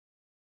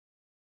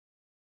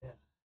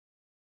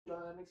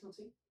make some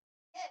tea?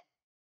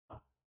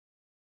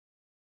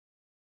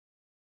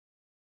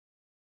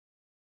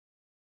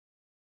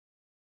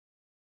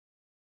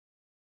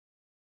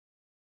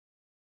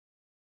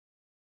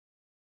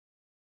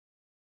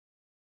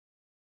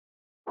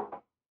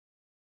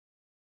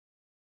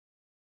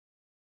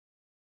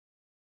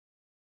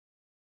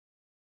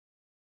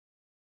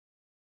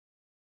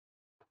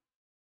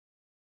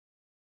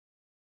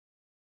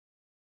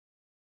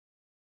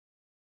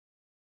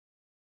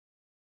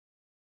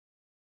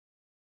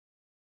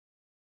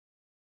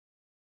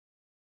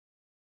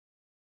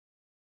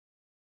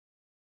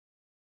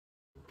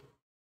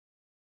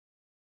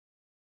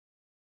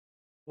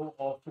 Or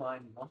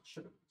offline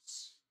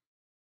lunches.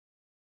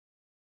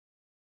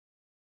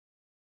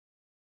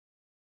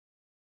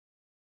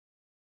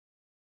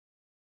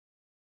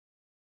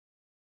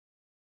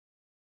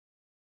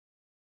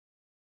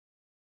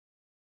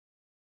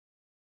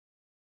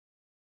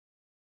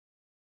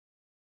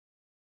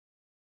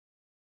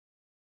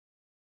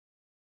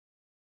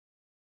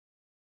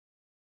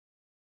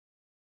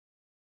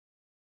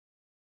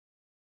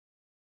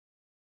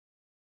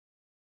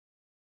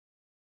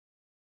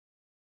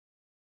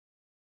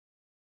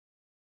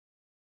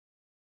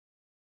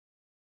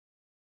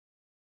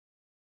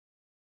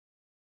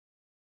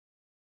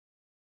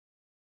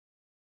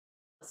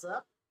 What's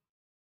up?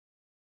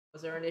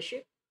 Was there an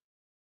issue?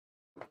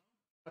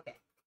 Okay.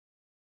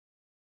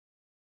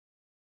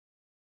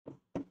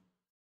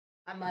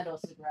 I might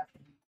also grab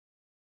him.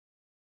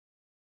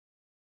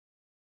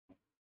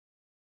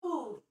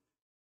 Ooh.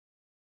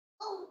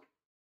 Oh.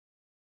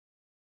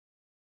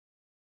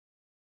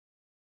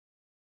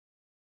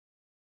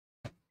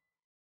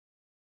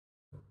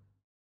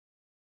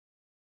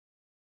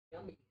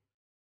 Yummy.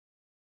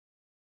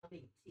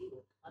 Yummy tea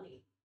with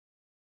honey.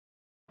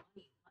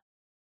 Honey.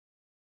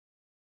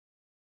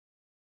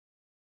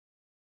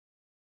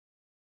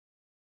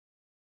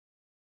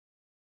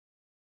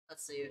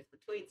 Let's see if the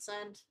tweet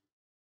sent.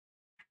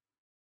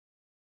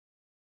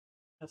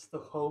 Has the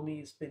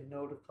homies been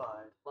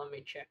notified? Let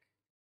me check.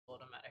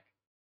 Automatic.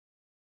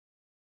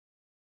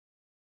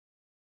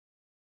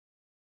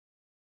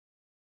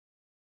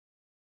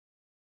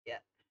 Yeah.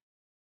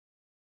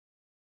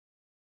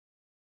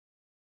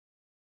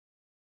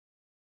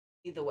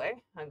 Either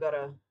way, I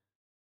gotta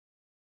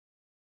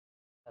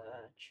check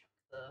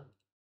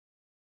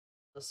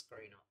the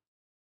screen off.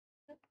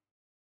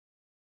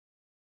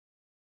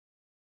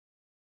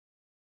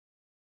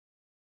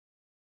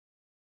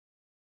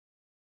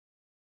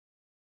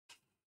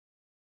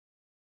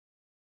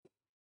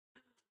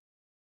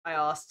 I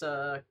asked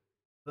the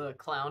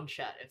clown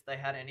chat if they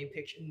had any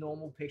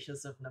normal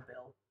pictures of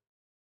Nabil,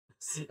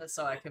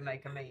 so I can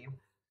make a meme.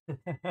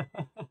 I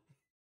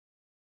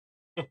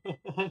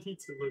need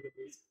to look at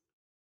this.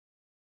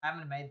 I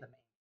haven't made the meme.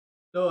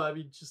 No, I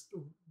mean just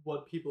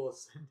what people are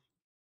sending.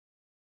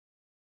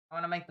 I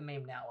want to make the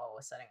meme now while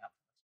we're setting up.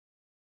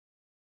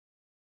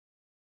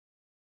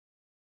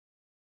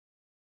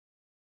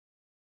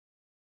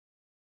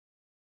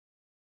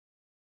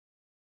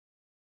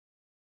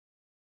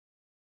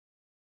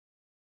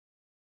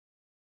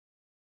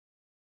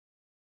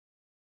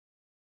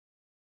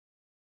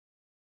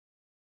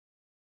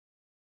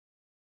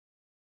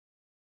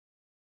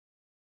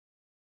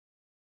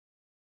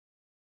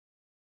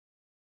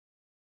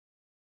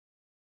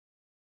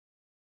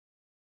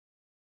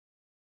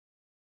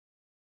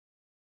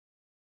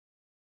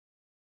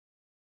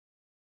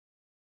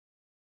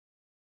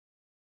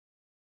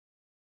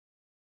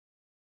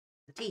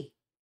 The tea.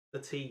 The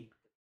tea.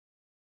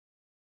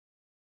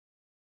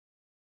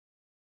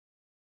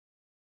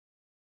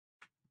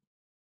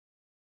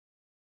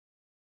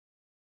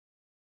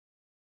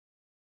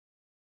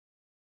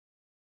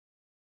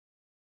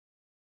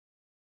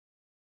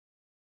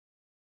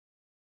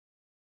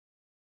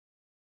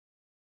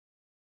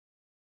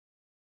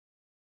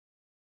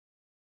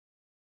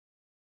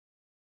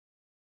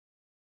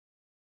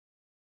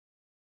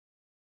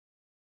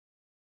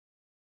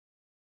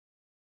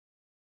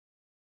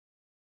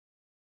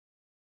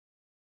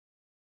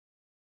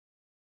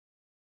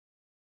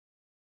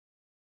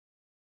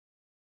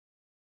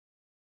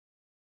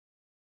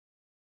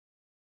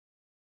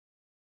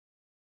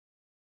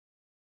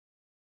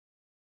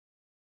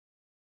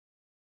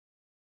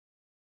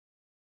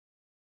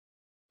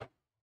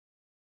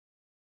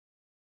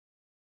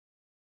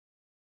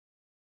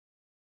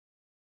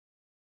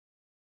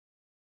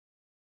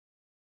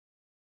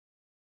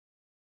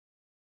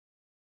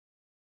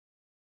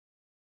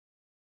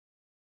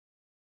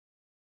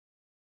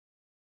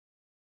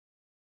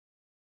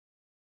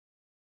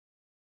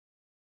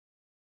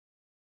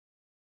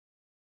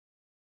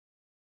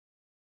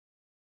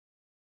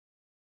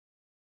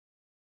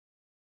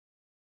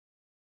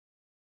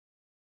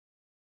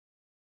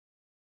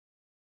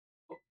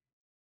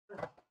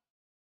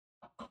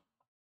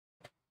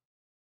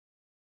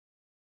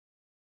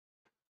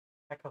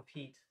 Heck of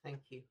heat.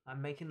 Thank you.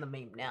 I'm making the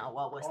meme now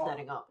while we're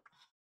setting up.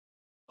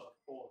 Of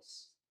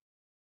course.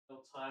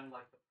 No time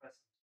like the present.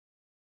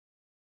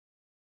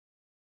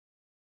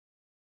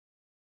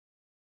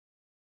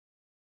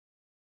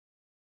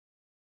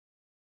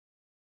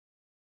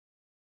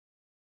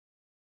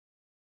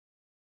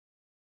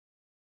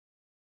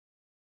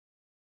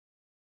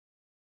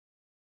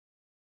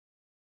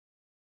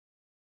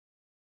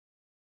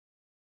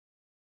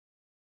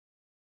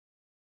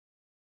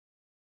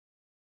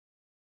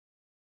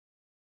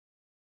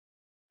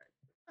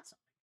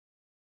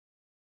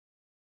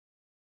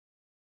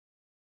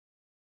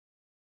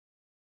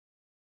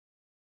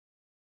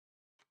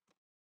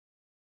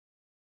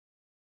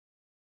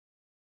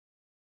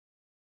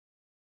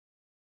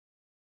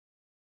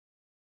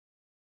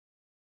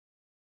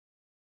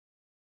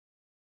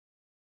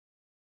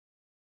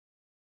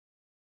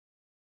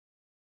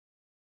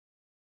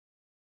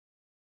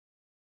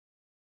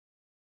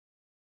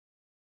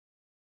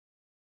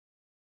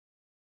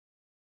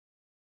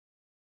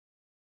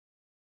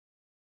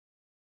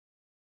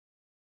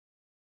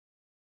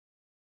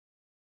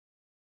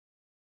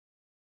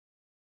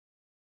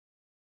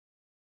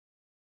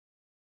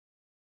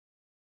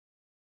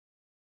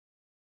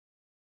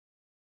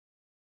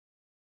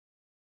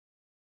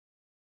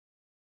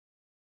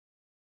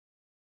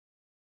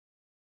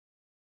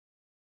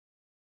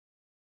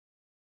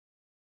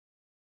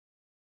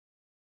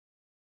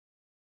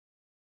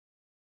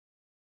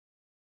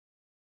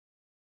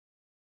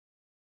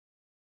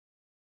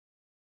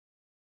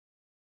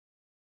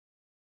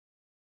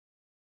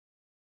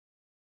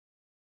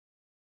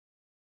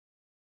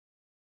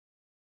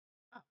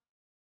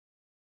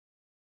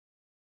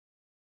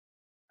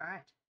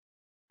 Alright.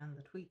 And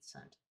the tweet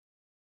sent.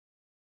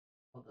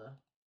 Or the...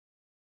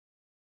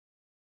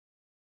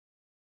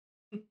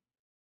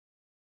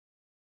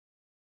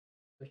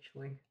 Which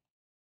link?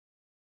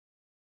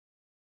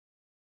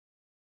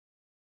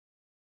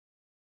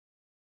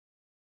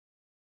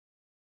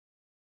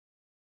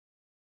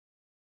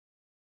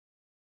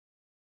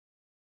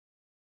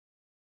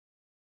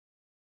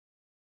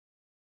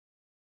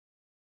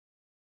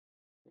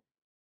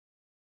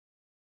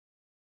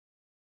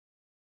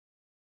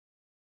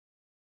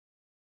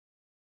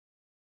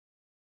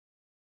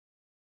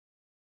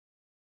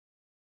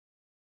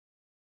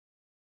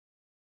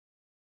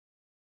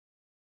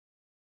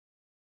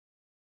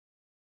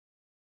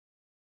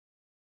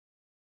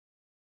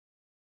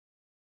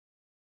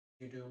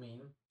 You do mean?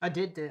 I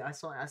did do. I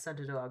saw it. I sent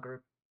it to our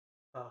group.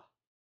 Ah.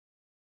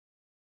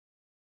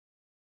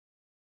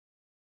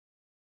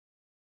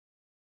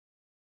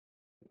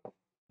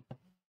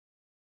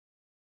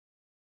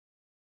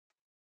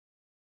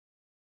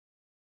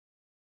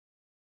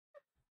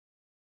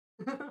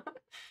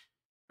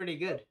 Pretty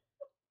good.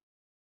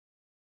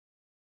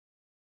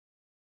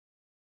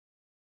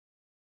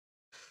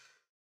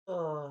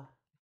 Oh.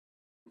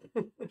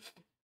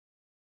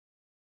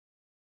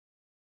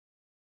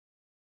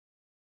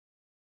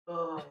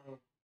 Oh.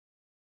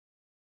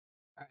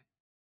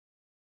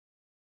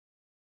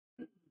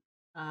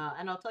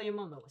 And I'll tell your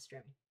mom that we're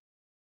streaming.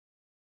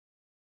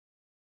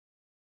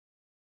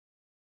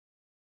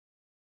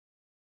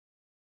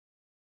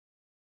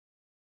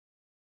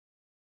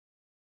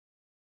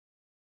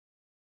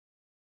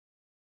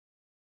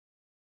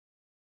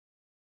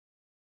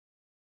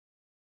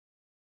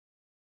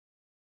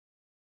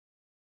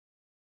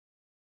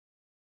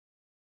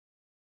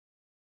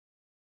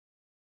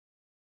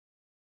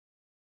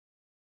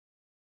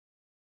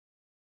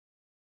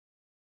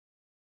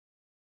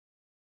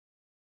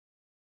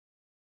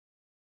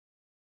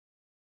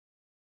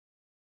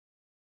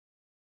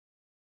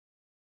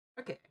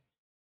 Okay.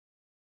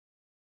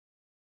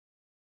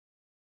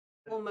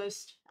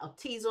 Almost. Our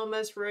tea's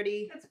almost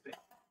ready. That's big.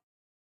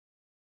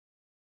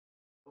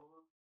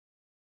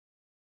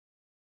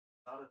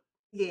 Started.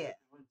 Yeah.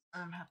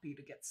 I'm happy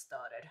to get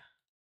started.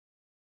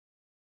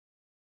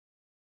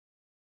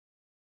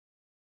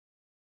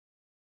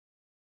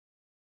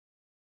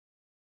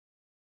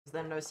 Is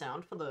there no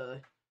sound for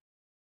the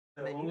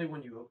menu? Only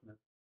when you open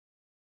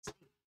it.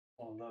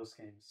 One of those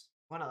games.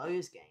 One of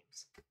those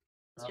games.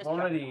 Let's I've just drop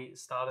it already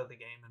started the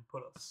game and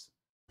put us.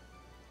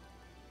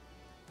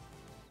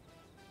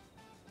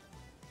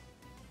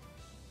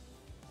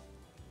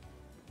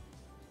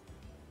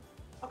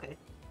 on. Okay.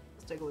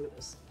 Let's take a look at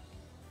this.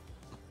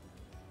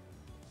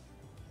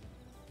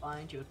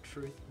 Find your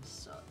truth and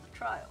start the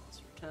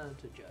trials. Return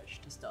to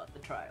judge to start the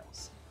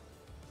trials.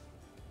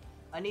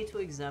 I need to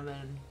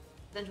examine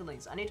potential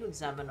links. I need to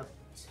examine of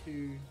the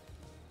two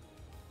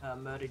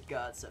murdered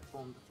guards that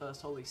formed the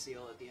first Holy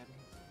Seal at the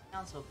entrance of the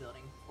council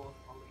building. The fourth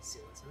Holy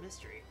Seal is a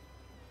mystery.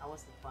 How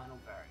was the final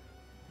barrier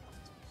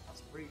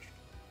was breached?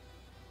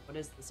 What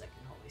is the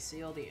second Holy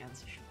Seal? The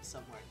answer should be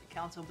somewhere in the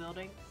council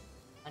building.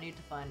 I need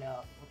to find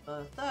out what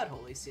the third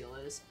Holy Seal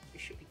is.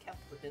 It should be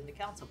kept within the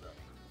council building.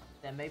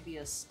 There may be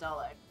a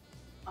Starlight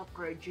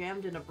upgrade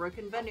jammed in a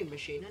broken vending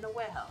machine in a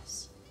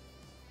warehouse.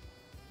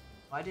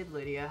 Why did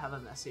Lydia have a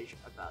message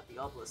about the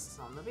obelisks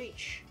on the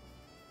beach?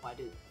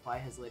 Why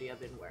has Lydia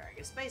been wearing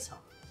a space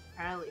helmet?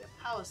 Apparently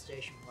a power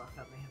station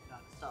worker may have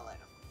found a Starlight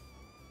upgrade.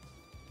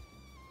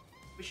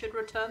 We should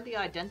return the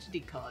identity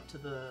card to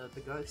the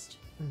ghost.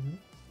 Mm-hmm.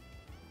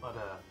 But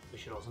we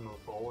should also move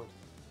forward.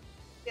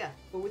 Yeah,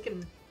 but we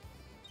can...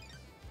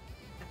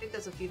 I think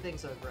there's a few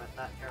things over at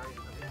that area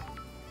that we have.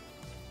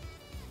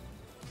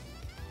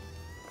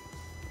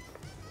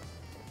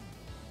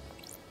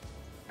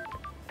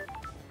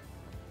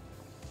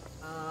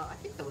 I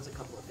think there was a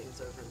couple of things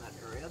over in that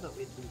area that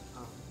we didn't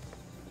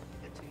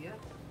get to yet.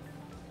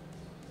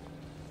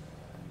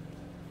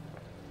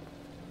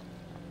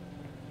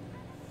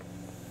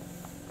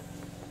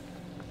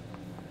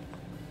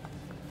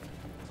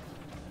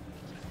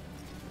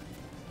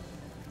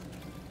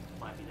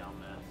 Might be down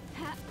there.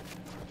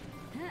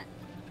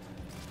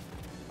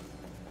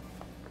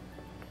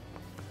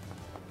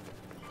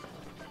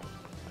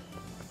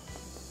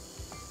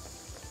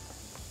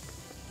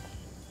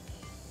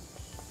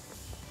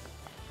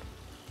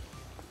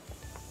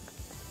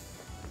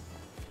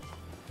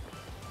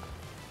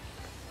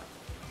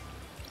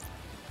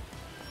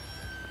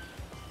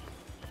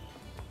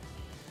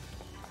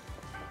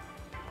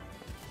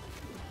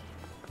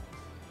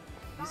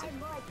 Buy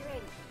more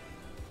drink.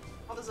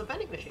 Oh, there's a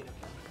vending machine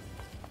up there.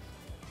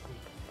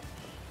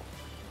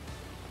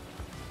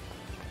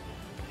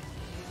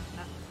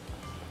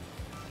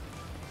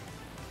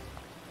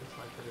 Looks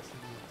like there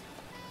isn't.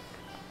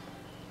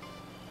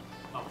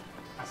 Oh,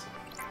 I see.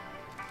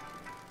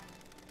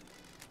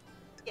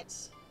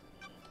 Yes.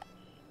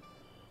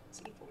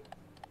 C4.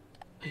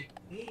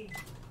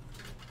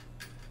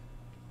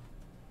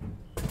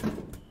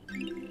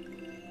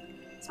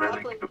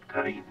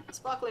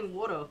 Sparkling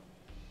water.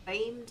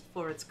 Famed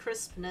for its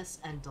crispness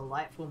and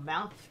delightful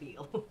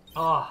mouthfeel.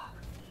 Ah,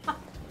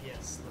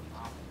 yes, the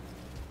mouth.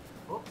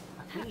 Oh,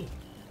 a thingy.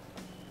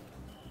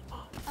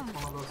 One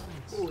of those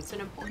things. Ooh, it's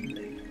an important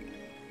thing.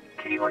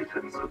 Key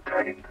items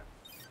obtained.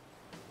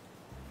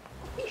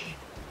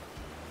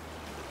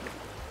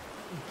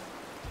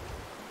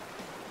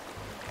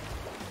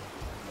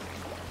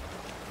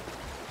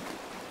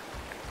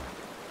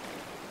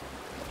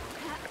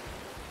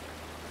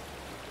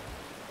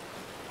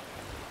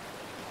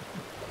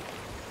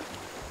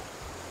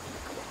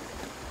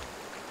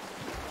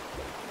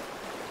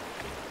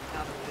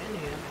 Now that we're in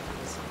here, maybe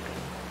there's something.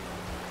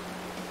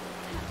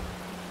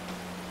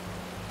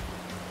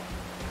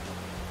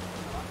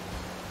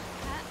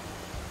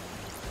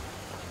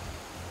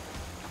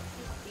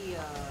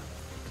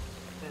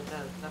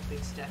 That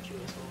big statue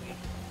is what we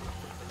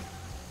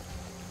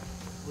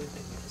blue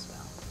thing we just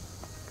found.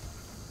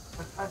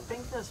 I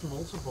think there's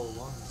multiple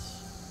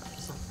ones.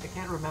 Just, I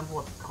can't remember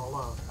what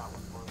color that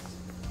one was.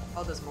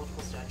 Oh, there's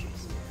multiple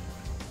statues.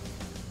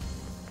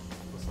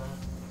 What's that?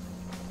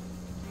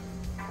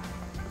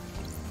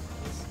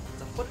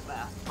 It's a foot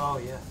bath. Oh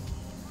yeah.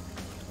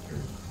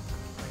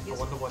 I Yes.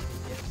 wonder what he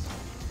gets.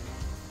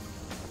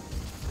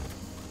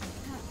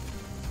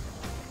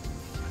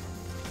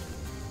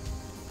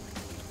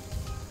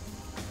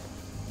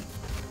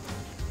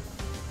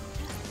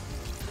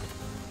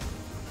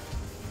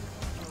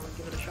 Oh,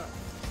 give it a shot.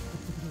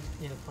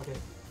 Yeah, fuck it.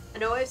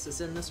 An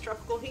oasis in this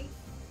tropical heat.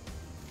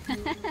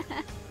 The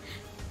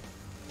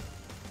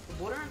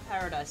water in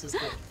paradise is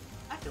good.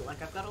 I feel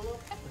like I've got a little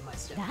pep in my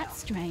step now. That's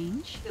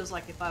strange. Feels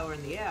like if I were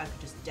in the air, I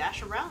could just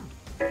dash around.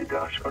 A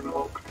dash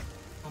unlocked.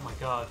 Oh my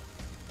god.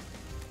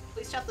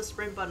 Please tap the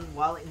sprint button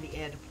while in the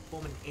air to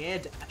perform an air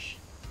dash.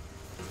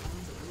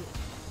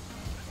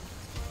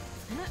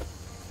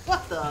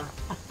 What the?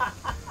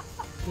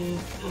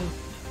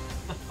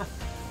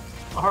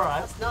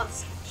 Alright, That's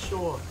nuts.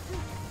 sure.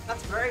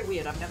 That's very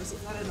weird. I've never seen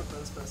that in a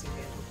first-person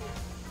game before.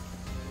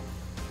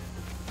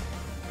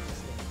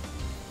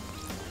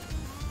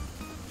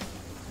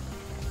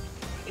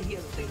 You can hear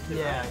the thing too,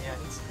 Yeah, right?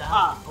 yeah, it's down.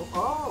 Ah.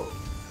 Oh!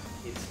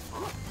 It's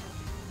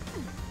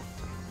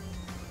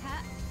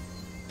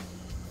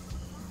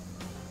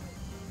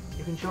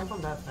You can jump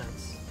on that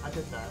fence. I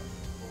did that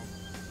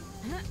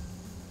before.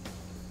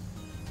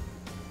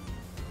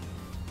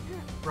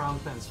 Round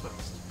fence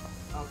first.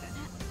 Okay.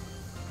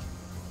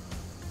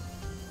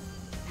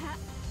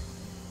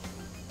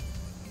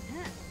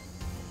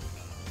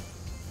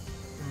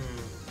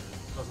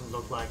 Doesn't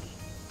look like.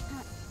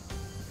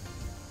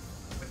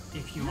 But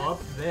if you up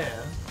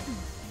there,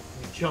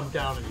 you jump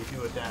down and you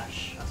do a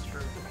dash. That's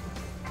true.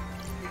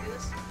 You do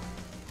this?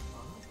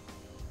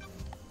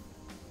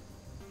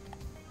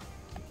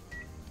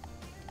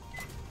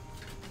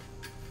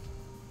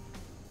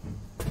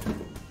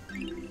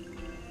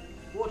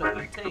 Water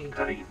obtained.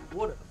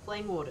 Water,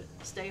 flame water.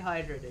 Stay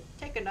hydrated.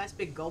 Take a nice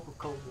big gulp of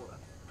cold water.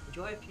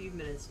 Enjoy a few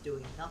minutes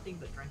doing nothing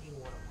but drinking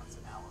water once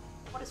an hour.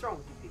 What is wrong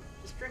with you people?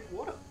 Just drink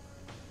water.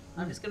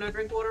 I'm just gonna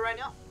drink water right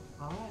now.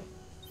 Alright.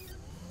 Here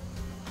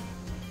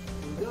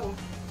we go.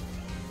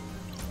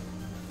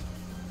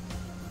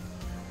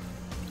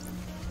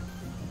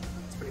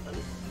 It's pretty funny.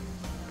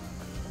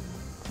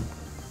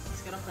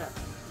 Let's get up there.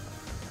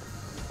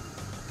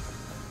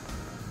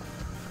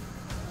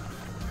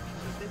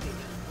 It's 50 again.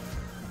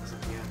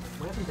 Yeah.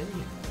 We haven't been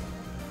here.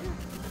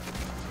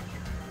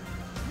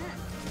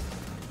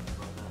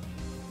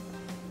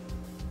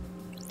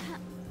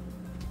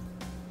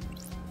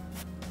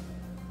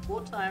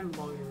 Wartime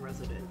longing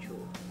residential.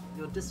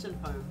 Your distant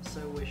home,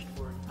 so wished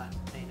for in time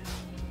to paint it.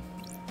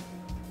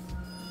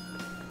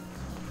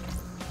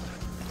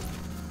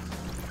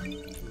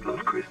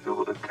 Blood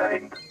crystal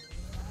obtained.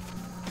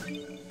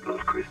 Blood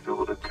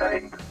crystal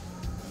obtained.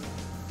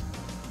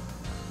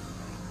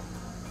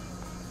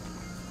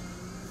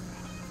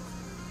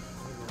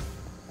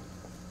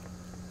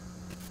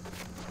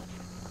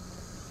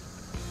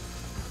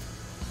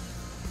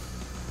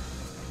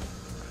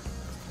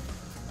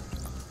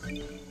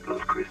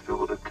 Blood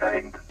crystal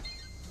obtained.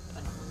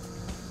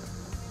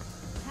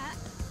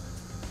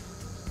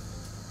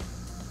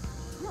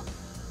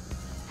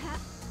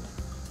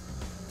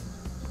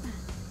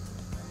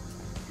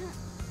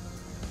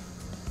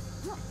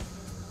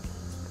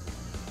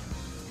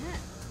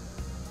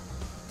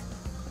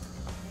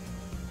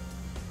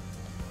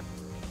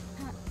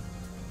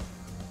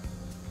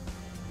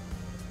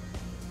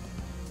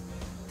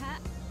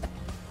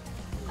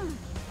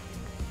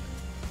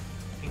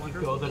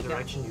 You go the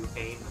direction you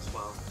aim as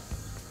well.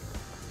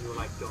 You're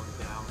like going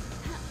down.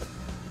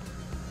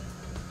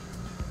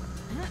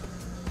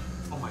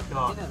 Oh my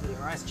god. Yeah, you're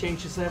right. This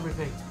changes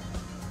everything.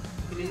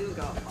 You can even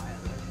go up higher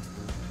though.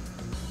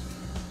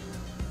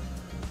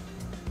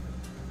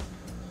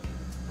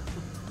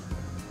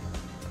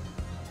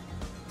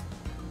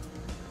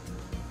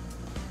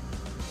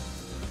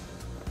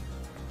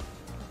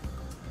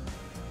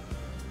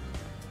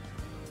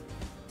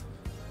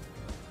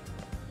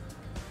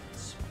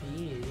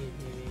 Speed.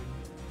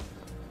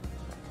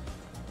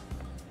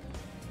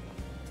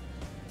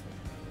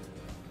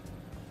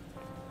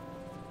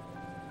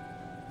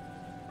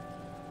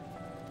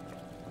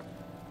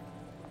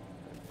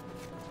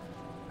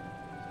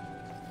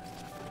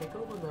 Check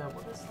over there.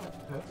 What is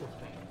that purple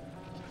thing?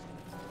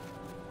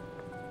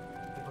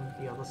 Like on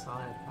the other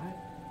side, right?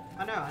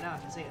 I know, I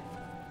can see it.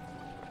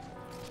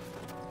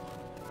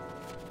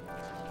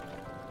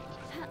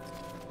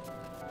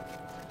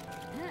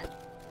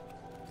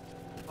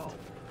 Oh.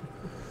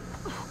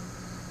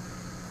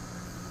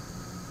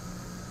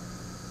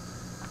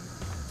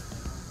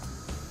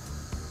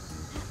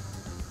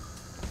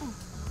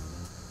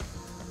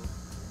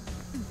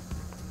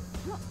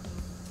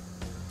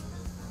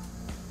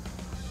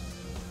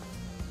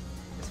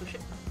 Guess we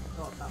should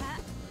go up that way.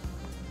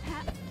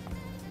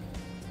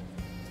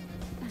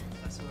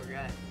 That's what we're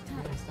at.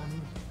 Yeah, it's down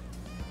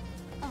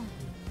here.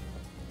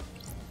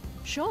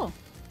 Sure.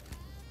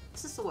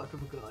 This is the work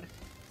of a god.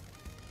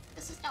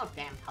 This is no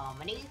damn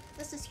harmony.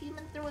 This is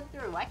human through and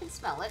through. I can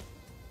smell it.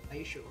 Are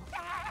you sure?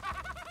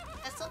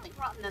 There's something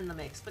rotten in the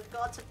mix, but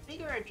gods have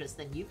bigger interests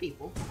than you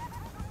people.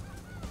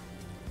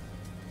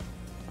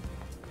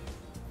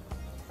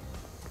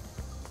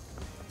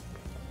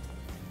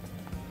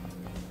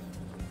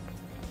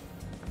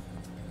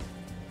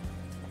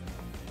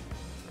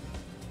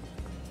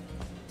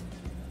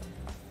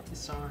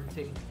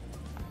 Disorienting.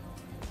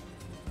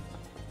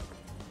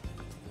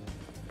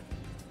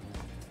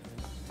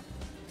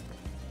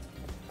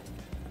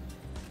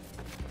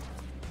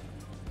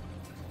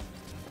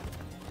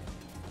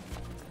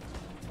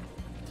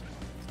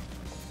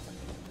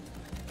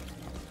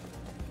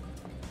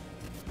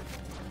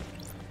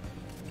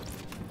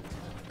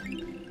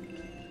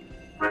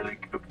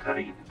 Relic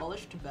obtained.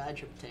 Polished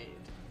badge obtained.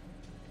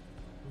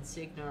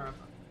 Insignia of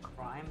a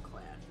crime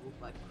clan ruled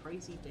by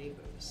crazy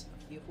Davos,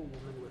 a fearful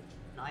woman with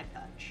an eye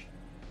patch.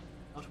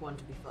 Not one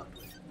to be fucked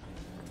with.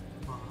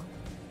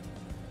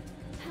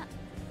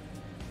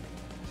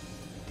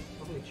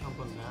 Probably jump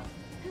on that.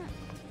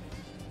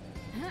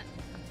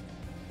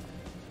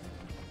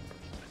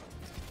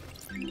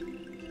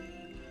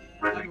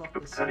 Relic Unlock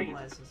that obtained.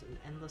 symbolizes an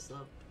endless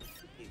love between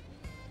two people.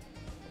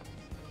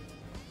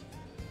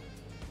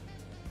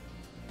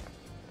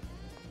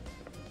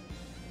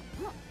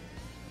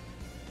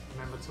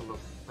 Remember to look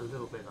a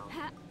little bit up.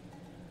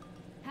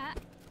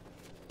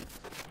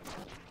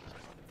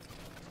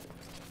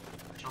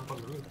 Jump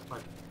on the roof,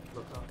 but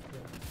look up.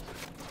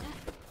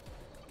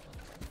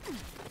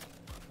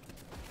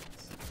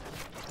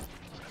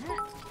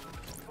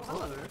 Oh,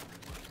 hello.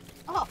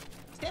 Oh,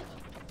 Tim.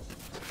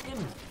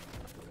 Tim!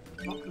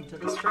 Welcome to the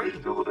Blood stream.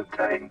 crystal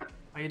obtained.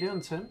 How you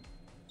doing, Tim?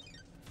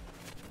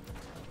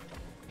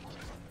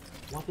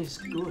 What is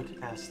good,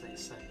 as they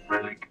say?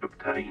 Relic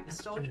obtained.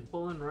 Nostalgic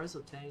fallen rose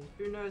obtained.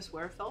 Who knows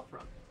where it fell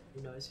from?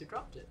 Who knows who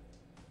dropped it?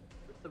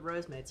 The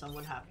rose made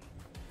someone happy.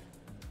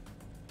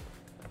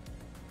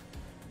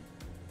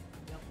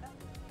 Yep.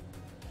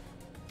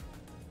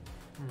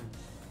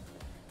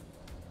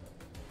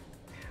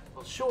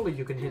 Well, surely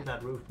you can hit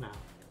that roof now.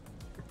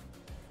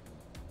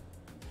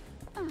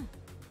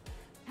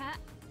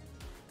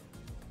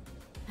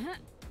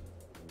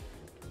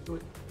 Do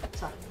it.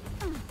 Tap.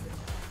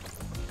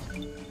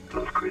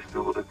 Blood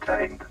crystal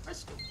obtained.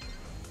 Crystal.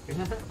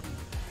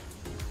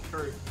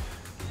 True.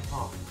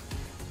 Oh,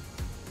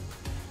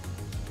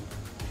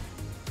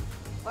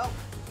 Well,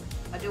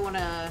 I do want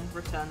to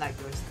return that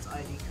ghost's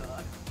ID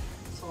card.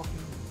 it's all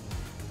human.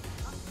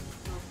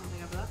 Throw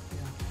something over there?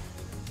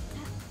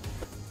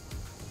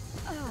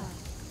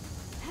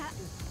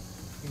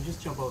 You can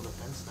just jump over the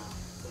fence now.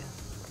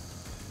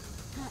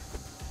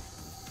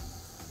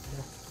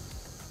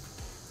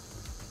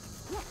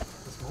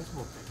 There's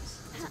multiple things.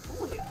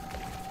 Oh, yeah.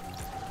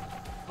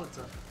 Oh, it's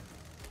a...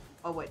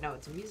 Oh, wait, no,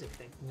 it's a music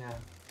thing. Yeah.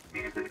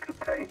 Music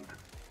obtained.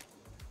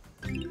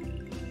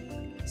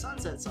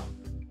 Sunset song.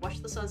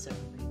 Watch the sunset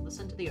with me.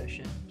 Listen to the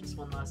ocean. Just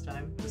one last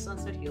time. The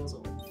sunset heals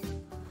all.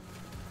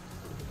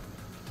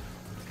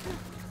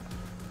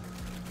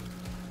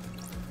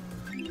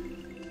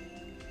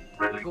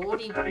 Relic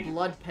Gaudy obtained.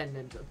 blood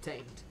pendant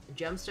obtained. A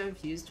gemstone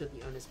fused with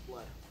the owner's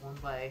blood. Worn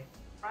by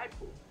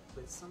Pridepool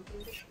with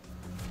something additional.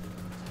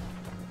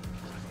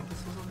 I think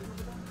this was over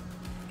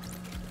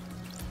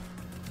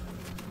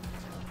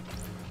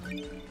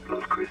there.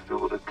 Blood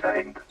crystal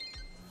obtained.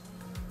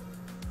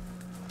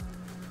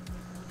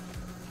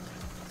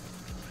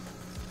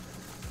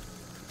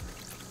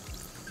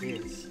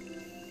 Yes.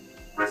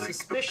 Relic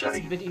Suspicious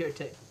obtained.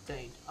 videotape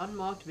obtained.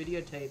 Unmarked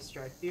videotapes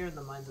strike fear in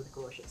the minds of the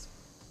cautious.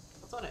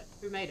 What's on it?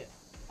 Who made it?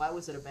 Why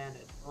was it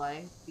abandoned? Will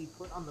I be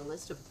put on the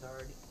list of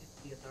authority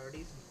if the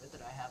authorities know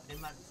that I have it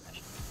in my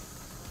possession?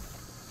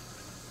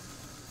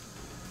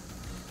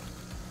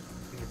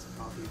 I think it's a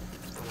copy of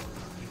what I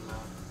was talking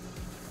about.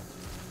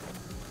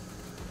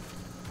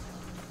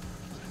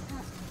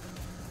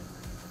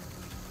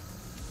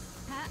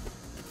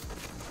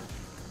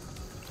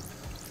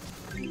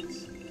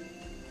 Yes.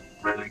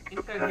 Relic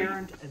obtained.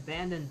 Incoherent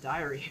abandoned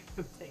diary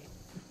obtained.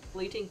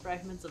 Fleeting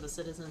fragments of a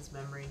citizen's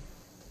memory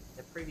of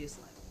their previous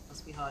life.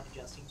 Must be hard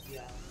adjusting to the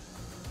island.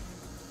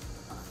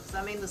 Does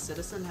that mean the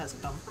citizen has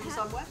come from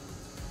somewhere?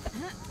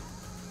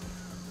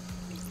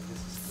 This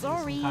is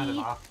Sorry. some kind of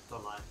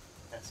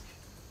afterlife-esque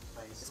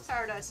place. This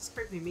paradise is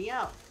creeping me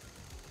out.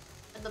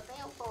 When the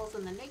veil falls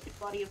and the naked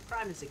body of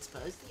crime is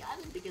exposed, the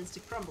island begins to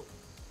crumble.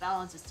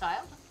 Balance is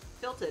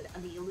tilted,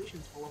 and the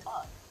illusions fall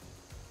apart.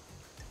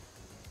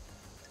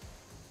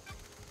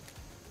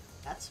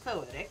 That's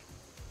poetic.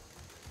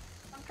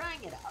 I'm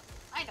trying it out.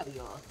 I know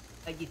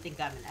you think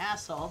I'm an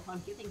asshole.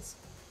 I'm giving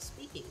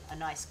speaking a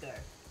nice go.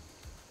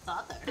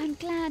 Father, I'm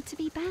glad to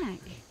be back.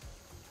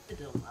 you're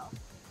doing well.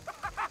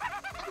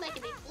 I'm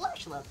making me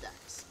blush, love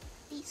ducks.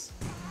 Peace.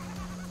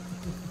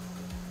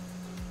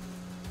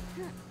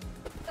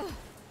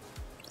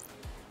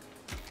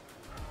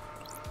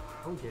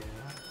 Oh yeah.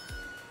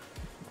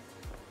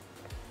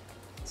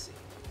 Let's see.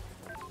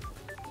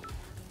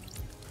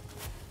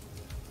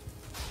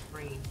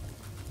 Green.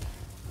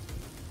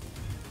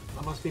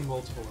 There must be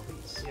multiple of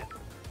these. Yeah.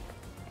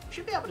 You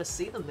should be able to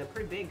see them. They're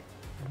pretty big.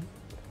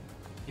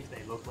 If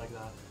they look like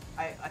that.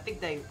 I think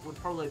they would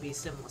probably be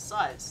similar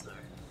size, though.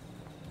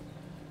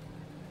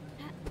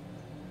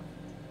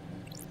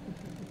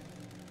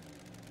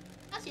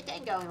 How's your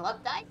day going,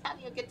 love dice?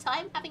 Having a good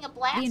time? Having a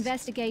blast? The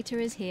investigator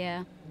is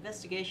here.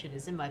 Investigation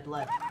is in my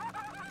blood.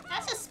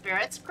 As a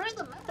spirit, screw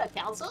the murder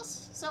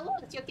councils. So long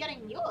as you're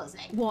getting yours,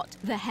 eh? What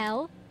the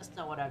hell? That's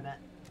not what I meant.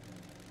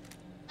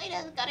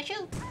 Later, gotta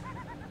shoot.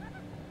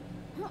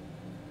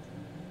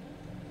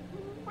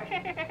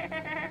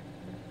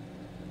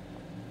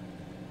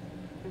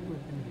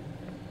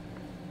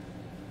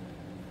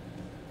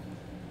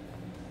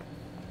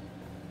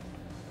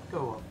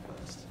 Go up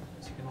first,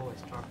 so you can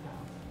always drop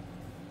down.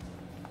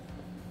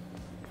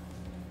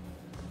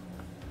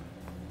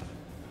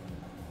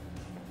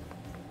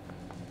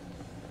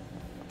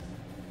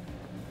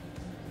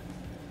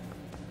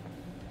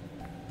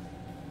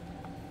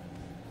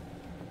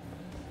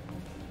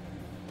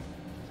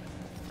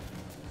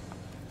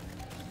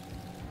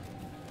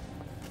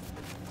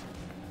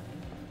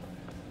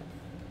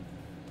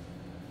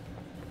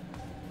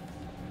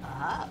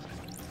 Aha.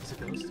 There's a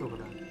ghost over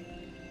there.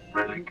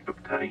 Relic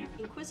obtained.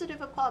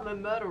 Inquisitive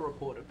apartment murder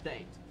report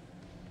obtained.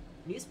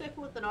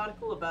 Newspaper with an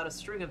article about a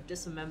string of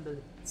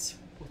dismemberments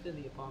within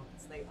the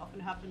apartments. They often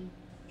happen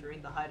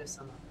during the height of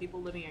summer.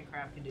 People living in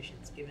cramped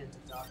conditions give in to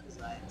dark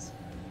desires.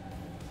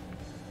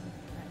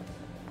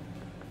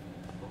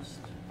 Ghost.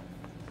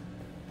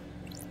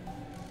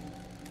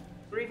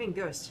 Grieving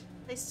ghost.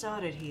 They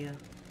started here,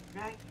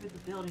 dragged through the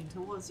building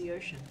towards the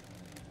ocean.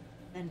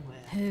 Then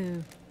where?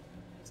 Who?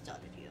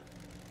 Started here.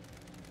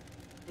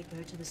 They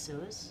go to the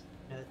sewers?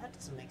 No, that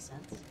doesn't make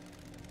sense.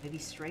 Maybe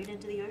straight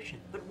into the ocean.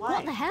 But why?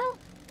 What the hell?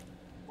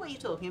 What are you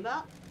talking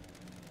about?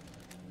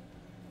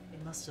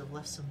 They must have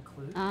left some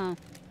clue. Ah,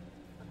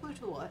 A clue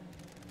to what?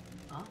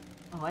 Huh?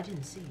 Oh, I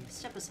didn't see you.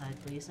 Step aside,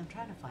 please. I'm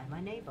trying to find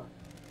my neighbor.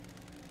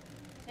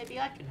 Maybe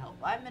I can help.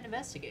 I'm an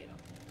investigator.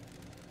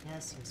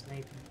 Yes,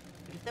 maybe.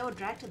 But if they were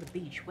dragged to the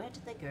beach, where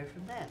did they go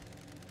from there?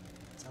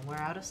 Somewhere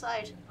out of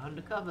sight.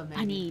 Undercover,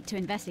 maybe. I need to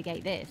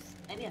investigate this.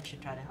 Maybe I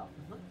should try to help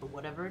them look for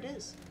whatever it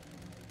is.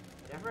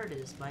 Whatever it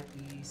is might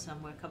be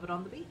somewhere covered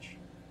on the beach.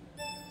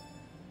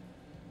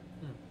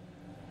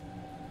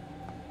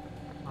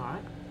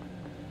 Alright.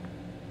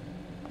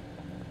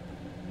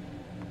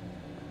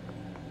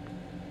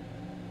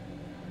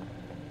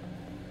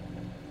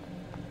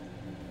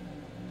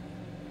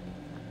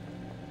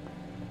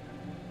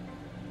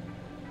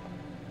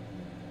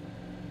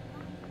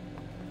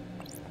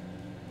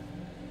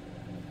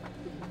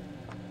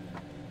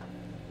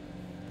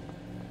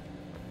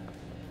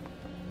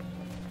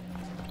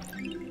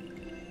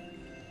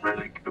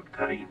 Relic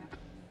obtained.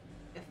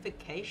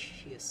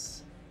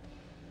 Efficacious.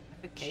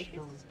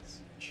 Efficacious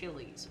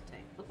chilies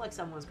obtained. Look like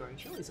someone's growing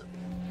chilies up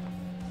here.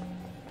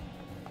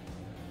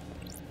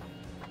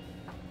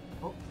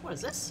 Oh, what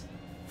is this?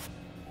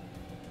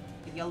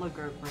 The yellow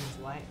goat brings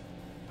light.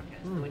 Okay,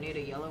 so we need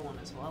a yellow one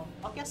as well.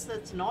 I guess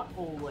that's not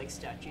all like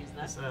statues.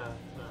 That's It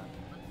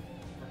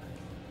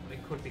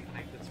could be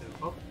connected to.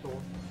 Oh,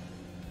 door.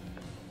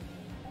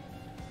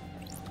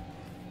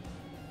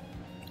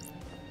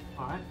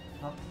 Alright.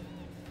 Up.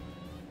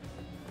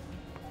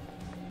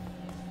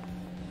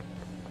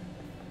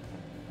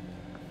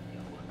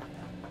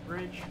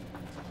 bridge.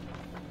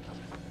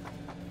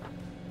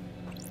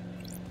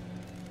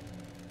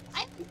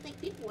 I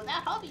think people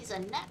without hobbies are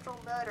natural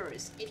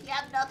murderers. If you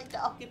have nothing to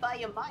occupy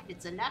your mind,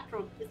 it's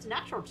natural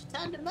to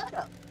turn to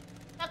murder.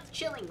 That's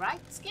chilling,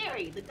 right?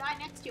 Scary. The guy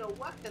next to your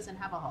work doesn't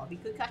have a hobby,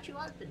 could cut you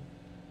open.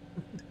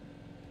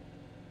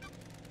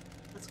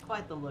 That's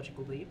quite the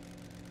logical leap.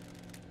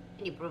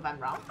 Can you prove I'm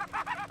wrong?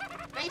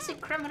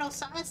 Basic criminal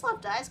science,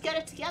 love dies. Get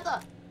it together.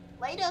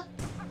 Later.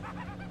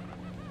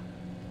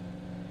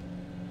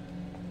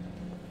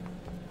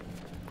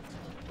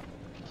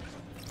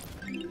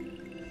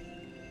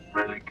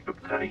 Relic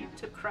obtained.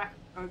 To crack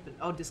open.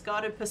 Oh,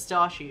 discarded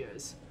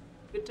pistachios.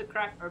 Good to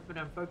crack open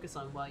and focus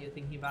on while you're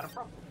thinking about a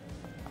problem.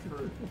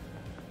 True.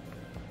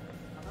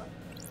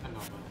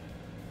 Another.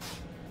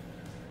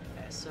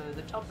 Okay, so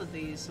the top of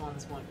these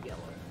ones want yellow.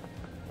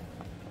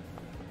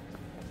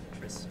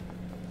 Interesting.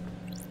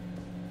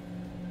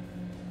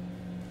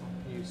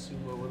 You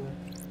zoom over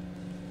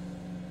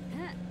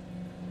there.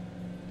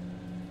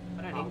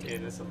 I don't Oh, need okay,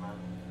 to. that's a man.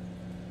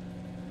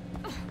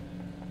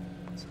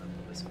 So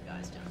probably some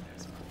guys down there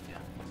as well,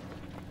 yeah.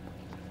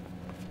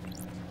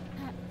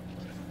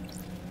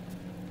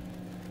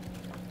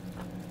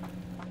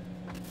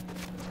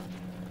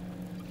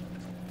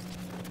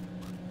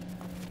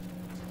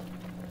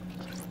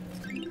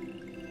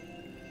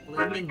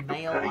 Gleaming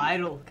male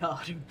idol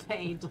card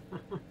obtained.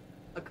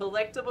 A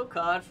collectible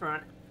card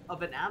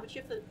of an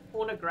amateur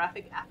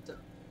pornographic actor.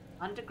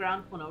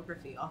 Underground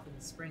pornography often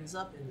springs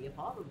up in the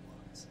apartment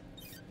blocks.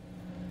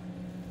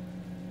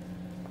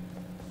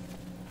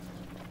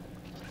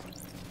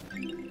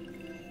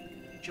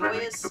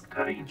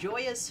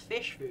 Joyous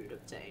fish food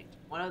obtained.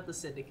 One of the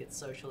syndicate's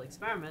social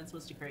experiments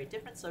was to create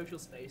different social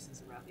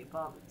spaces around the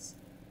apartments.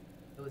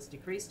 There was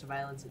decreased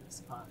violence in this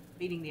apartment.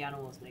 Feeding the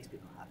animals makes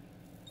people happy.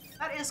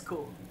 That is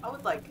cool. I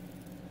would like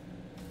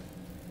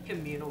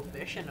communal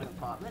fish in an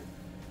apartment.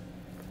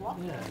 What?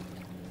 Yeah.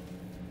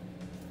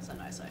 That's a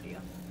nice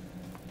idea.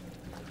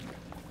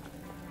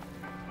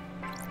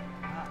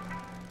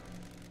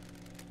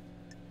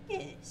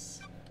 Yes.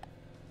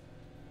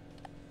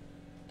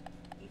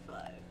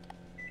 E5.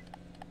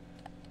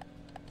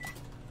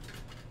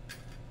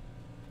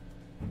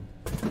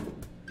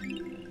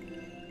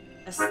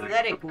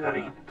 Aesthetic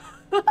water.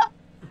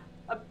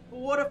 A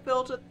water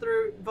filtered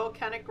through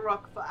volcanic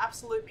rock for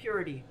absolute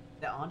purity.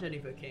 There aren't any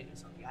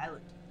volcanoes on the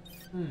island.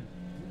 Hmm.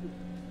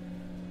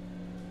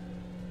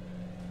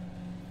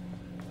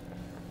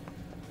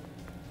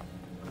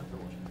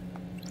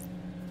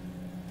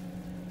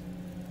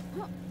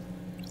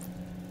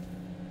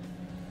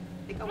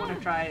 I think I want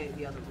to try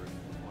the other route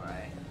before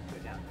I go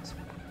down this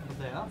one. But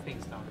there are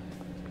things down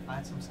there. I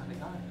had some Sonic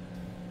Eye.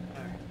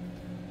 Alright.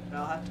 But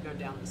I'll have to go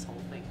down this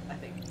whole thing. I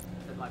think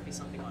there might be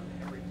something on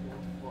every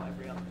floor or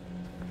every other.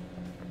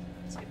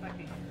 Let's get back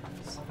in here.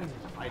 Something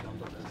I don't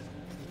know this.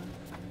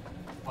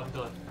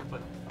 Under,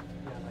 but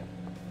yeah, like.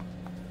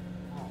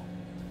 Oh.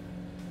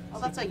 Oh,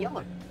 that's a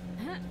yellow.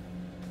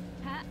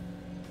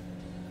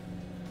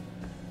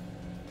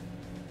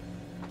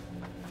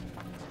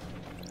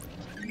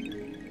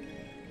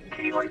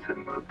 Key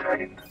item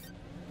obtained.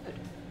 Good.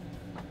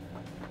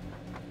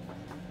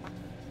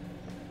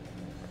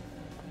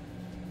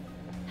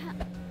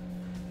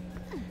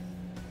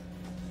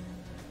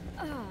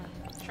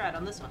 Let's try it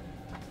on this one.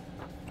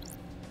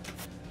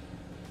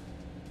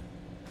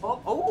 Oh,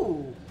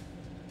 oh!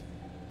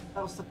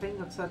 That was the thing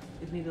that said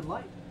it needed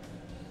light.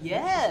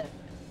 Yeah!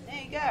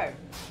 There you go.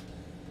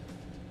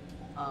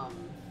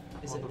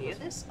 Is it near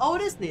this? Oh,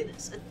 it is near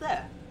this. It's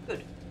there.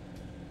 Good.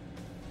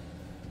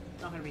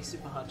 Not gonna be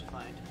super hard to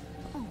find.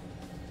 Oh.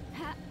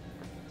 Ha.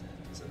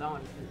 So that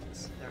one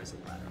is, there is a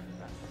ladder.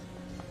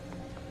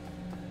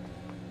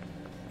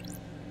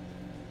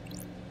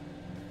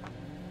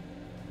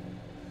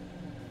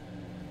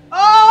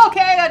 Oh,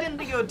 okay! I didn't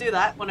think it would do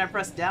that when I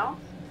pressed down.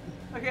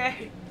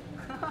 Okay.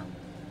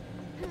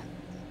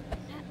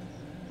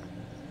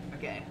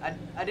 Okay,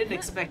 I didn't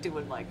expect it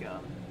would like,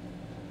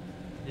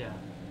 Yeah.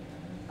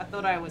 I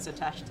thought I was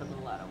attached to the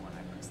ladder when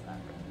I pressed that.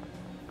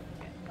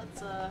 Okay,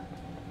 let's go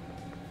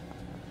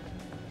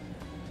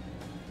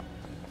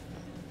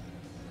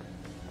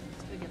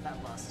get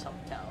that last top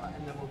tower,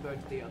 and then we'll go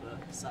to the other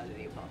side of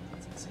the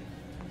apartments and see.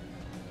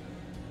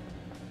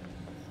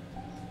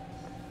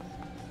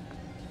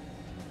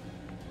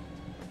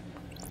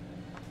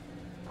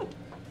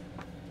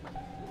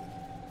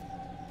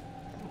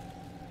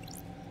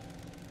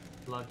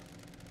 Blood.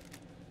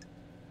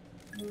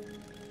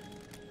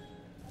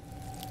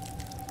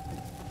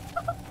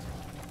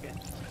 Okay.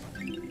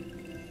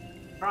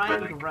 Crying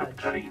Relic Grudge.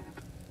 obtained.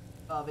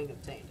 Carving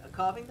obtained. A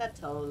carving that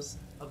tells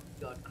of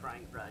the god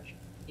Crying Grudge.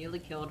 Nearly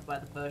killed by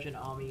the Persian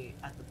army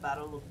at the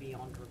Battle of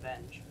Beyond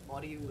Revenge, the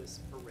body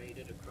was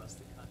paraded across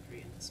the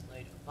country and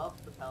displayed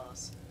above the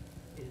palace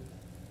in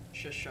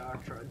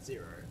Shashartrad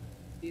Zero.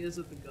 Tears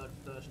of the god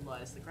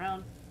fertilized the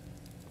ground,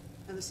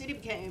 and the city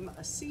became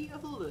a sea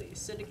of lilies.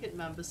 Syndicate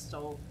members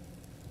stole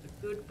the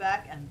good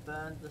back and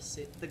burned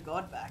the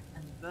god back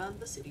and burned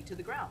the city to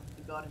the ground.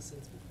 The god has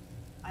since moved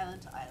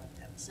island to island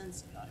ever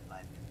since, guarded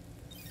by me.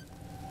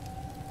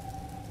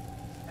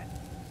 Okay.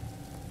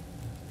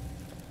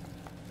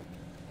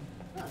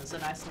 Oh, there's a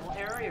nice little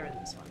area in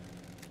this one.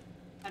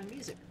 And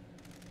music.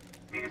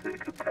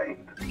 Music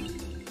obtained.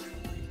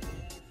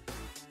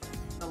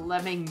 The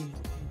Lemington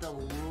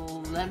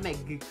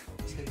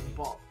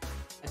Bop.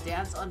 A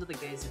dance under the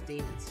gaze of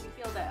demons. You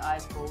feel their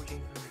eyes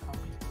bulging from the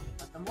concrete.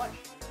 Let them watch.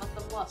 Let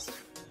them lust.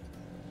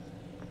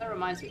 That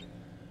reminds me.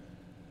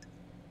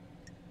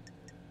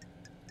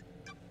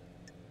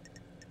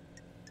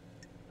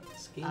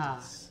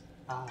 Skins.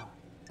 Ah.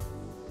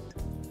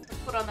 Let's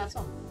put on that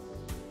song.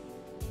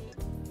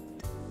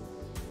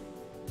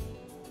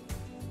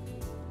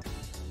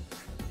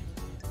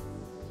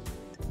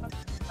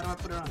 How do I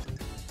put it on?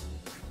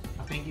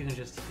 I think you can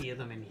just hear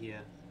them in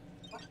here.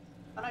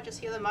 Can't I just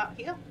hear them out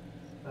here?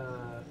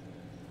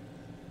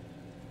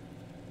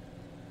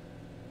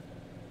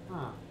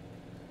 Huh.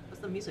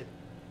 What's the music?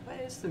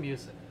 Where is the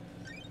music?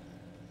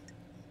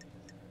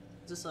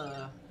 Is this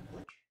a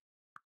glitch?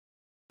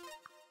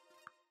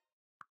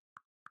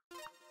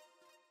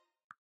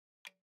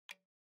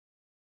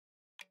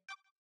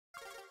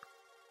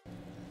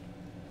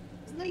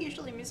 there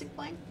usually music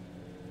playing?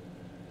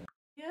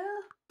 Yeah.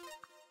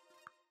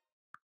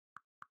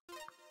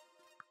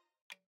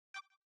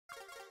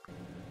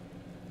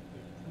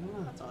 I don't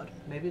know. That's odd.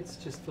 Maybe it's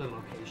just the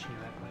location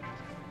you're at right now.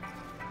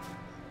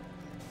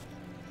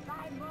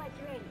 Buy more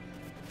drink.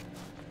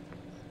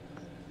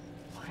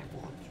 I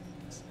want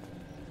drinks.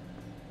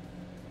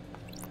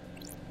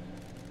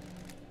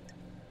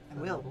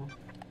 I will.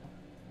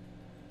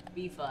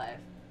 B5.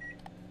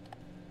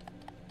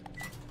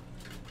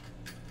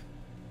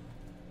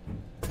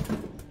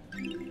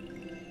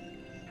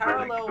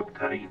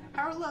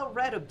 Parallel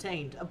red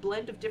obtained. A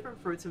blend of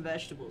different fruits and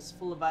vegetables,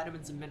 full of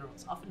vitamins and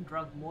minerals, often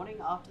drunk morning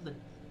after the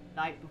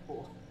night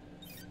before.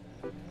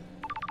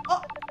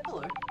 Oh,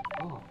 hello.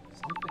 Oh,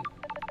 something.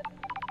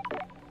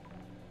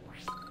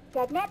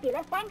 Dead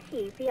Nebula thanks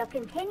you for your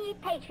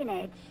continued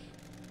patronage.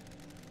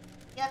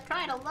 You have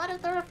tried a lot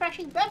of the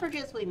refreshing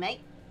beverages we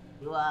make.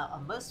 You are a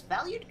most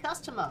valued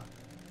customer.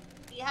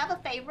 Do you have a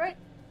favorite?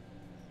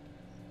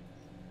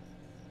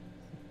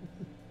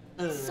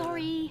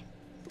 Sorry.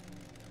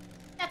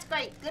 That's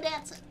great. Good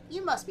answer.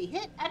 You must be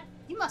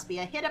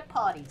a hit at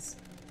parties.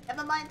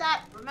 Never mind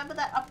that. Remember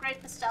that upgrade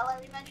for Stella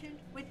we mentioned?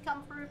 We'd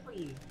come through for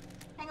you.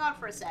 Hang on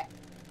for a sec.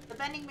 The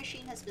vending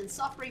machine has been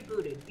soft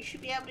rebooted. You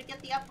should be able to get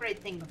the upgrade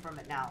thing from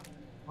it now.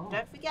 Oh.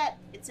 Don't forget,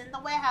 it's in the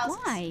warehouse.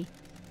 Why?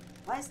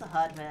 Why is the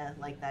hardware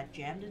like that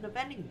jammed in a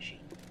vending machine?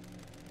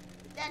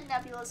 The Dead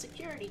Nebula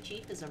security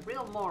chief is a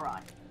real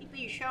moron. He'd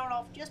be shown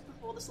off just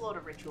before the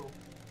slaughter ritual.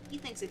 He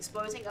thinks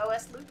exposing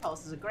OS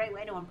loopholes is a great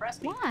way to impress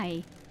people.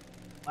 Why?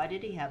 Why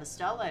did he have a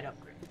Starlight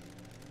upgrade?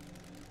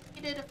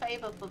 He did a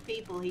favor for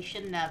people he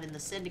shouldn't have in the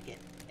Syndicate.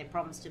 They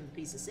promised him a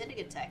piece of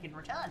Syndicate tech in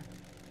return.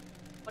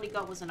 What he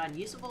got was an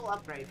unusable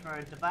upgrade for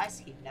a device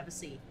he'd never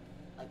seen.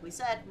 Like we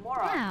said,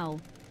 moron. How?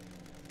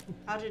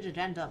 How did it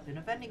end up in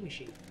a vending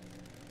machine?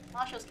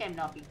 Marshals came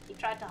knocking. He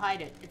tried to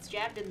hide it. It's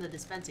jammed in the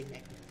dispensing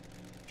mechanism.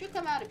 Should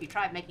come out if you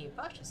tried making a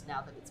purchase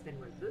now that it's been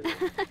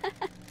rebooted.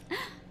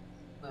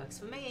 Works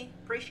for me.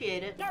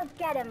 Appreciate it. Go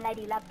get him,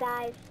 Lady Love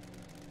Dive.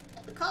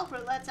 If the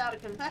culprit lets out a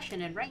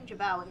confession in range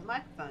of our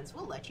microphones,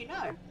 we'll let you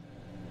know.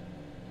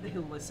 They're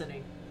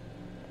listening.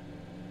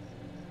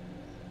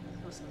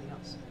 Or something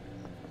else.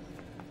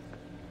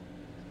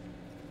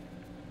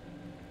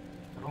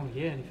 I don't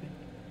hear anything.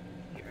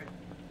 Hear it.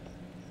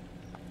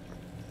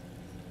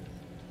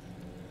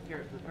 Hear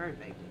it very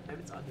vaguely.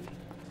 Maybe it's on me.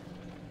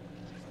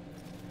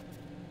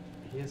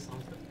 I hear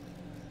something.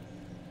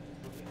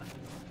 Okay, I think-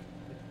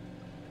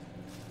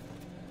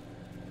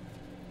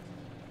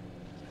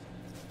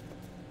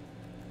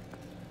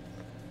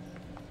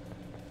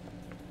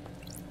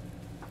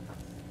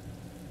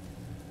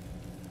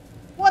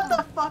 What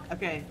the fuck?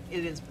 Okay,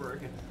 it is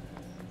broken.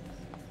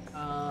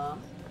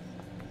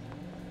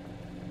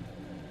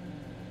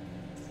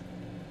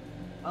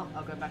 Well,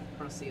 I'll go back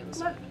across the other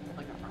side,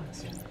 like I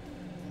promised.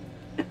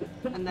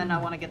 And then I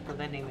want to get the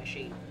vending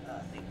machine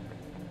thing.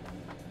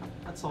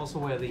 That's also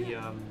where the you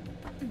can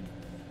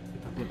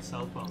put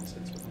cell phones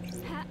in, so I'm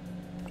sure. Ha-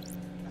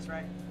 That's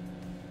right.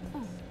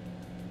 Oh.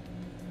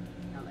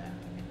 Now there.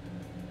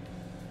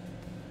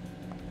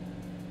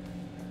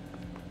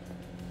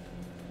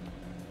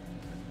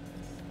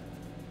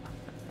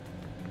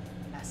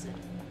 Acid.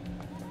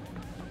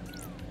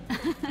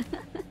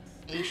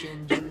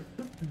 Asian Jew.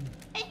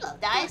 Hey,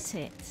 look, guys.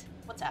 Got it.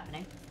 What's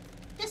happening?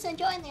 Just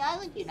enjoying the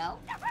island, you know.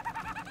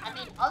 I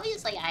mean,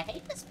 obviously I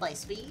hate this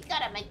place, but you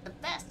gotta make the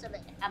best of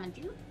it, haven't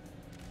you?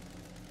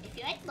 If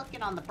you ain't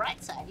looking on the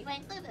bright side, you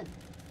ain't living.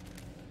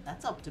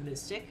 That's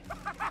optimistic.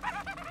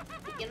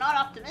 If you're not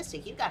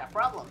optimistic, you got a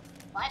problem.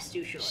 Life's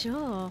too short.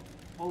 Sure.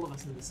 All of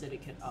us in the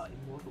Syndicate are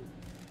immortal.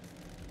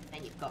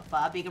 And you've got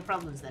far bigger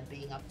problems than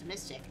being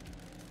optimistic.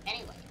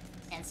 Anyway,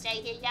 can't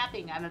stay here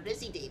yapping, I'm a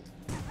busy dude.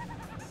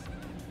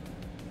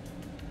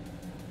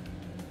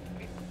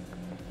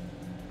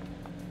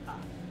 Ah,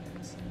 there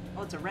it is.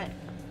 Oh, it's a red.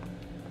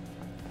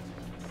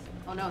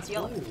 Oh no, it's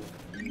yellow.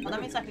 Ooh, Well,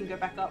 that means I can go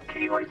back up.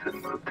 Key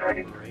item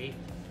obtained. great.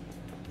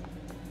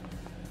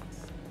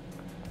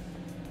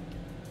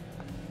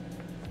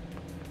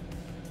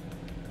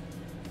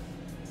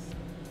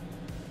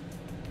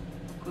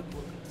 A quick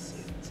look and see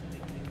if it's a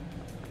big thing.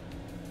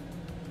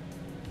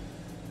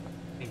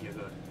 I think you're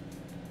good.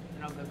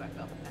 Then I'll go back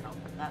up and I'll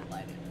put that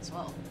light in as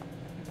well.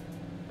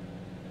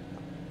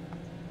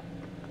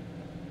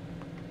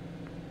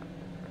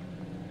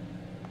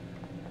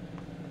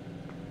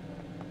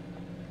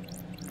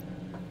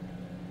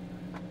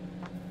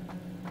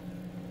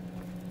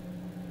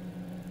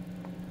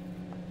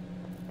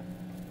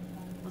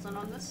 Wasn't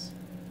on this?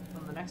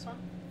 On the next one?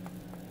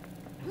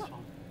 Next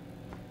one.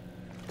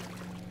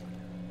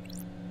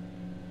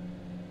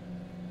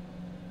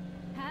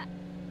 Ha.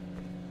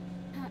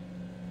 Ha.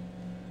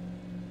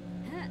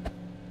 Ha.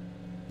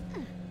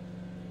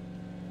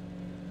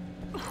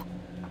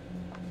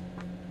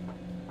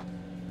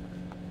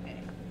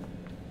 Okay.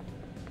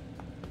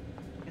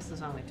 I guess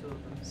there's only two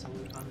of them, so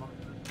we've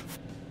unlocked them.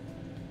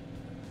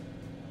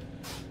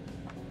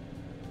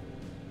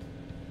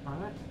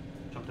 Alright.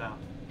 Jump down.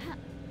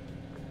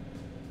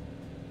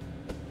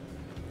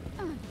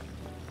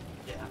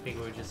 think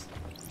we're just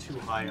too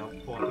high up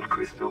for Those them.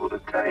 crystals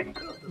obtained.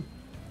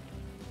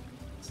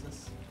 What's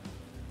this?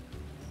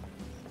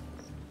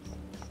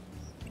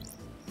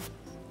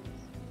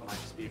 Might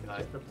just be a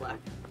guy. The black.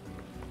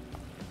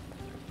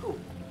 Cool.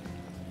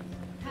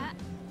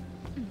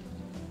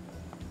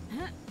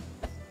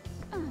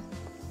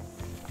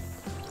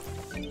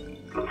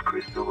 Those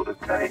crystals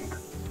obtained.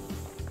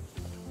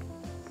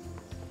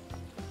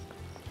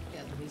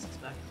 Yeah, the music's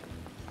back.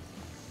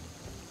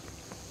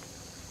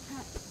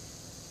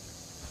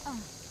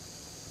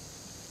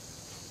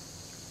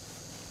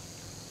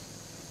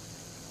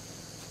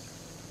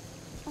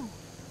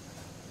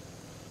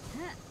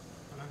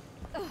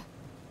 I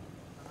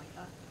like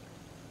that.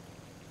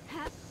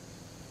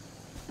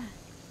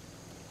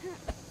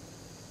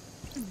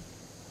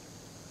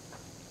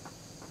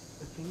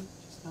 The thing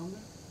just down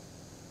there?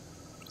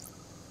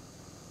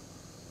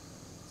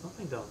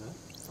 Something down there.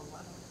 It's a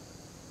ladder.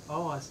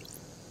 Oh, I see.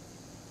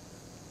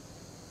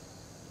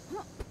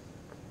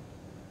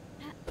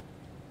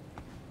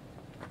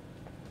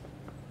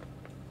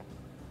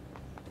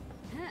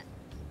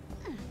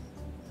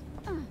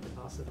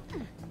 Pass it.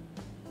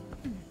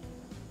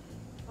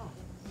 Oh.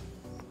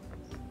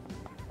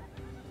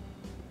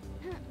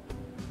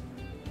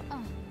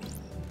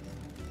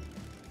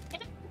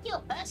 Can I ask you a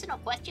personal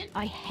question?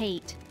 I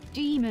hate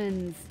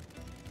demons.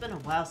 It's been a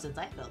while since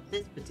I felt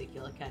this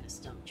particular kind of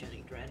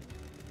stomach-churning dread.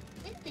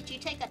 When did you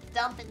take a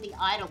dump in the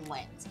idle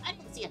lens? I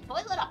didn't see a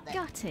toilet up there.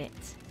 Got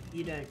it.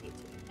 You don't need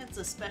to. It's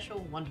a special,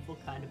 wonderful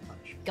kind of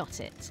punch. Got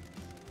it.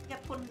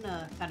 Get put in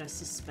a kind of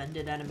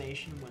suspended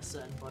animation where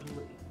certain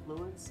bodily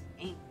fluids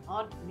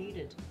aren't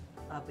needed,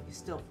 but you're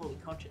still fully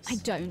conscious. I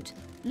don't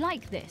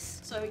like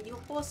this. So you're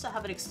forced to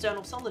have an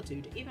external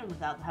solitude, even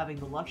without having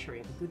the luxury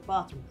of a good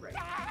bathroom break.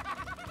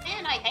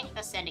 And I hate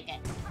the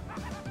syndicate.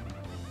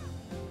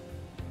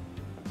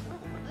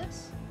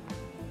 This?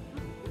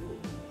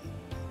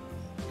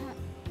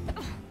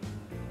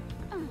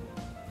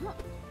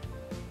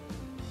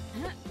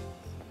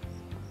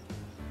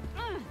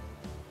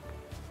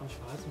 Flash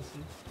fires, you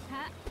see?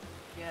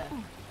 Yeah,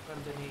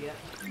 haven't been here yet.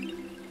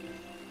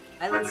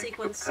 Island Relic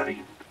sequence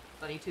obtained.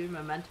 22,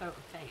 memento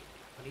obtained.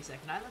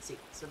 22nd island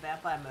sequence. The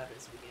vampire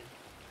murders begin.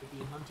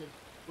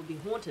 Will be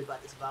haunted by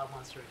this vile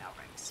monster in our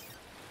ranks.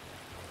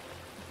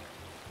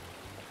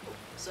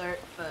 So,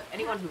 for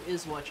anyone who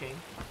is watching,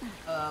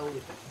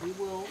 we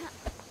will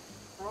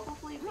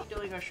probably be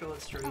doing a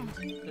short stream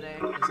today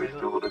because I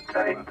Crystal got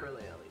obtained. work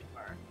really early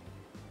tomorrow.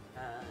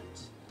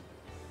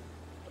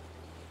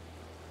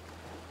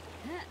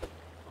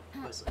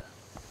 And what's that?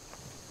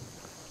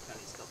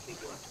 Tony's got big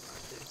work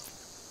tomorrow too.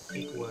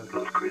 Big work.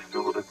 Those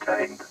crystals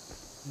obtained.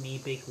 Me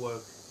big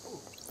work. Ooh.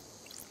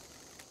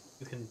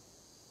 You can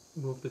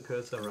move the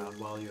cursor around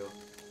while you're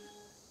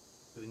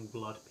doing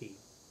blood pee.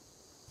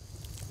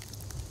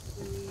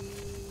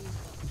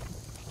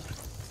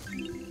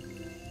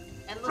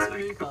 Endless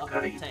Moon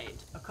carving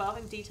obtained. A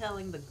carving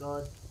detailing the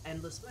god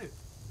Endless Moon.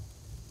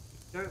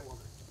 Goat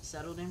woman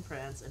settled in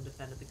France and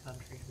defended the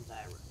country from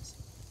dire roots.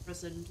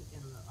 Imprisoned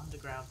in the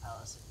underground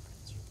palace in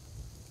Prince Street.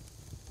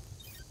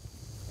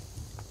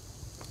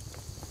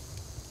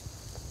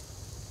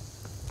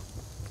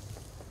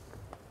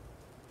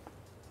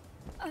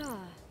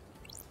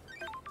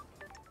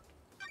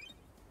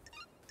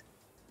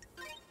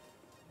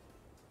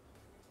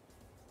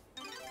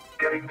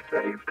 Game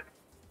saved.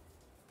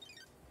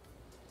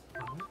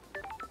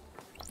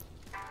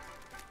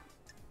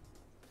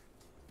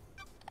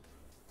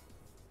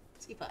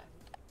 C5.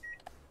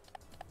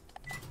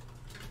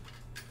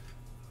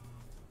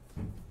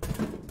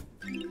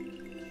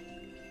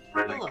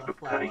 Relic Hello,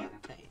 flower obtained.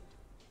 obtained.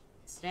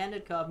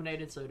 Standard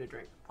carbonated soda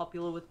drink,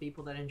 popular with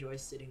people that enjoy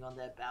sitting on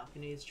their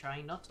balconies,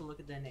 trying not to look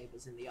at their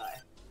neighbors in the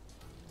eye.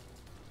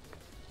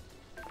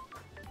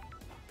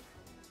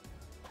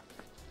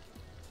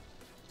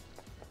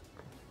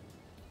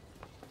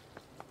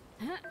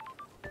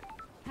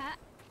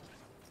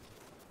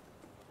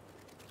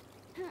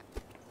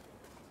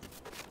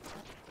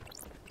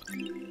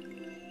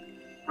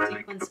 Relic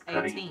Sequence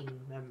obtained.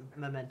 18,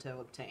 memento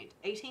obtained.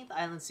 18th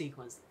island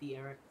sequence, the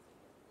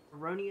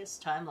erroneous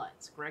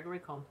timelines. Gregory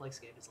Complex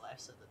gave his life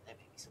so that there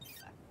may be some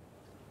back.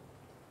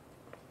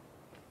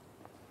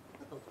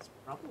 I thought this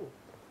was rubble.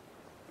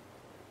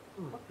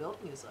 What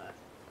building is that?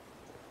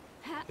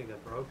 I think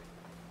that broke.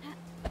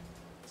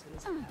 So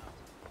it's out.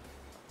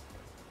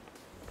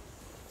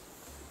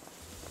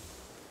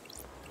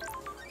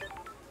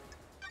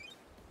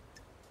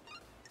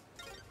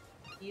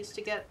 You used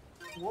to get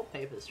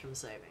wallpapers from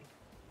saving.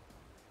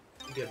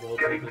 You get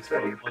wallpapers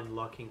from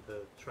unlocking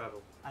the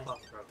travel. I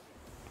Fast travel.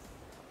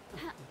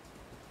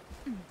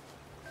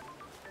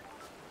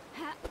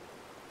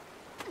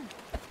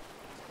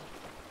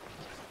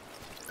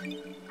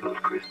 Those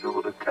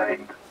crystals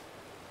obtained.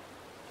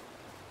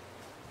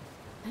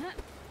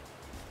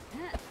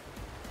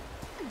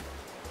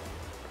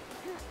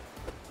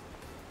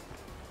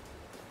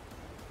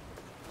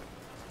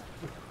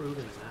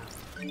 Improving that.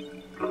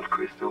 Those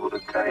crystals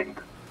obtained.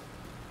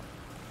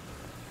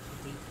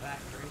 Deep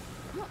factory.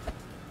 What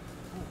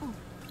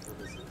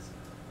is this?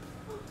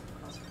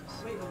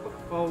 Cosmos. Wait,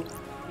 well,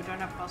 We don't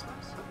have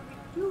Cosmos?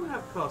 we do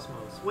have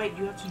Cosmos. Wait,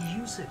 you have to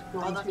use it. Go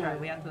Oh, into that's your right,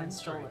 we have to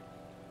install inventory. it.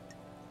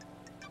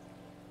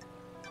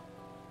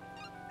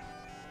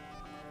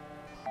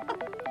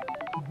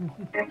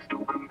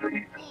 Install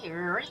complete.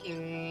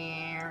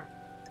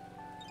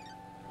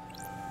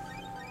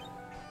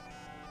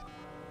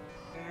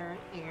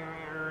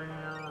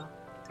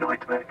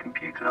 Nightmare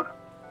computer.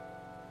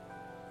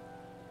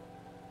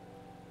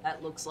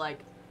 That looks like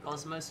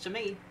Cosmos to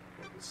me.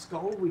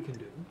 Skull we can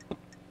do.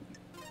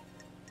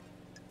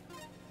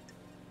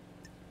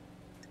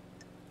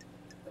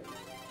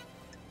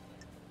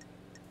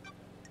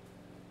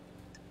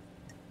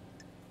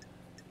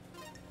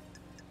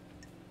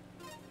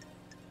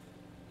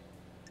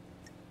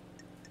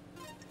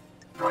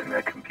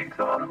 Nightmare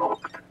computer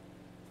unlocked.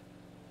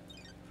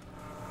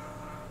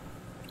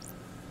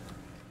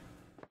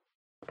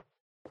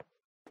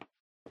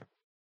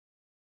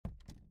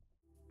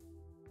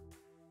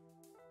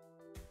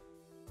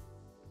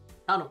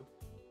 Tunnel.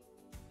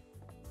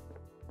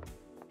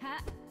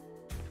 Ha.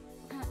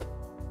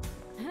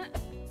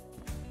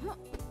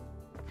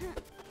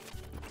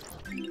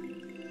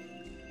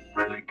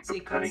 Relic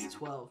Sequence obtained.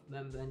 12.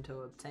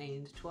 Memento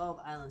obtained. 12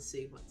 island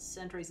sequence.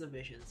 Centuries of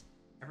visions.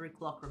 Every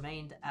clock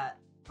remained at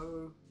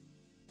 000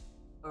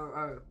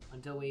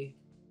 until we...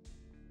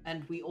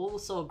 And we all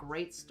saw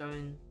great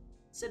stone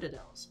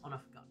citadels on a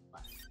forgotten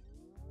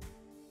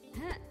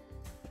planet.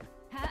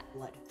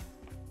 Blood.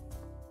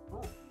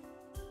 Oh.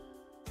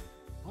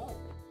 Oh.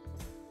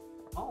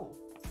 Oh.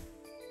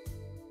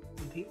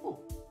 Some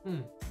people.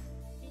 Hmm.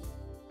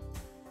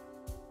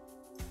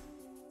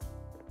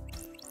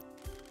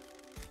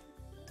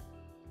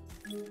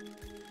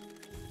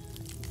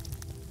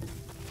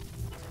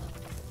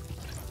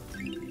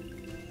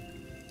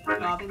 Relic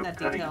Carving that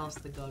obtained. details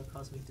the god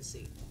cosmic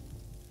deceit.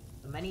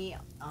 The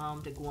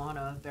many-armed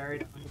iguana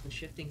buried under the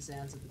shifting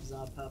sands of the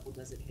bizarre purple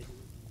desert hidden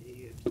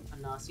a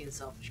nasty and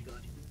selfish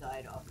god who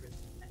died after his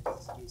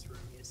attempts to use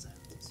Romeo's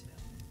silence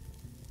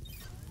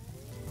failed.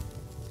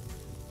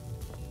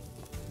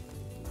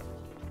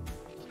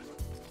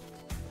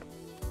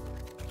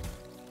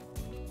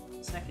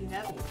 Second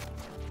heaven.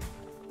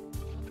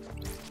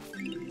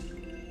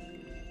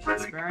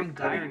 Relic Sparing obtained.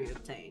 diary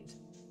obtained.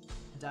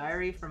 A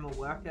diary from a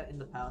worker in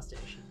the power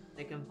station.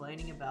 They're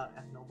complaining about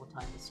abnormal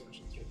time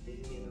distortions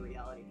repeating near the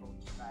reality for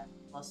time.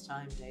 Lost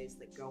time, days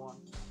that go on.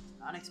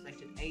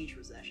 Unexpected age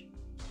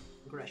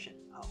regression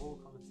are all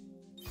common.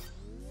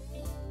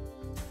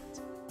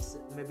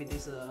 Maybe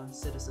these are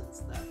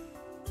citizens that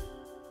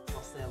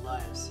lost their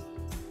lives.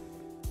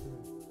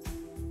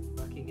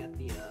 Working at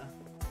the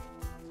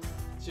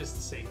It's just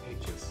the same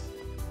ages.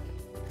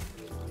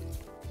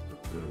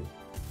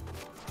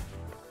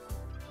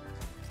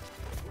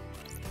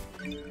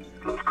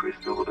 Blood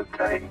crystal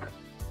obtained.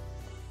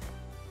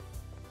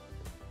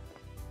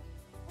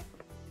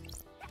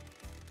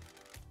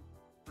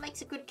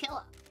 Makes a good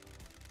killer.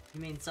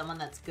 You mean someone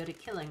that's good at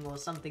killing, or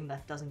something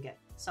that doesn't get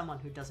someone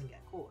who doesn't get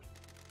caught?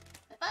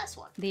 The first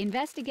one. The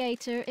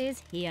investigator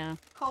is here.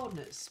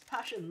 Coldness,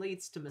 passion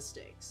leads to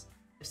mistakes.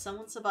 If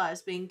someone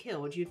survives being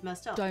killed, you've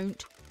messed up.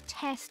 Don't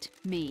test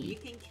You me.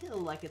 can kill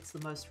like it's the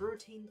most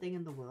routine thing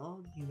in the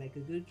world. You make a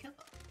good killer.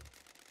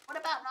 What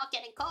about not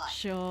getting caught?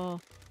 Sure.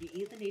 You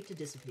either need to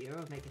disappear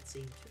or make it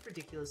seem too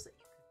ridiculous that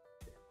you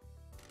could.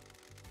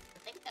 I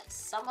think there's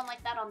someone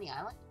like that on the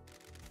island.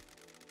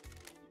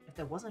 If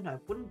there wasn't, I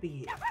wouldn't be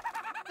here.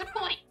 Good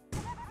point.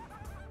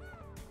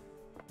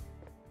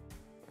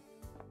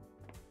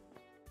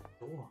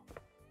 Door.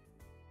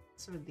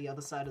 So the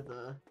other side of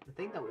the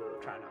thing that we were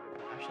trying to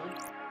open, actually.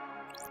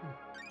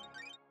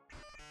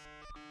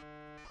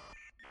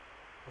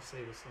 I'll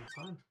save us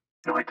some time.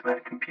 Nightmare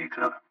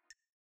computer.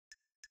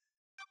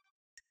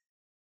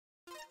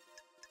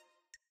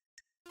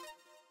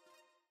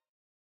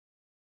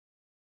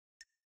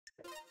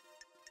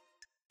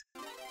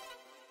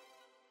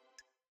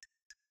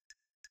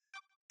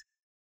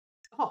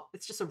 Oh,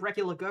 it's just a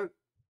regular goat.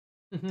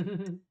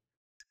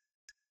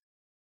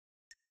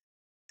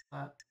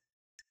 That.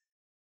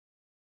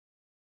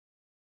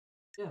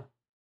 Yeah.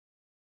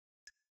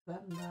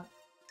 That and that.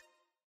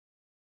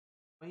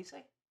 What do you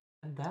say?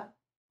 And that?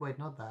 Wait,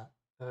 not that.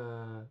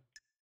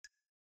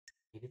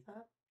 Maybe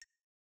that?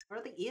 Where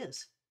are the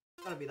ears?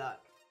 Gotta be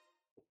that.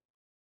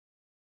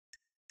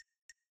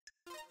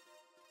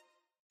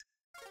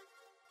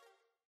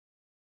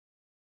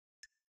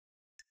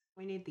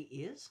 We need the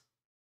ears?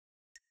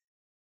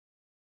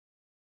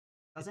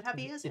 Does it have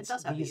ears? It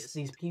does have ears.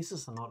 These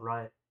pieces are not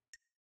right.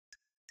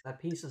 That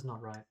piece is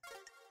not right.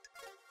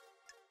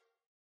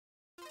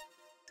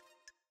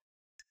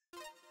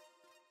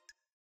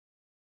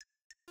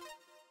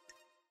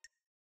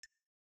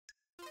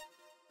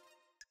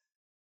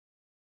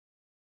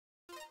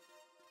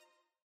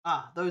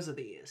 Ah, those are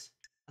the ears.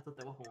 I thought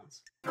they were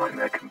horns.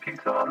 Nightmare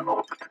computer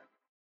unlocked.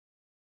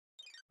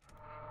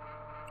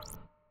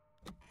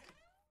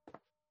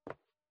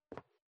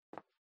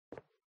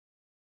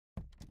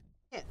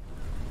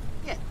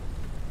 Yeah.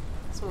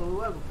 That's what we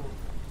were before.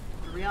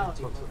 The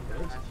reality That's was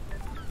what it is.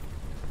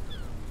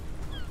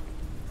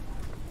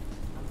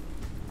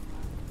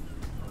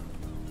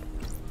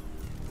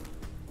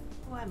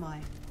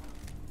 my.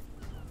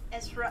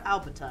 Ezra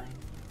Albertine.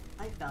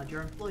 I found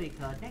your employee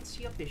card next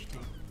to your fish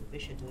tank. The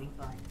fish are doing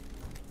fine.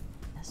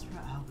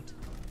 Ezra Albertine.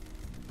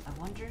 I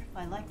wonder if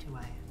I liked who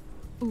I am.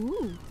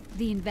 Ooh,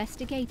 the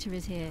investigator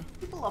is here.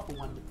 People often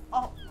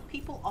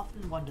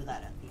wonder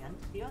that at the end.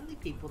 The only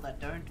people that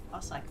don't are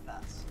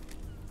psychopaths.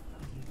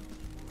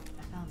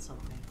 I found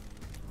something.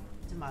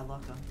 It's in my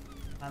locker.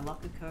 My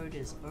locker code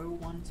is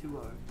 0120.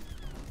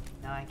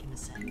 Now I can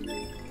ascend.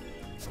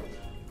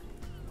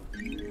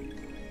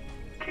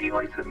 Key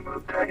item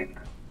obtained.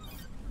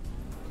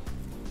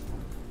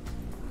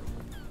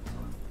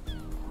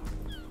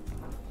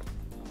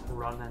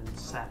 Run and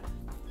set.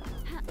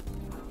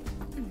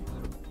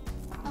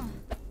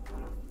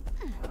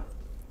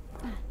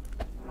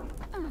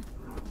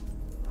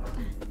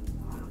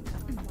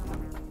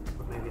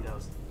 Or maybe that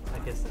was. I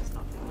guess that's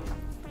nothing here.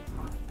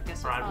 I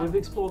guess Right, we've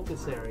explored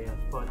this area,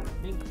 but I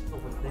think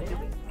over there.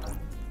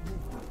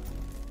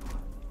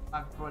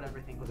 I've brought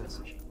everything with us.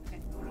 Okay.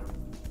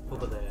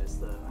 Over there is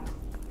the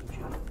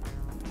computer.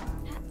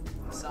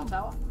 Cell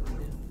tower? Yeah,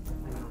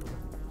 hang on over there.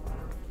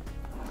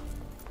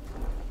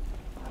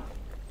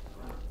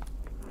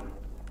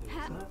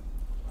 There's that.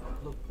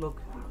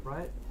 Look,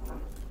 right?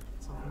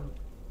 Something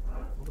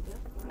over there?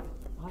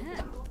 Behind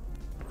the door?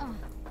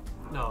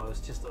 No,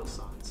 it's just those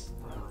signs.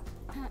 Never mind.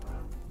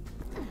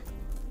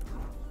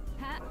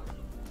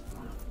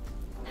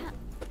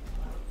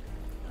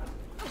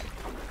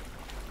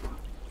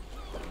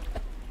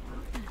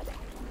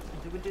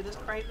 Did we do this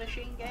crate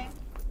machine game?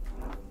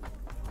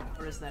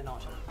 Or is there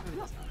not? Maybe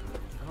there's not.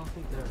 I don't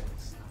think there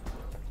is.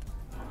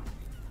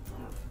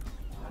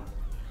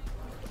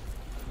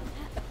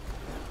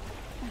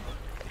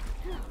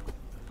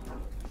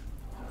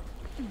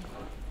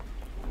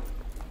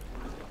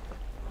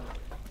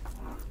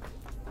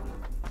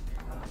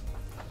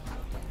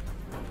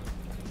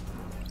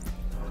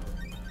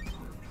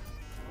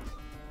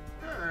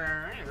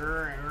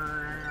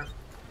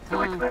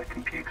 Nightmare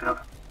computer.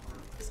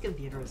 This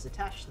computer is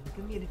attached to the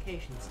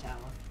communications tower.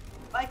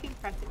 If I can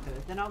crack the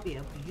code, then I'll be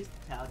able to use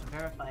the tower to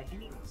verify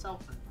any cell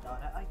phone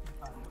data I can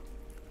find.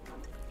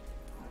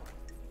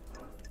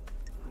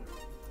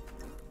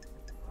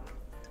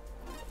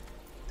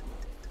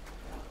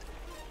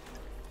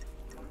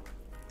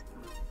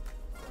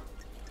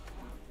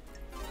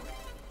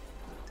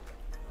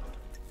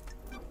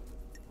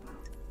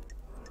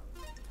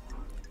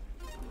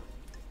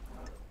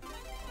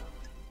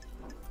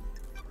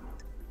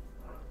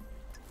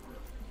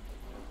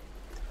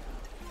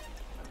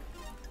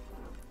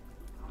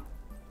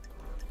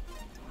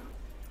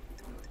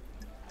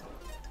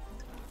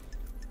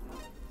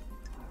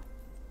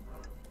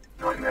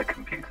 Nightmare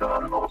computer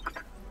unlocked.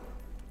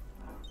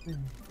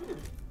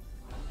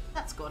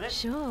 That's got it.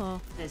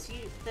 Sure.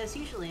 There's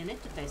usually an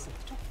interface at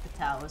the top of the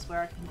towers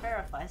where I can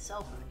verify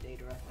cell phone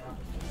data I found.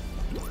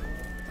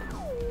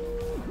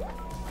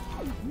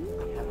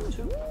 I have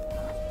two.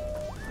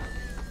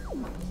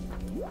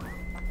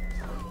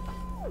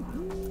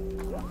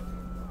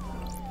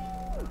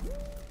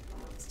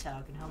 This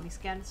tower can help me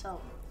scan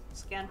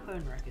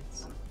phone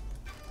records.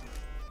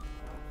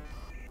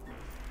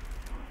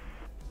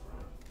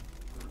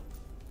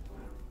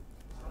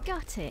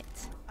 Got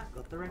it. I've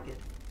got the record.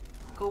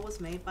 The call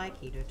was made by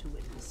Keto to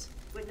Witness.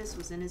 Witness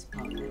was in his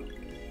apartment.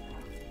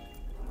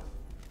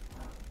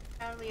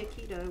 Apparently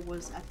Aikido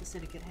was at the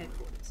Syndicate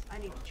headquarters. I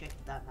need to check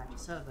if that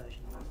matches her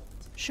version.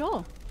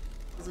 Sure.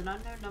 There's an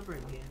unknown number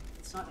in here.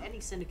 It's not any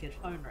Syndicate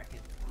phone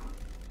record.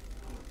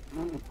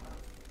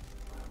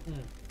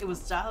 It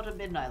was dialed at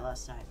midnight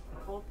last night. The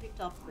call picked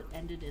up but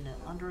ended in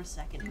under a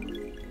second.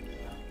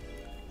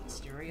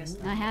 Mysterious.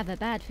 I have a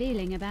bad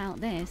feeling about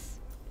this.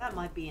 That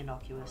might be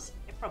innocuous.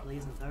 It probably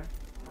isn't though.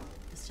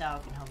 This tower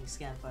can help me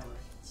scan phone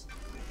records.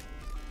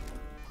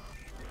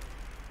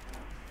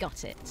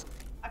 Got it.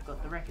 I've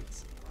got the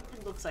records.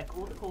 It looks like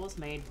all the calls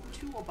made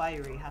to or by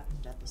Yuri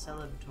happened at the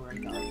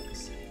Celebratory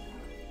Gardens.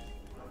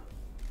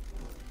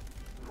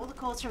 All the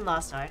calls from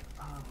last night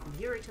are from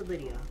Yuri to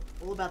Lydia,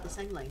 all about the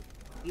same link.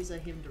 These are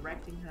him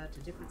directing her to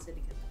different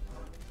syndicates.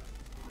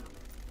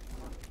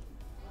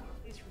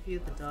 Please review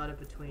the data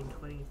between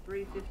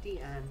 2350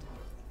 and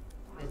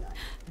midnight.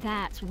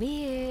 That's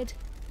weird.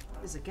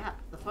 There's a gap.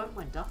 The phone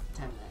went dark for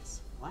 10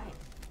 minutes. Why?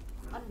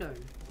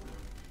 Unknown.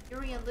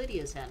 Yuri and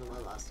Lydia's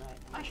handler last night.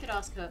 I should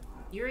ask her.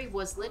 Yuri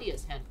was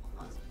Lydia's handler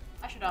last night.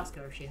 I should ask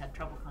her if she had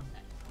trouble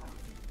contacting her.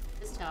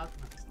 This tower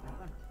can understand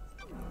phone.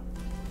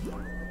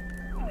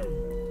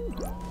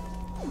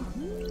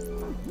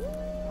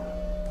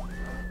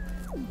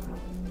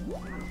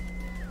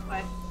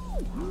 Bye.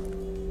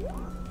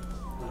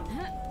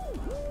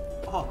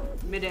 Oh,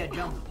 mid-air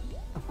jump.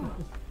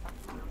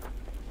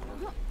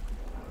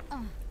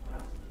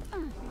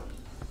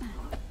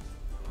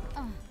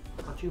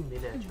 Got you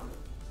mid-air jump.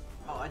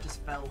 Oh, I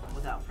just fell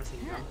without pressing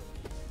jump,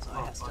 so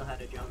I still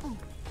had a jump.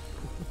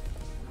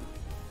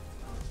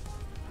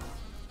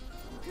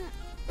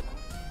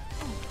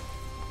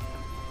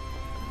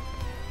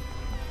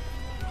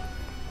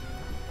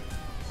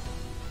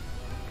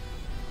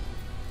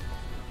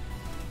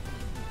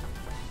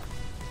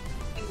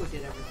 I think we're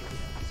did everything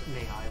here. So,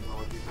 May I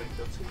roll you break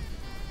up to?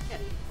 yeah.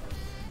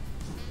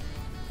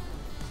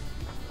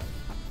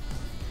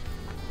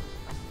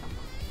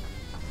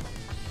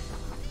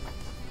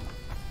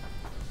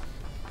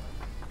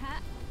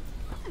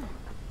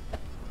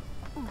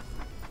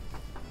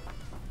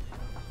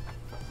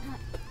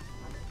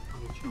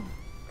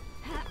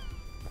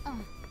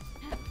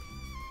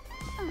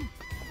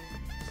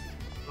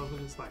 I'll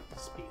just like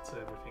speeds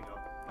everything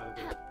up quite a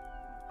bit.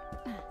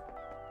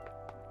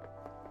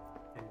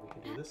 And we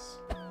can do this.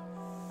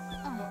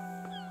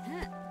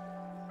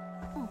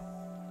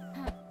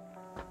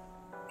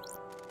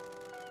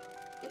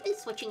 You've been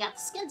switching out the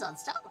skins on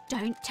stuff.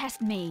 Don't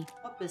test me.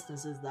 What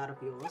business is that of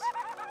yours?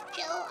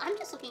 Jill, I'm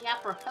just looking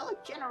out for a fellow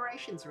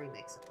Generations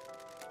remix.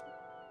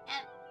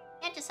 And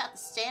can't just have the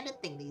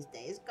standard thing these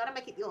days. Gotta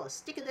make it yours.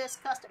 Sticker this,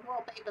 custom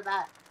wallpaper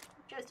that.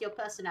 Shows your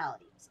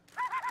personality.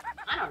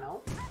 I don't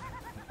know.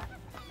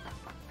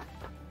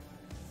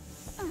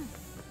 And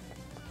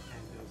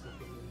there's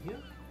nothing in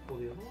here for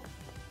the other one.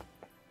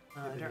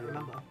 I don't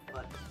remember,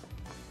 but...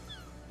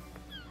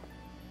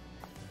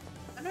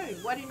 I don't know,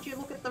 why didn't you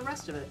look at the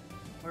rest of it?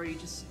 Or are you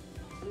just...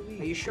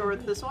 Are you sure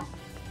it's this one?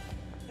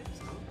 I think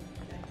so.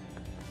 Okay.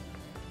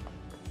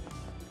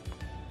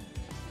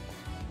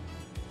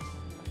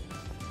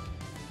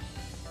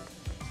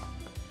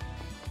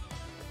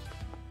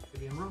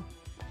 Maybe I'm wrong.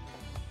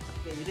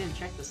 Yeah, you didn't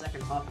check the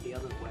second half of the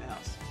other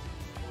warehouse.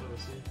 What do I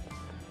see?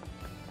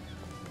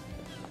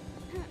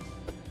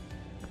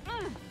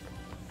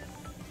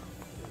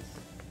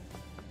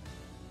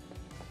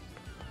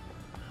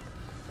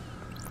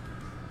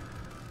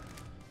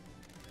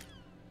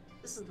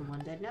 This is the one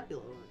Dead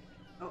Nebula one.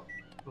 Oh,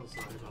 Oh,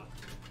 sorry about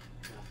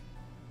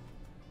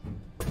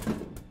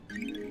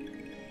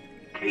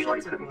Key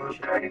item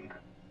obtained.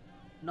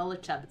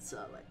 Knowledge tab at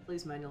Starlight.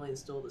 Please manually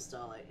install the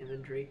Starlight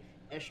inventory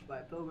issued by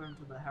a pilgrim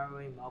to the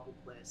harrowing marble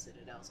player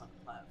citadels on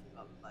the planet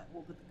governed by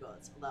all but the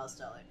gods. Allow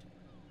Starlight to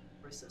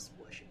process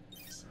worship.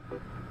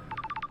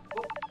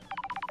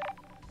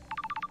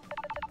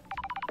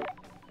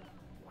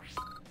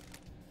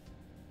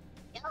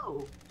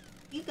 Yo,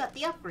 you got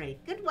the upgrade.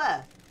 Good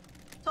work.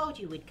 Told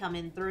you we'd come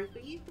in through for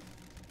you.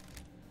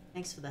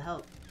 Thanks for the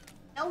help.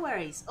 No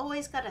worries.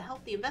 Always gotta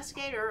help the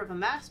investigator of a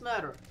mass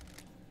murder.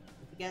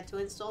 Don't forget to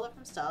install it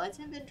from Starlight's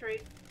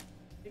inventory.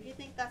 If you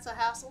think that's a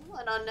hassle,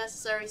 an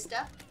unnecessary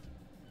step,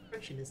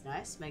 Friction is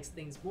nice, makes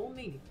things more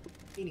meaningful.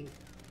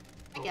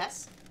 I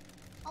guess.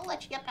 I'll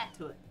let you get back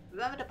to it.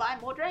 Remember to buy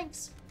more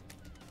drinks.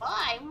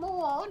 Buy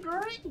more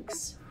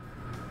drinks.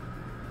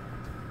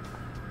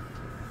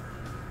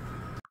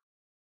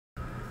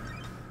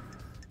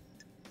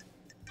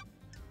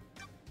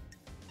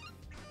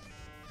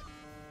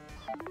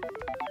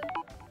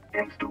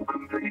 Install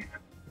complete.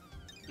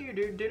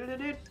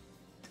 Do-do-do-do-do.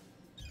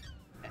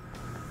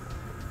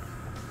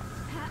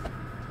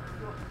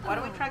 Why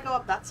don't we try go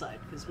up that side?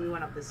 Because we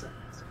went up this side.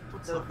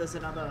 So there's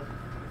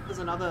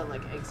another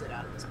like exit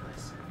out of this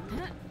place.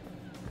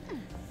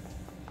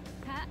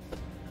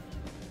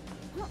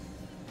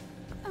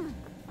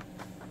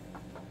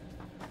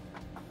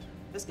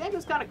 This game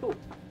is kind of cool.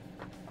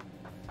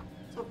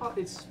 So far,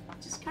 it's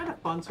just kind of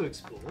fun to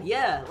explore.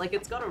 Yeah, like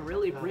it's got a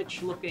really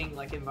rich looking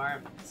like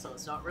environment, so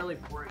it's not really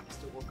boring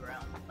just to walk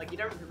around. Like you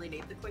don't really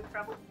need the quick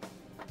travel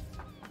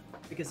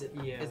because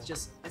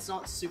it's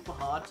not super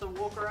hard to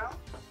walk around.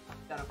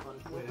 It's kind of fun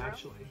to walk Wait, around.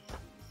 actually,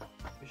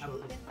 we show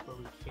them where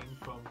we came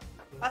from.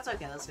 That's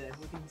okay. That's okay.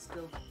 We can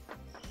still.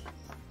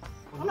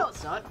 Oh, Oh no,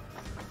 it's not.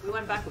 We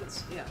went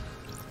backwards. Yeah.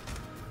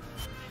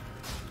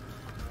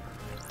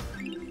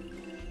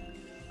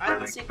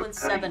 Island Sequence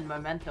 7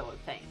 Memento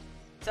obtained.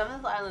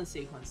 7th Island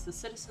Sequence. The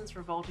citizens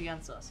revolt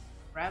against us.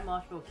 Grand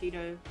Marshal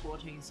Keto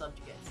 14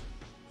 subjugates them.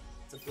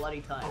 It's a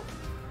bloody time.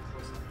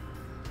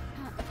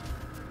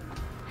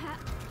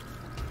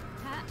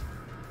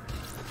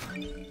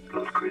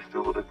 Blood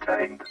crystal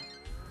obtained.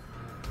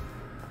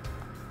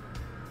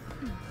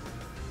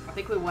 I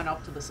think we went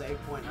up to the save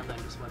point and then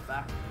just went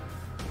back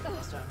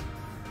last time.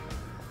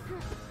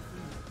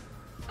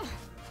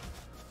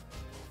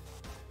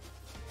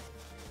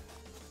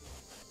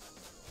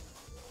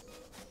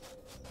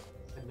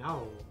 And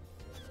now,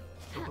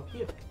 jump up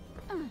here.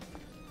 Never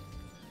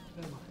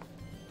mind.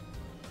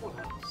 What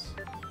else?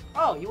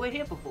 Oh, you were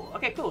here before.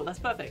 Okay, cool. That's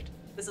perfect.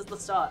 This is the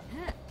start.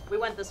 We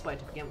went this way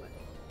to begin with.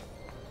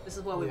 This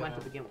is where we went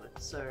to begin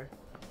with. So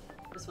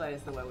this way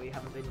is the way we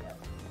haven't been yet.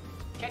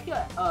 Check your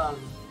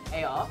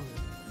AR.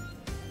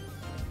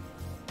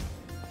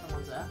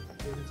 Someone's there.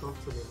 We can talk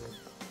to them.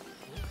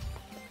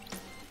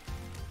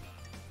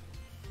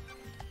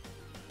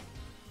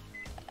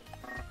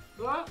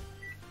 What?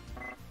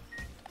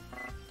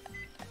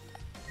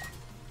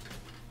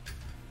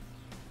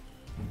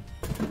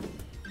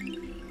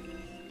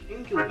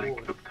 Inky Relic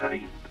Ward.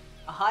 obtained.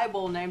 A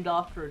highball named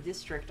after a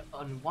district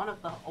on one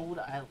of the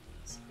older islands.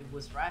 It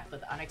was rife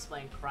with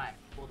unexplained crime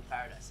before the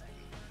Paradise Age.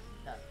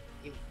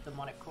 The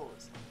demonic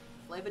cause.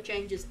 Flavor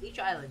changes each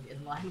island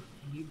in line with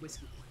the new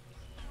whiskey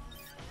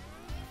blend.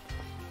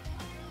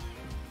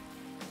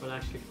 But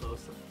actually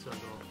close to turned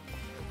off.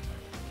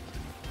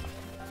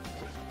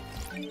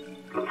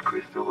 Blood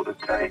crystal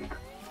obtained.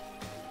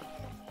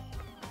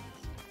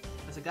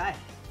 There's a guy.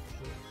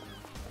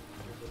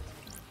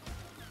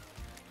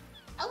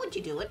 How would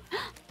you do it?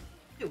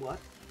 Do what?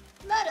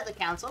 Murder the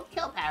council,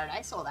 kill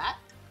Paradise, all that.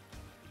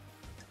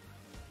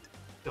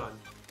 Gun.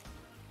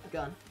 A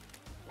gun.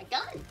 A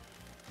gun.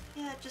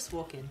 Yeah, just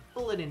walk in.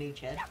 Bullet in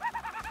each head.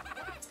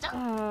 Stop.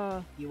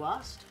 Oh, You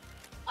asked?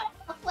 What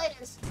the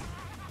flares?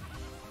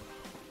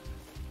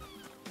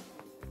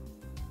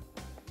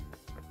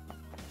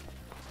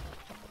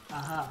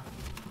 Aha.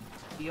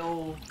 The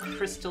old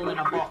crystal in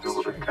a Blood box.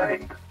 crystal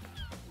obtained.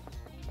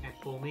 Can't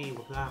fool me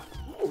with that.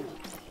 Ooh.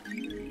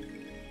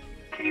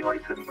 Key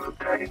item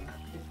obtained.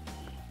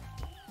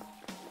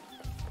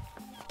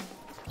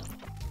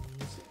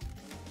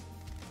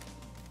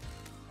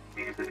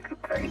 Music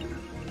obtained.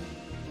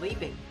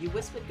 Leaving. You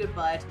whispered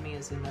goodbye to me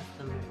as you left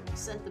the moon. You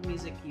sent the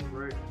music you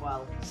wrote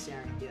while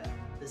staring here.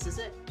 This is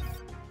it?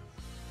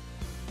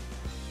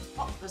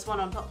 Oh, there's one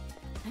on top.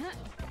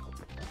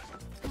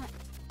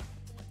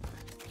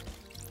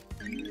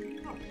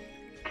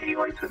 Key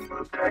item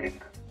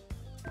obtained.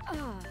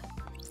 ah,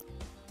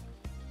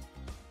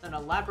 An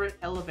elaborate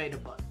elevator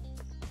button.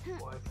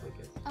 Why click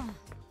it? ah. I'm gonna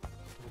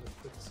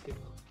quick skip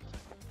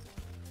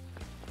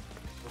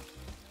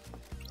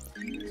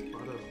it.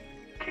 Butter.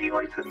 Key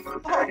item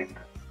obtained.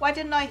 Why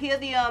didn't I hear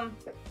the Oh.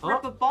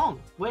 rubber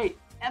bong? Wait.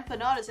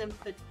 Empanadas and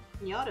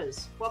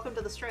pinatas. Welcome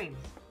to the stream.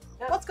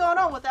 What's going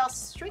on with our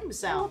stream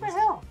sounds? What the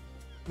hell?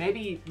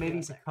 Maybe Yeah,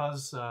 it's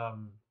because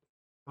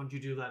don't you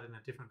do that in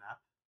a different app?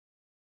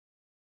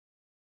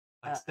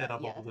 Like set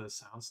up yeah. all the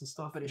sounds and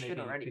stuff. But it should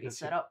Maybe already be because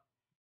set you- up.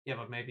 Yeah,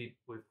 but maybe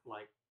with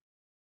like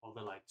all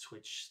the like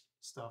Twitch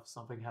stuff,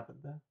 something happened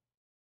there.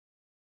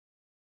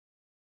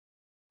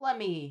 Let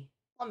me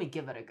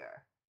give it a go.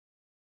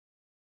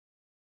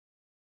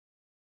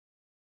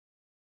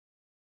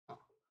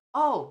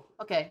 Oh,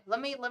 okay.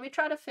 Let me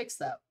try to fix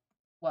that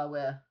while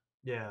we're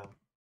Yeah,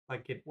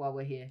 like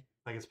here.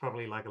 like it's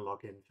probably like a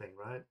login thing,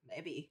 right?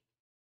 Maybe.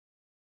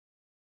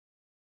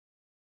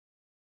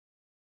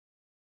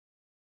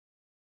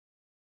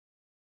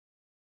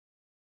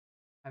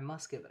 I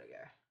must give it a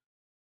go.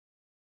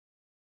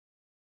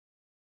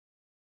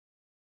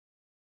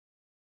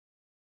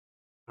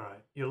 All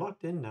right, you're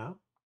logged in now.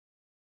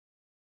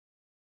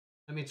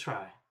 Let me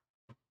try.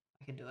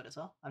 I can do it as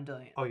well. I'm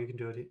doing it. Oh, you can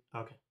do it.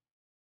 Okay.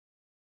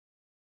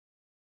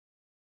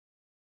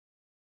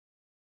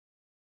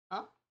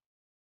 Huh?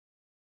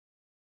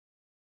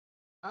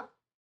 Huh?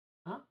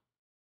 Huh?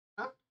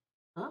 Huh?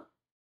 Huh?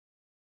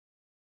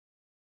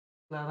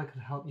 Glad I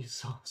could help you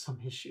solve some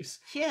issues.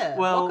 Yeah.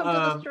 Well, welcome to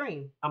the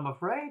stream. I'm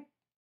afraid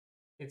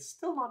it's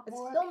still not It's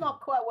working. still not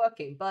quite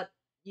working, but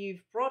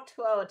you've brought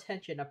to our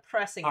attention a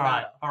pressing All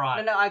right, matter. all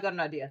right. No, I got an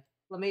idea.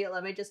 Let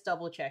me just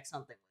double check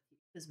something with you,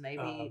 because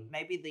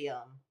maybe the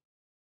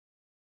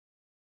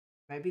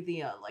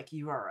like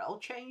URL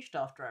changed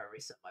after I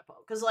reset my poll.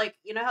 Because like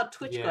you know how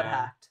Twitch got Yeah.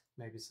 hacked.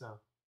 Maybe so.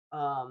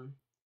 Um,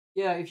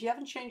 Yeah, if you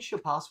haven't changed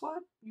your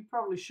password, you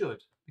probably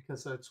should,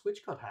 because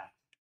Twitch got hacked.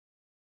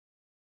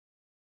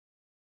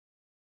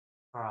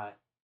 All right.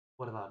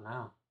 What about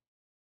now?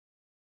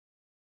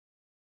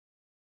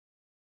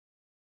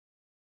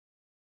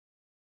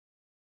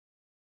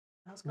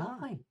 how's it going?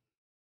 Nothing.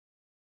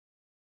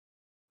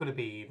 Could it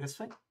be this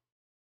thing?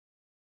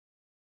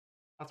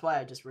 That's why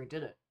I just redid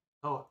it.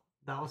 Oh,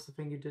 that was the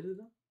thing you did it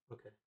on?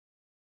 Okay.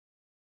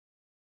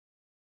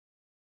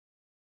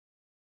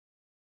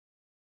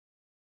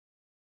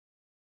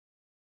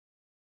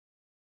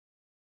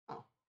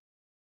 Oh.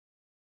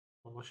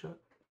 One more shot.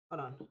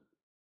 Hold on.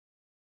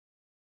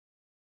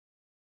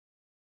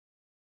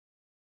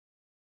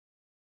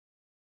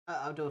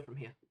 I'll do it from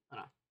here.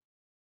 Hold on.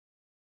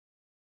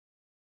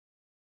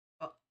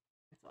 Oh,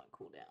 it's on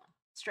cooldown.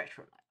 Stretch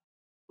for a night.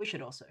 We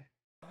should also.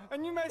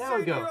 And you may There say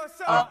we to go.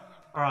 yourself,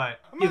 All right.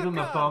 Give him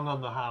a bong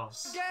on the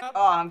house. get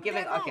Oh, I'm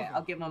giving. get Okay, moving.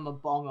 I'll give him a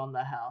bong on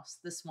the house.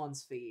 This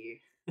one's for you.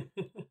 All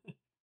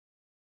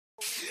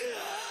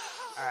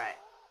right.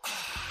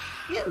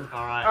 Yeah.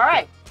 All right. All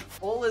right.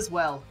 All is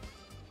well.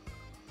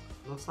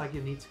 Looks like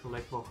you need to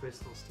collect more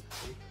crystals to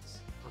complete this.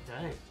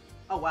 Okay.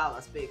 Oh wow,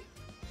 that's big.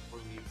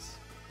 What needs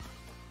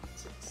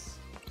 6.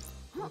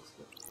 Looks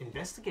good.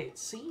 Investigate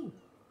scene.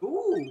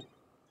 Ooh.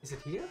 Is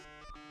it here?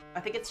 I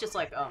think it's just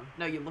like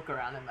no, you look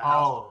around in the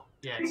house. Oh,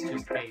 yeah, it's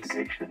just base.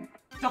 Investigation.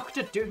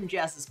 Dr.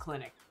 Doomjazz's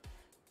clinic.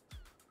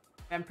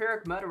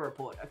 Vampiric murder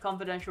report. A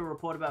confidential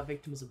report about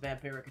victims of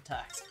vampiric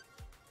attacks.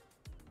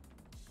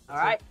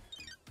 Alright.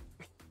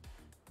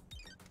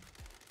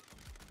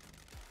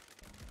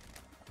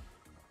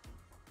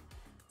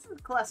 This is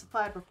a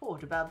classified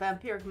report about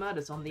vampiric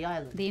murders on the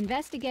island. The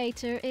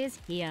investigator is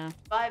here.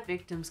 5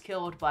 victims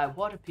killed by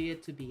what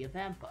appeared to be a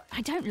vampire.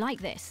 I don't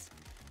like this.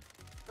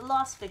 The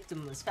last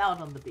victim was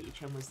found on the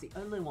beach and was the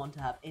only one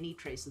to have any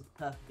trace of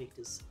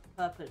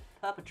the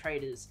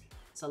perpetrator's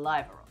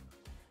saliva on.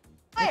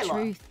 The Layla.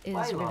 truth is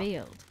Layla.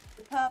 revealed.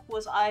 The perp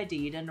was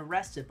ID'd and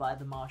arrested by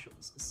the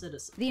marshals, a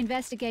citizen. The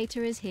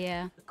investigator is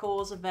here. The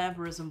cause of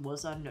vampirism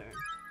was unknown.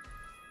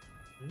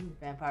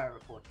 Vampire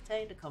report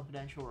obtained. A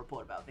confidential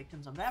report about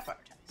victims on vampire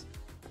attacks.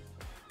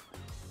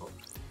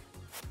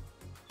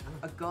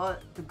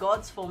 The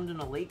gods formed an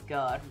elite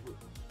guard,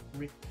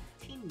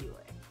 retinue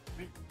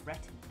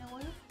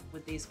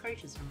with these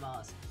creatures from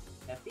Mars.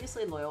 They're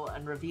fiercely loyal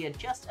and revered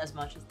just as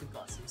much as the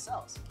gods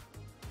themselves.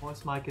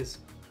 Voice mic is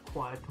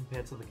quiet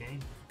compared to the game.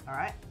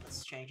 Alright,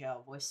 let's change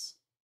our voice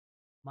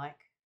mic.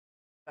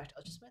 In fact,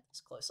 I'll just make this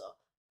closer.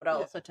 But I'll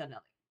also turn down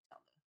the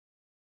sound.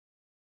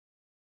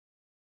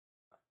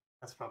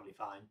 That's probably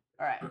fine.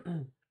 Alright,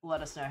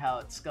 let us know how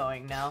it's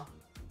going now.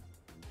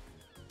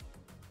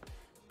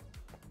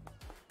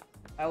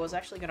 I was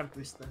actually gonna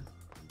boost them.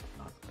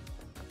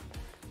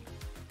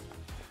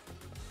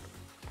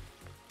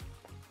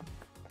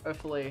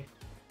 Hopefully,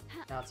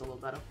 now it's a little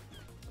better.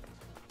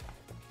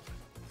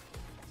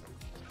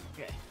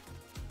 Okay.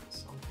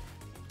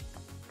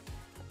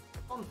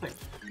 Something.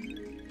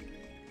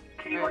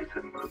 Key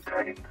item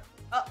obtained.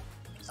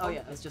 Oh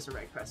yeah, it's just a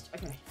red crest.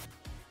 Okay.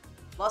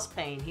 Lost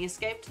Pain. He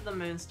escaped to the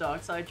moon's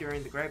dark side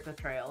during the Great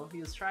Betrayal. He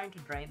was trying to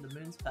drain the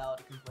moon's power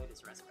to complete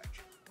his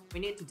resurrection. We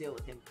need to deal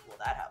with him before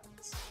that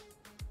happens.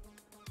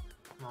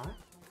 Alright.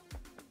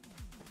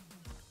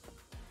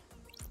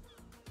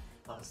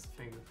 That's the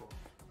thing before.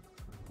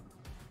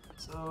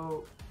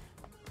 So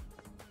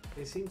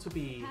they seem to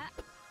be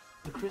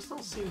the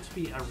crystals seem to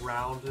be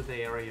around the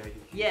area you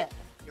can. Yeah,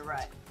 you're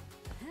right.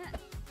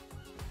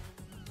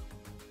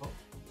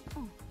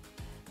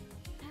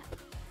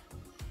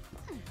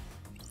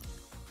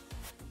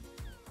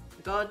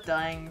 The god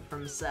dying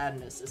from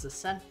sadness is a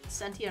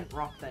sentient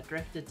rock that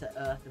drifted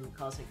to Earth in the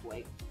cosmic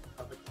wake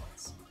of the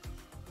gods.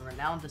 A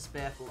renowned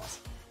despair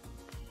philosopher.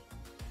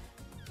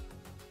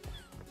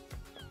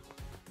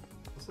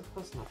 What's the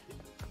person up here?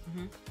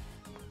 Mm-hmm.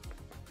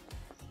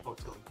 Oh,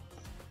 it's going.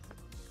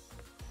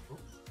 Oh.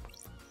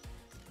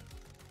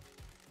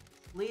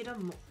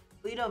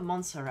 Leader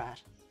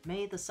Montserrat,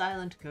 may the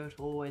silent goat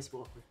always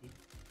walk with you.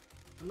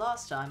 The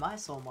last time I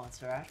saw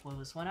Montserrat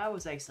was when I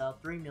was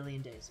exiled 3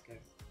 million days ago.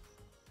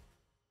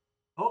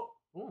 Oh!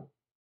 Ooh.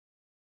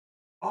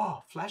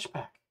 Oh,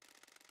 flashback.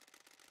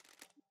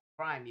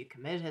 Crime you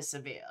commit is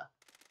severe.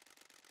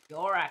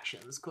 Your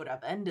actions could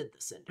have ended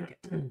the Syndicate.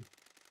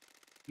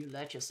 You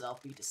let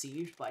yourself be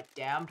deceived by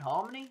damned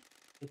Harmony?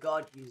 The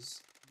god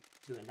used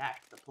to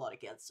enact the plot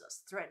against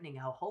us, threatening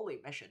our holy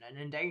mission and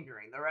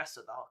endangering the rest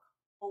of the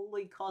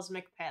holy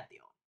cosmic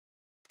pantheon.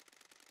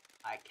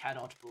 I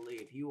cannot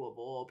believe you of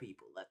all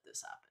people let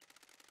this happen.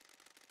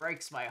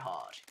 Breaks my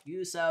heart.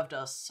 You served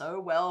us so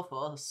well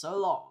for so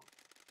long.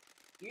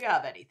 Do you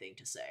have anything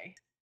to say?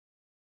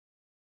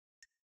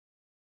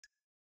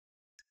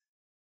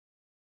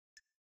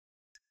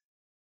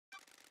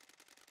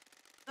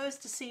 Those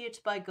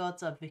deceived by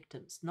gods are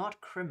victims,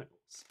 not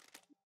criminals.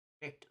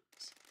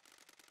 Victims.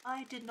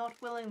 I did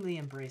not willingly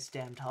embrace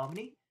damned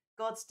Harmony.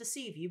 Gods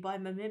deceive you by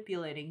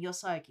manipulating your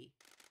psyche.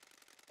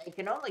 They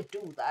can only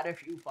do that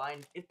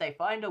if they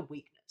find a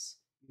weakness.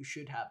 You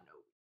should have no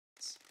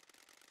weakness.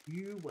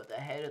 You were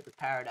the head of the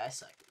Paradise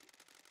Cycle.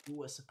 You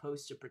were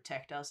supposed to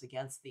protect us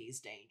against these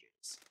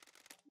dangers.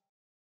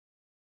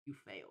 You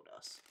failed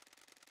us.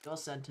 Your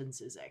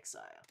sentence is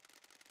exile.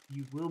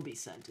 You will be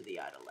sent to the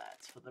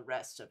Idlelands for the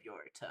rest of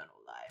your eternal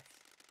life.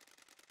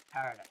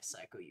 Paradise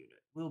Psycho Unit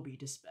will be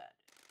disbanded.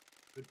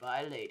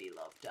 Goodbye, Lady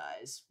Love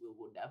Dies. We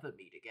will never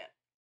meet again.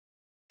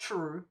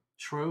 True.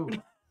 True.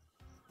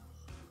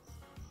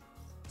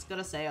 Just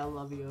gotta say I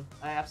love you.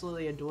 I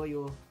absolutely adore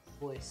your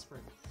voice for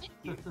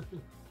you.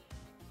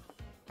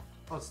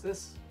 What's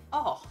this?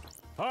 Oh.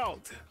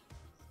 Halt!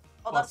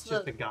 Oh, that's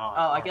just the guard.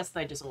 Oh, I guess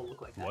they just all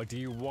look like that. What do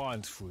you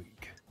want,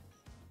 freak?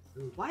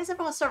 Why is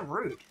everyone so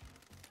rude?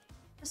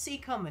 To see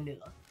come,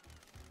 Manila.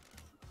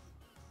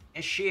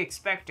 Is she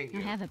expecting you?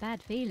 I have a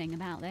bad feeling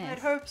about this. I'd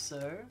hope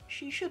so.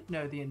 She should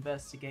know the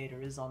investigator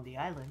is on the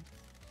island.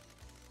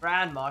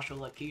 Grand Marshal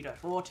Akita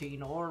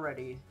 14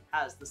 already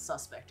has the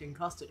suspect in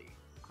custody.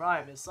 The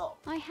crime is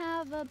solved. I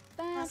have a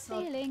bad That's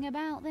not- feeling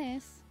about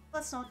this.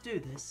 Let's not do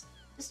this.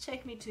 Just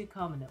take me to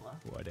Carmanilla.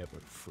 Whatever,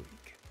 freak.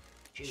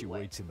 She She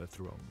wait. waits in the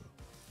throne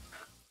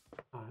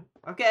room. Alright.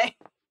 Okay.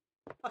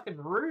 Fucking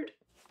rude.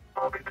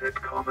 Architect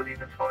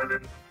Carmelina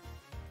Island.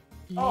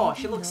 Oh,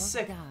 Lady she looks Love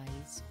sick.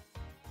 Dies.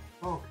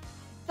 Oh,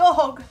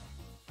 Dog!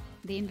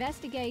 The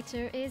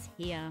investigator is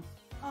here.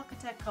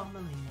 Architect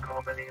Carmelina.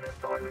 Carmelina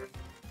Island.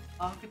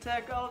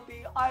 Architect of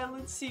the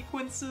island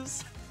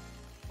sequences.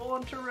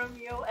 Born to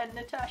Romeo and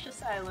Natasha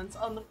Silence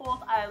on the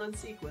 4th island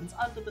sequence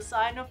under the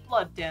sign of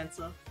Blood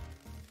Dancer.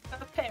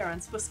 Her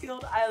parents were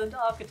skilled island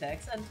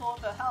architects and taught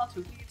her how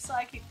to weave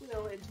psychic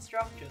will into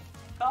structure.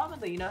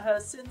 Carmelina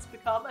has since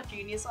become a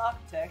genius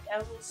architect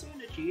and will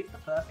soon achieve the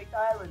perfect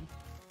island.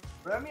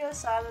 Romeo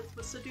Silence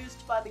was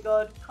seduced by the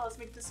god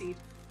Cosmic Deceit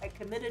and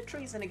committed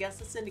treason against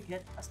the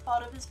Syndicate. As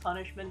part of his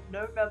punishment,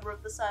 no member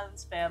of the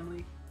Silence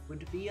family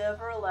would be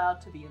ever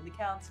allowed to be in the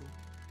council.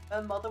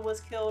 Her mother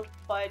was killed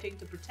fighting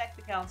to protect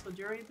the council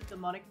during the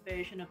demonic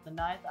invasion of the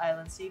 9th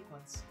island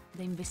sequence.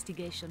 The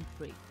investigation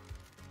freak.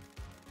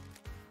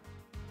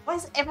 Why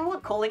is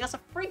everyone calling us a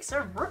freak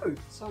so rude?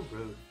 so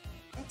rude.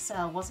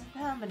 Exile wasn't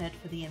permanent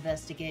for the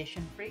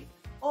investigation freak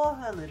or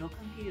her little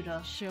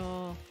computer.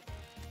 Sure.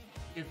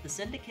 If the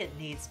Syndicate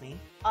needs me,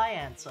 I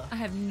answer. I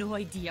have no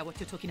idea what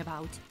you're talking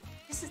about.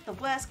 This is the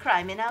worst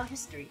crime in our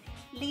history.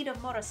 Leader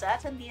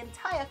Morissette and the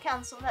entire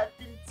council have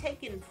been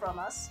taken from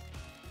us.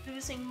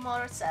 Losing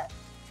Morissette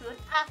to an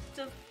act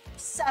of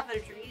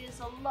savagery is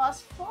a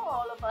loss for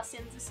all of us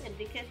in the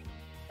Syndicate.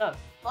 Oh,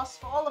 loss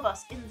for all of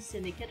us in the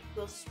Syndicate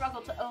will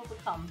struggle to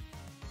overcome.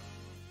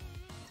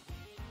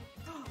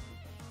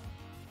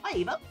 Hi,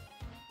 Eva.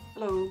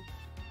 Hello.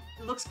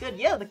 It looks good.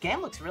 Yeah, the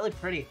game looks really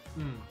pretty.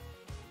 Hmm.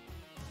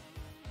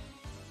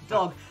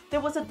 Dog. There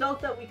was a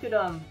dog that we could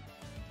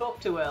talk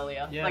to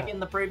earlier. Yeah. Like in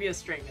the previous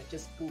stream, it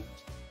just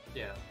pooped.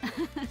 Yeah.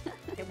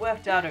 It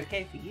worked out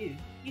okay for you.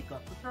 You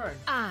got the throne.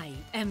 I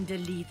am the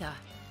leader.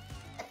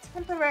 A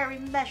temporary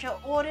measure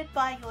ordered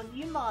by your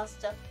new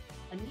master.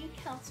 A new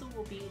council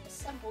will be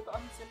assembled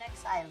on the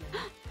next island.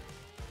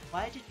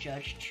 Why did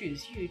Judge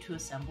choose you to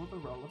assemble the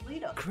role of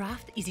leader?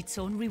 Craft is its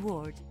own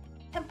reward.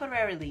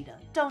 Temporary leader,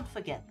 don't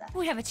forget that.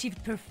 We have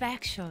achieved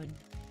perfection.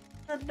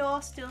 The law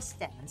still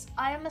stands.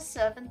 I am a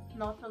servant,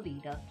 not a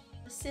leader.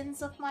 The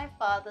sins of my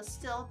father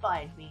still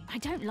bind me. I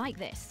don't like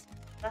this.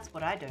 That's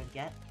what I don't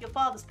get. Your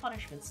father's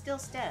punishment still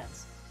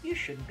stands. You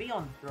shouldn't be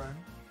on the throne.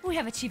 We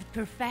have achieved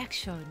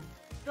perfection.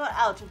 You're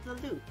out of the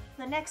loop.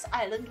 The next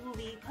island will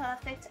be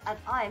perfect and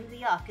I'm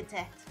the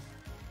architect.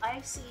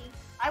 I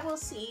will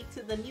see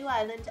to the new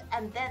island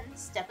and then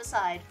step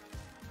aside.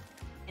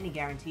 Any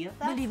guarantee of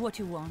that? Believe what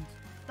you want.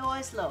 Law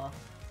is law.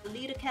 The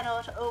leader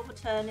cannot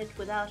overturn it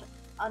without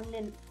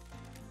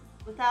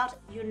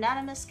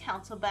unanimous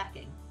council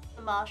backing.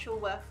 The marshal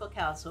work for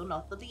council,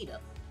 not the leader.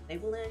 They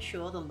will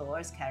ensure the law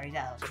is carried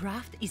out.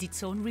 Craft is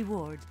its own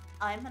reward.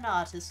 I'm an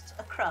artist,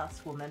 a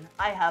craftswoman.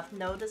 I have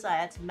no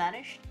desire to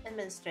manage,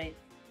 administrate.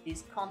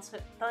 These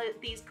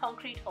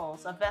concrete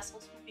halls are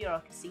vessels for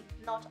bureaucracy,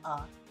 not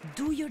art.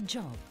 Do your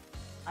job.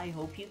 I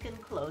hope you can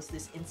close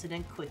this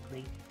incident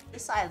quickly.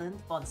 This island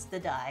wants to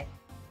die.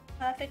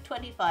 Perfect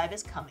 25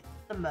 is coming.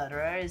 The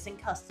murderer is in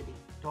custody.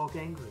 Dog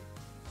angry.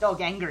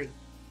 Dog angry.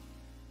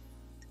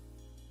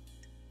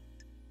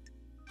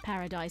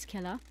 Paradise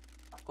Killer.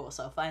 Of course,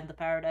 I'll find the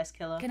Paradise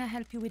Killer. Can I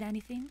help you with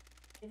anything?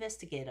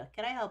 Investigator,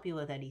 can I help you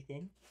with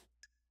anything?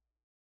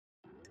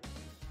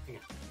 Yeah.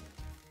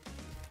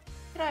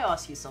 Can I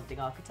ask you something,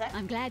 Architect?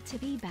 I'm glad to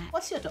be back.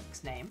 What's your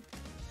dog's name?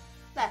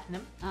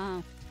 Platinum.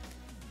 Oh,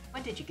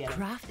 When did you get him?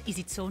 Craft is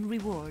its own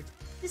reward.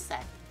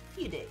 Decided.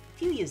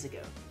 Few years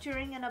ago,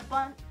 during an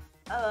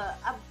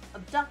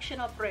abduction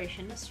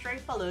operation, a stray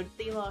followed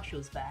the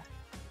marshals back.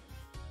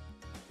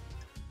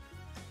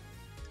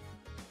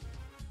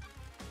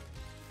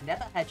 I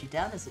never had you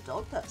down as a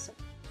dog person.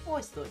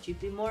 Always thought you'd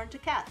be more into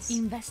cats.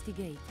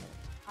 Investigator.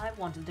 I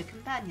wanted a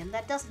companion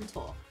that doesn't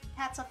talk.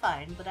 Cats are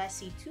fine, but I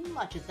see too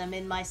much of them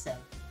in myself.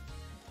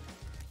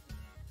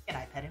 Can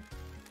I pet him?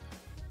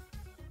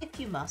 If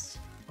you must.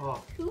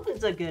 Oh, Who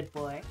is a good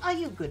boy? Are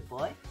you a good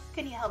boy?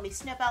 Can you help me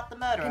sniff out the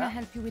murderer? Can I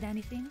help you with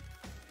anything?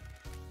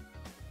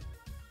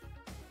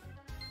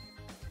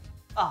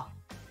 Oh,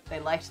 they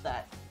liked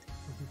that.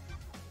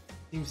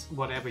 seems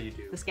whatever you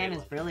do. This game they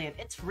is like. brilliant.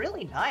 It's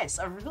really nice.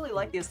 I really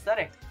like the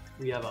aesthetic.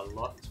 We have a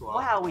lot to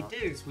Wow, we do.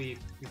 because we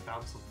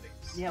found some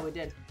things. Yeah, we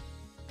did.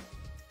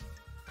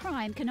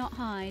 crime cannot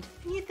hide.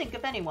 Can you think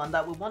of anyone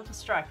that would want to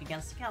strike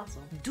against the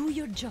council? Do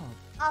your job.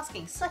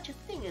 Asking such a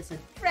thing is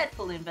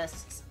dreadful,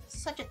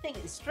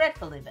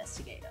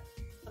 investigator.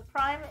 The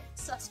prime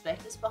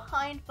suspect is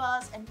behind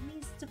bars and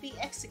needs to be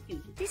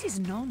executed. This is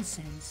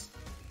nonsense.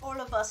 All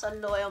of us are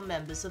loyal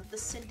members of the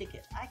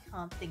Syndicate. I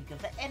can't think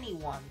of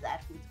anyone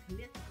that would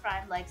commit a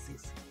crime like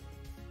this.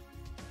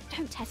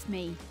 Don't test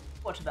me.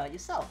 What about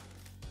yourself?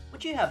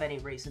 Would you have any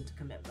reason to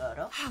commit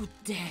murder? How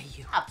dare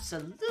you?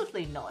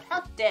 Absolutely not.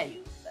 How dare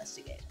you,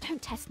 investigator?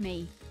 Don't test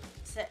me.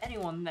 Is there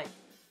anyone that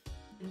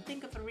can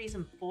think of a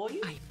reason for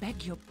you? I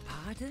beg your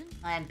pardon?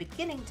 I am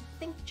beginning to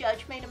think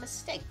Judge made a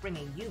mistake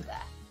bringing you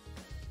back.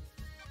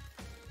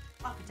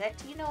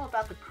 Architect, do you know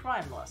about the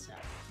crime last night?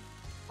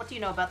 What do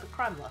you know about the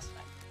crime last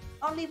night?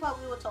 Only what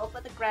we were told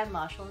by the Grand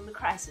Marshal in the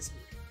crisis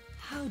meeting.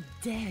 How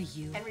dare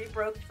you? Henry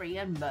broke free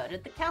and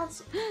murdered the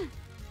council.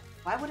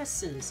 Why would a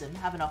citizen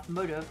have enough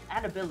motive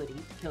and ability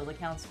to kill the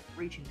council,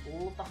 breaching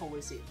all of the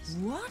holy seals?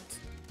 What?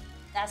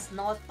 That's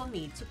not for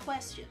me to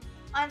question.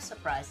 I'm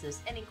surprised there's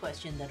any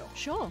question at all.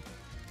 Sure.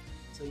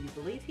 So you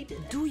believe he did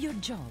it? Do your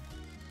job.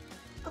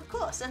 Of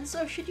course, and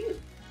so should you.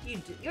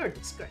 You're a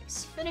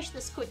disgrace. Finish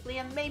this quickly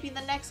and maybe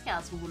the next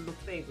council will look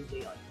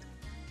favorably on you.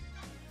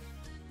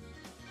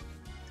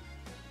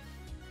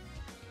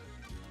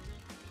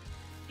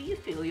 Do you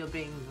feel you're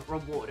being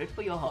rewarded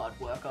for your hard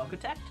work,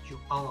 Architect? You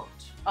aren't.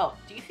 Oh,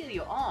 do you feel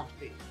you aren't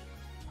being?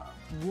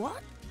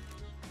 What?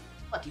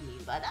 What do you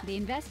mean by that? The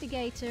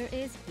investigator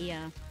is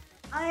here.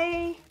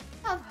 I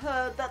have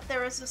heard that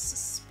there is a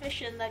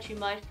suspicion that you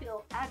might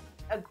feel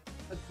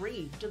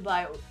aggrieved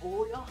by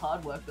all your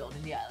hard work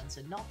building the islands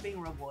and not being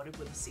rewarded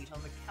with a seat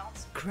on the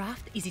council.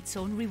 Craft is its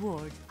own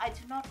reward. I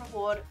do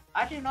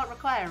not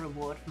require a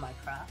reward for my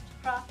craft.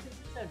 Craft is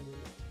its own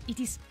reward. It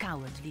is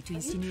cowardly to Are you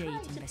insinuate, trying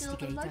to build a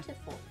investigator. motive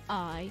for me?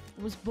 I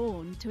was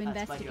born to That's my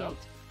investigate. job.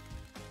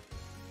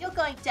 You're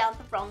going down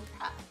the wrong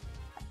path.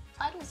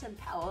 Titles and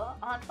power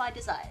aren't my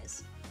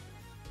desires.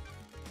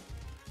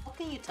 What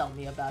can you tell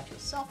me about your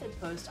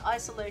self-imposed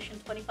isolation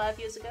 25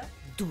 years ago?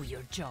 Do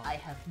your job. I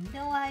have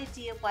no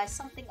idea why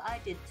something I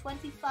did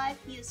 25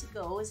 years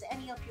ago is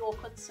any of your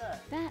concern.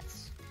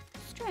 That's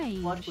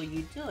strange. What were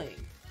you doing?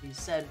 You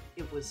said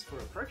it was for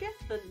a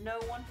project, but no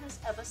one has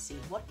ever seen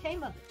what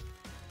came of it.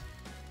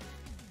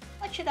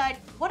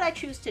 What I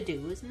choose to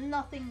do is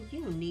nothing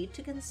you need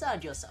to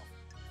concern yourself.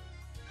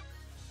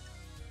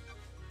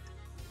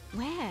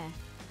 Where?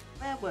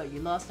 Where were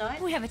you last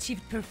night? We have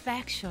achieved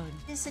perfection.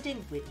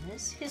 Visiting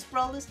witness, his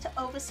role is to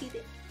oversee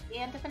the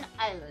end of an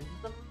island.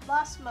 The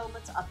last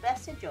moments are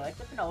best enjoyed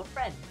with an old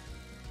friend.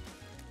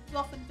 You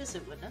often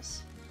visit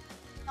witness.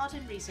 Not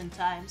in recent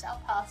times, our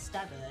paths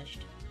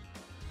diverged.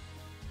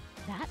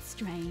 That's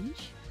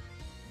strange.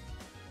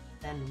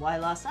 Then why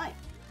last night?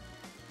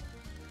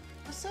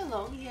 For so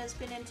long, he has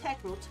been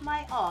integral to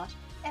my art.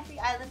 Every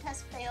island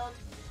has failed,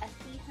 and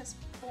he has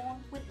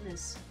borne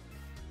witness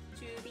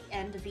to the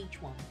end of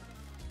each one.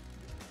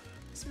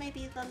 This may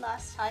be the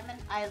last time an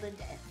island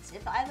ends.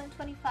 If Island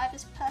 25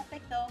 is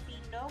perfect, there will be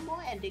no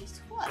more endings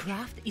to watch.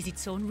 Craft is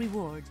its own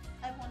reward.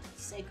 I wanted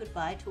to say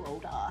goodbye to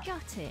old art.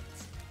 Got it.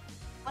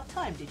 What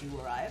time did you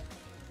arrive?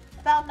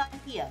 About 9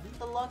 p.m.,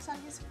 the logs on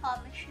his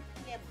apartment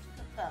should be able to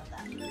confirm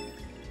that.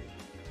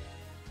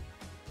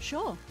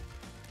 Sure.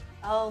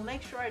 I'll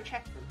make sure I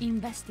check them.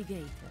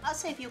 Investigator. I'll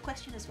save you a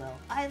question as well.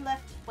 I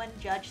left when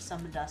Judge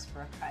summoned us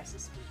for a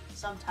crisis meeting,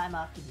 sometime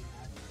after midnight.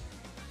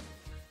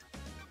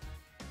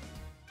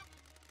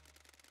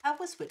 How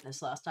was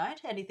witness last night?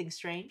 Anything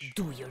strange?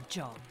 Do your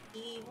job.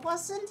 He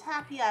wasn't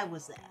happy I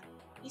was there.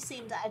 He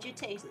seemed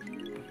agitated.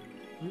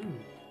 Hmm.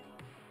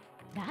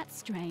 That's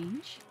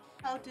strange.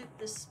 How did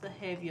this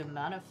behavior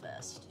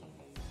manifest?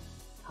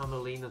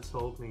 Carmelina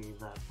told me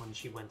that when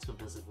she went to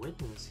visit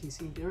witness, he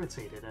seemed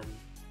irritated and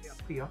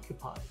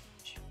preoccupied.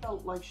 She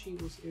felt like she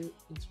was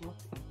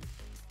interrupting.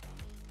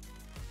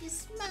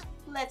 His mouth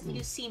lets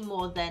you see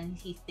more than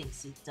he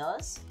thinks it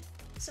does.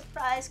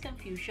 Surprise,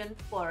 confusion,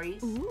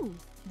 worries. Ooh,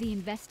 the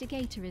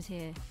investigator is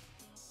here.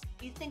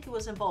 Do you think he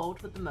was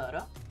involved with the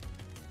murder?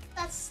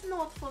 That's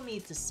not for me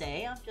to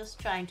say. I'm just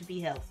trying to be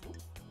helpful.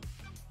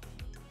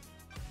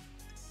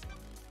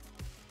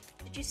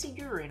 Did you see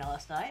Yurina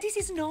last night? This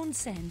is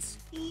nonsense.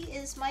 He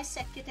is my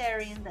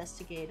secretary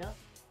investigator.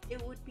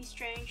 It would be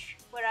strange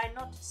were I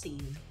not to see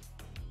him.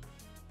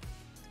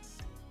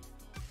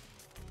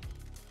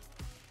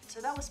 So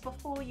that was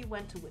before you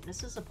went to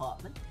Witness's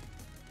apartment?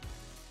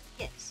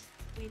 Yes,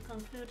 we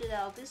concluded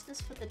our business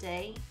for the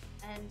day,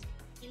 and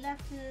he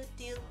left to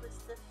deal with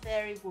the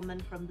fairy woman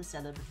from the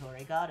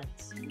celebratory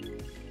gardens.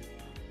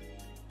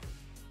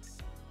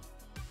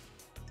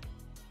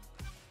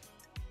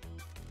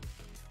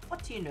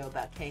 What do you know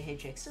about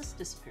KHX's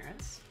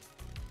disappearance?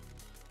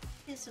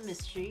 It's a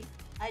mystery.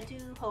 I do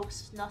hope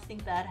nothing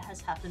bad has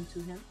happened to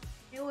him.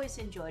 He always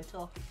enjoyed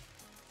talking.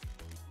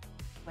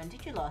 When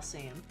did you last see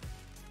him?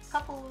 A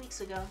couple of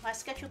weeks ago, my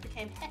schedule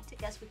became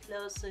hectic as we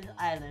closed the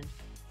island.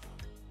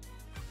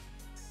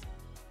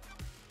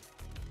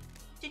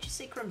 Did you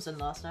see Crimson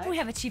last night? We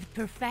have achieved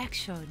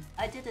perfection.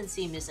 I didn't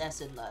see Miss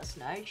Acid last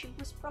night. She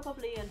was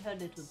probably in her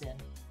little den.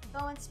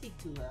 Go and speak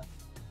to her.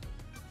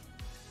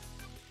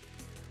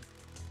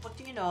 What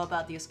do you know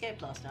about the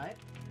escape last night?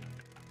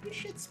 You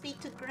should speak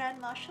to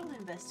Grand Marshal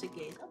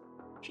Investigator.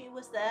 She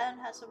was there and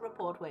has a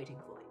report waiting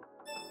for you.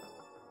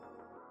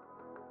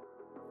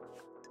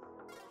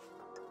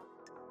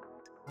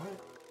 Alright.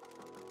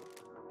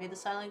 May the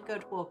silent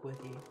goat walk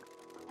with you.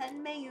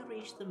 And may you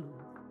reach the moon.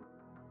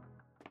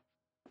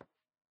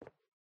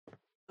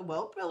 The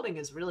world building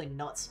is really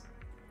nuts.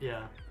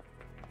 Yeah.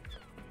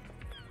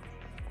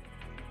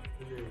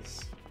 It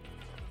is.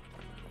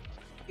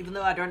 Even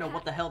though I don't know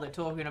what the hell they're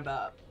talking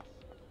about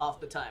half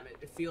the time,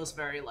 it feels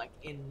very like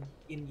in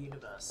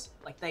universe.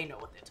 Like they know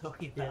what they're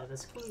talking Yeah, about.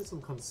 there's clearly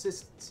some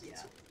consistency.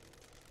 Yeah.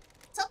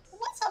 So,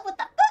 what's up with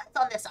the birds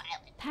on this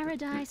island?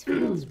 Paradise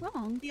feels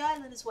wrong. The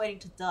island is waiting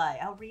to die.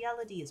 Our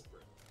reality is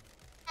brutal.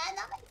 And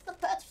that makes the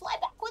birds fly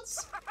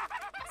backwards?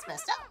 That's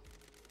messed up.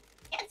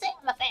 Can't say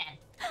I'm a fan.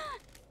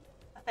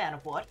 A fan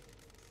of what?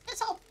 This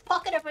whole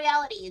pocket of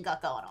reality you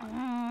got going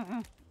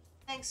on.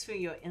 Thanks for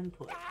your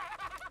input.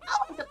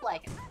 Always a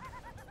pleasure.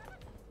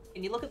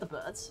 Can you look at the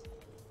birds?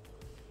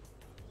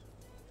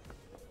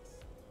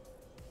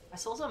 I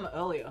saw some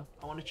earlier.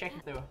 I want to check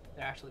if they're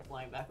actually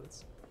flying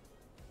backwards.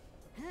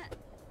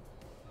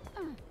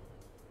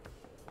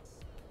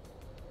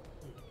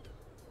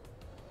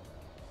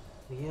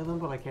 I hear them,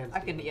 but I can't. I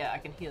can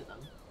hear them.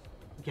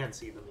 I can't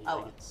see them.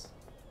 Oh. I guess.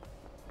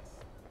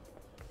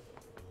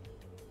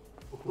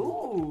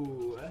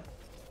 Ooh.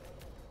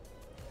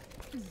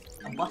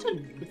 A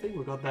button. Good thing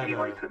we got that. Key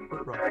item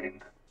right.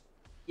 obtained.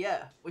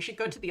 Yeah, we should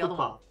go to the Foot other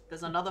one. bath.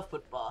 There's another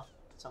foot bath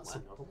That's somewhere.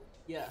 another one.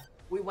 Yeah,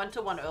 we went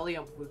to one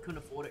earlier. We couldn't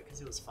afford it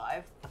because it was $5.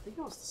 I think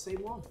that was the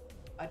same one.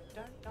 I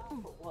don't know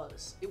if it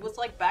was. It was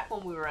like back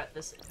when we were at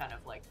this kind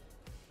of like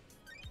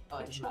Oh,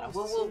 it doesn't matter.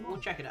 Which We'll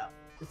check it out.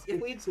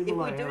 If we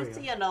similar do area.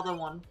 see another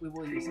one, we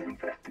will use it.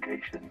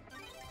 Investigation.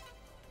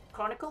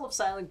 Chronicle of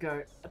Silent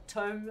Goat, a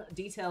tome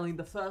detailing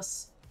the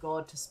first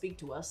god to speak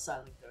to us,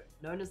 Silent Goat,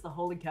 known as the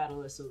Holy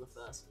Catalyst of the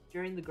First.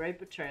 During the Great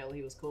Betrayal,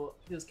 he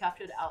was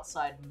captured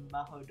outside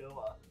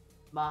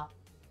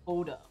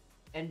Mahoda,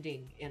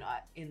 ending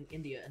in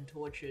India, and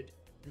tortured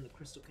in the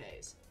Crystal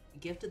Caves. He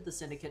gifted the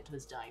Syndicate to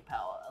his dying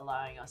power,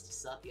 allowing us to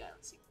start the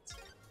island sequence.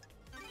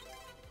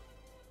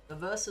 The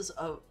Verses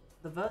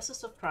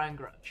of Crying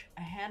Grudge,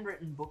 a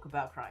handwritten book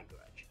about Crying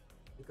Grudge.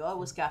 The god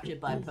was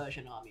captured by a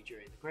Persian army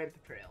during the Great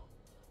Betrayal.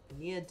 The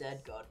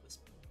near-dead god was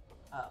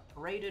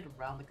paraded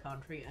around the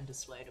country and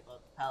displayed above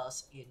the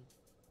palace in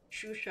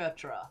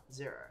Shushatra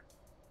Zero.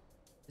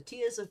 The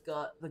tears of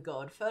the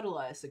god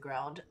fertilized the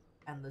ground,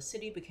 and the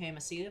city became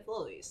a sea of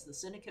lilies. The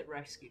Syndicate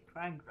rescued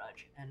Crying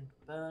Grudge and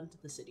burned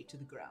the city to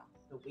the ground.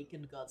 The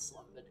weakened god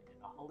slumbered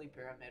in a holy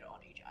pyramid on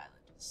each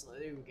island,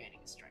 slowly regaining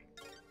his strength.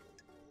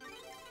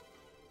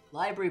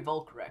 Library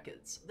Vault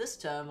Records. This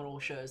terminal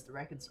shows the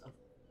records of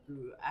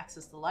who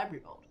accessed the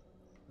Library Vault.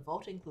 The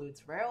vault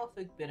includes rare or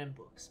forbidden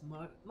books,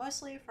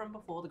 mostly from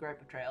before the Great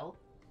Betrayal,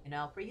 in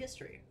our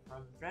prehistory,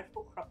 from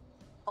dreadful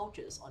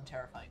cultures on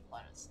terrifying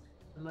planets.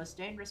 The most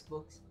dangerous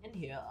books in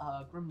here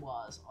are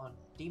grimoires on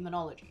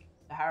demonology.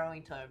 The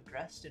harrowing tome,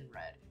 dressed in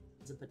red,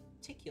 is a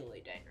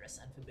particularly dangerous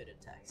and forbidden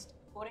text.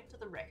 According to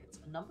the records,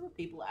 a number of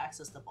people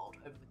accessed the vault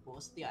over the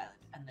course of the island,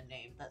 and the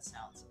name that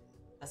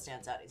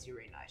stands out is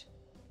Uranite.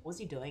 What was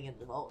he doing in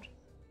the vault?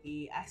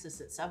 He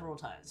accessed it several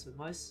times, but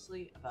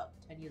mostly about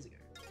 10 years ago.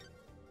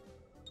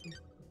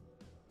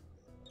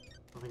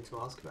 Nothing to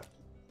ask about.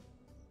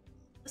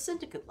 The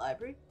Syndicate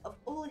Library of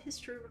all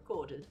history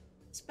recorded,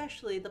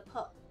 especially the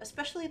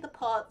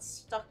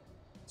parts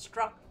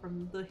struck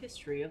from the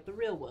history of the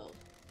real world.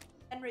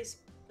 Henry's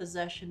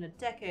possession a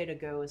decade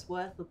ago is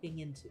worth looking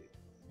into.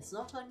 It's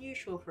not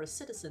unusual for a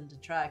citizen to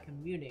try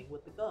communing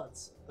with the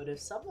gods, but if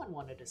someone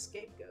wanted a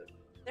scapegoat,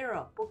 there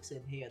are books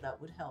in here that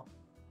would help.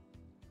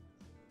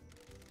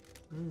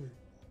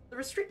 The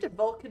restricted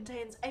vault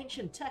contains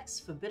ancient texts,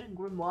 forbidden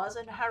grimoires,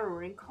 and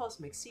harrowing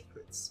cosmic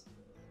secrets.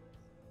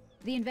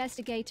 The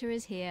investigator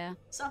is here.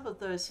 Some of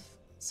those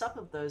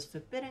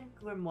forbidden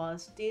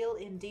grimoires deal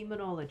in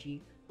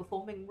demonology,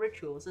 performing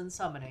rituals and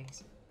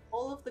summonings.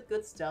 All of the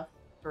good stuff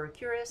for a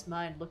curious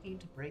mind looking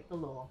to break the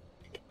law.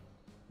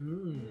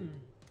 The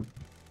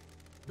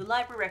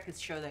library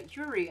records show that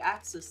Yuri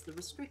accessed the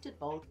restricted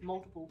vault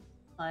multiple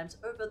times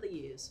over the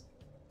years.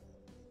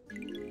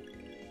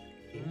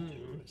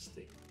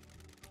 Interesting.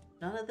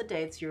 None of the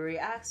dates Yuri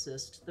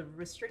accessed the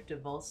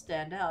restricted vault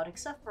stand out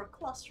except for a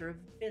cluster of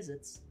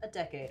visits a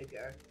decade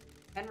ago.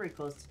 Henry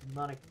caused a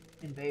demonic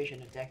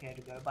invasion a decade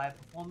ago by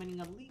performing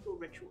a legal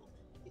ritual.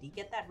 Did he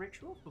get that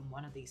ritual from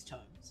one of these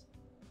tomes?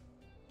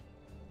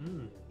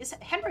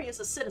 Henry is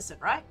a citizen,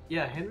 right?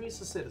 Yeah,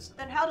 Henry's a citizen.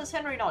 Then how does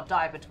Henry not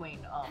die between,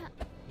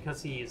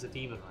 Because he is a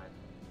demon,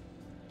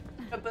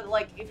 right? But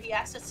like, if he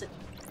accessed it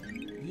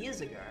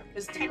years ago,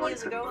 is 10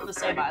 years ago on the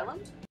same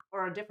island?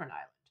 Or a different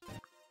island?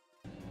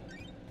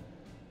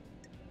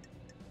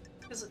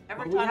 Because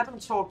every Well, we time...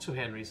 haven't talked to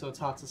Henry, so it's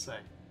hard to say.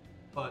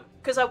 But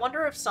Because I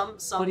wonder if some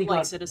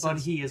citizens... But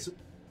he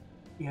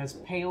has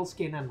pale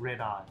skin and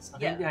red eyes. I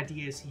think the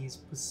idea is he's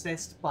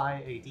possessed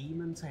by a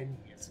demon 10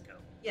 years ago.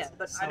 Yeah,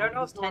 but So I don't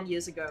know if he's 10 not-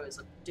 years ago is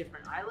a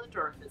different island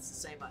or if it's the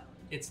same island.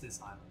 It's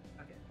this island.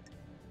 Okay.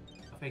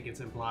 I think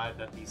it's implied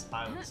that these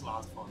islands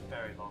last for a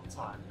very long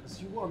time, because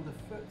you were on the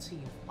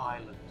 13th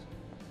island,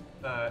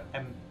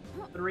 and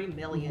 3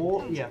 million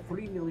more, days.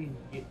 3 million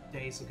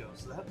days ago.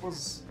 So that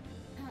was.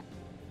 We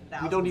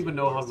Thousands don't even of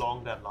know how years.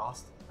 long that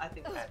lasted, I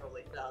think that's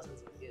probably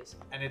thousands of years.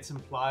 and it's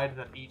implied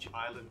that each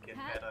island get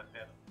better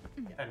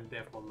and better, and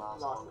therefore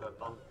last longer and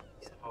longer.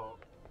 So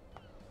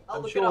I'll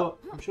I'm look it sure. up.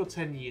 I'm sure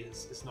 10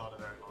 years is not a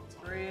very long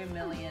time. 3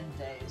 million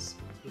days.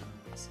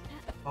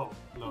 Oh,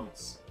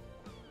 loads.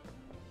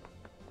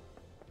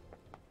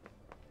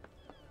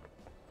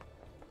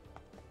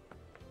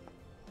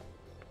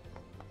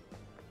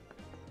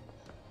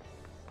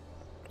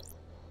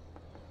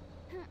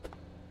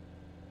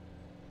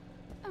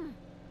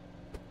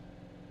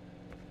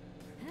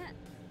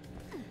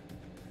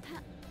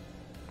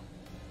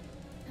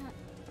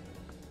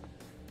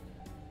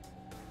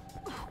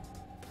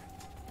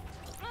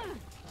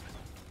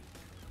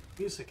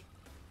 Music.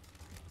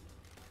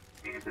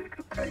 Music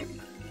obtained.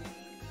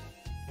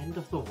 End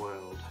of the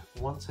world.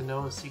 Want to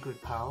know a secret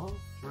power?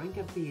 Drink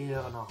a beer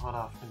on a hot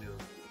afternoon.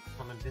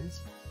 From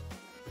Invincible.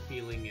 The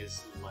feeling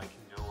is like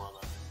no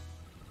other.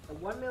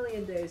 1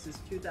 million days is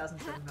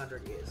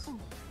 2,700 years.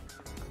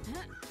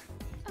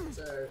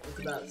 So it's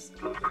about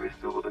Blood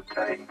crystal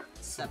obtained.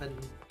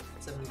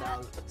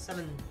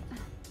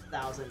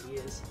 7,000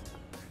 years.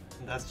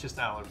 And that's just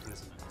our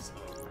imprisonment, so.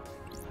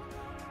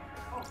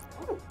 Oh.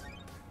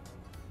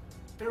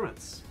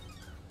 Pyramids.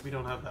 We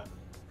don't have that.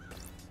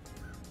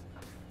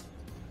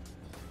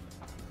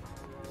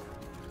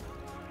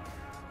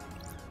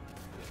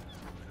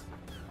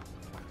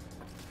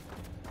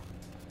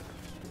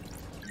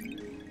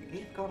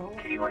 We've got all.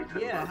 Key item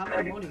Yeah, how many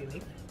obtained. more do you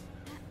need?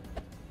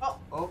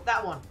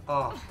 That one.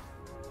 Oh.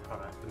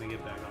 Alright, let me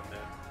get back up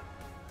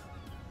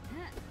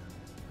there.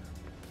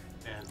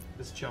 And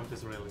this jump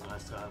is really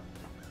nice to have.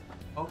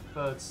 Oh,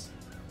 birds.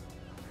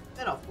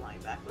 They're not flying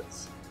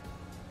backwards.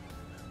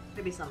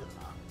 Maybe some of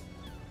them are.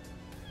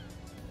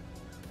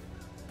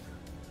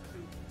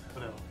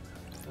 Whatever.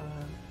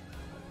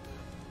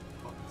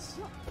 Buttons.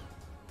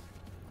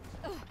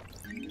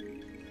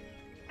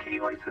 Key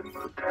item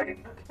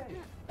obtained. Okay.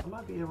 I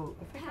might be able.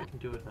 I think I can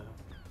do it now.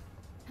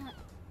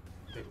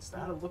 Fix that.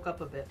 Gotta look up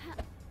a bit.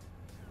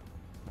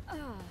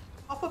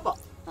 Off a bot.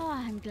 Oh,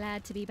 I'm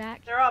glad to be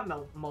back. There are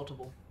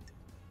multiple.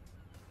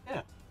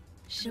 Yeah.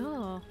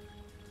 Sure.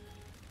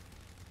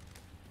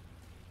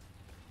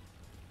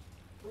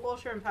 The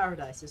water in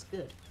paradise is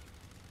good.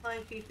 My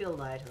feet feel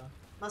lighter.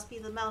 Must be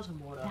the mountain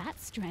water.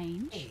 That's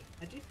strange. Hey,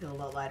 I do feel a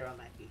lot lighter on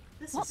my feet.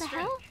 This What is the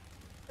strange. hell?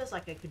 Feels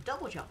like I could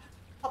double jump.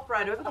 Hop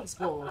right over these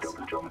balls.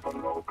 Double jump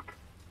unlocked.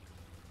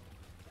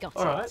 Got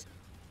Alright. it.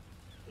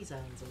 These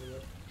islands are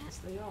weird. Yes,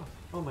 they are.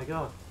 Oh my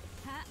god.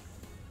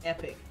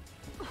 Epic.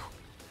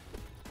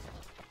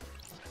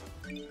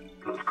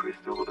 Plus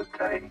crystal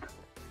obtained.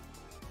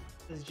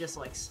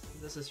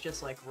 This is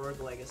just like Rogue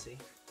Legacy.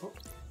 Oh.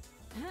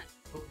 Oh.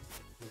 Hold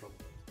on.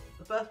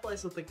 The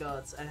birthplace of the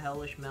gods, a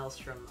hellish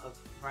maelstrom of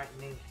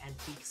frightening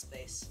antique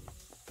space.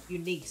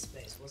 Unique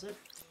space, was it?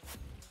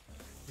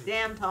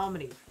 Damned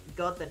harmony, the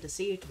god that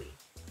deceived me.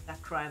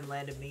 That crime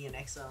landed me in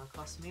exile and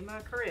cost me my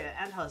career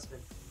and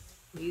husband.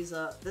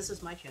 This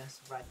is my chance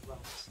to right the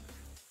wrongs.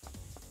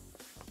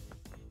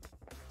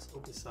 So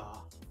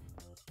bizarre.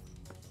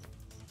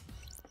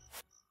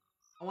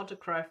 I want to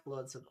cry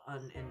floods of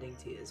unending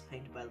tears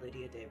painted by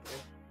Lydia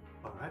Daybreak.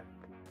 Alright.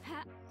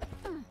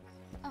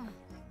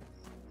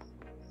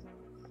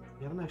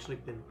 We haven't actually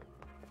been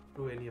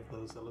through any of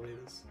those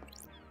elevators.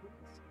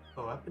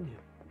 Oh, I've been here.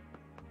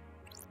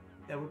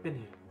 Yeah, we've been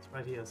here. It's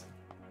right here.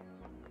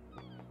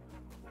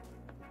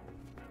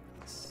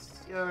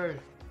 Yo,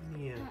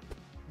 yeah.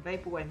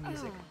 Vaporwave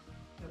music.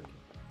 There we go.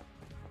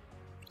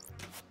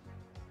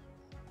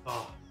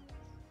 Oh,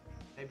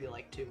 Maybe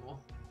like 2 more.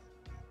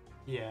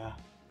 yeah.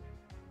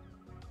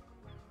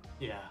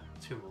 Yeah,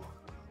 2 more.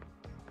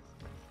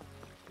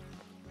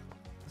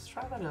 Let's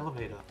try that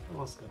elevator. That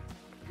was good.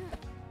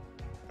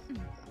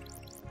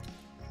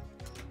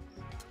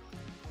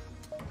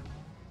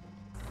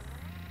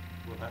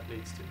 What that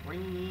leads to.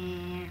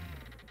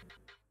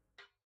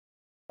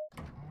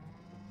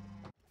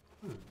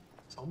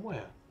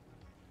 Somewhere.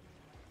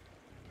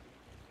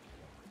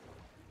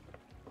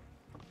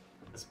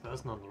 There's a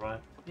person on the right.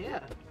 Yeah.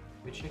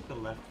 We check the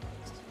left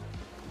first.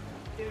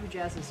 Doom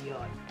Jazz's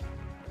yacht.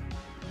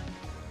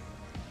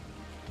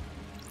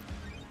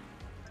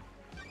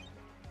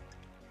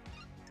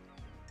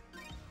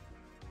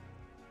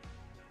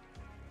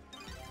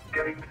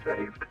 Game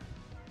saved.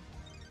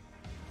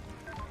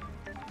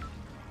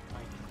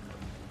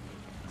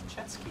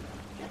 Jet ski.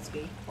 Jet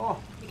ski.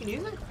 Oh, You can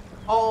use it?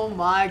 Oh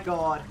my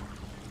god.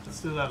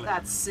 let's do that later.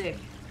 That's sick.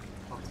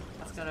 Oh,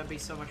 That's gonna be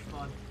so much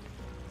fun.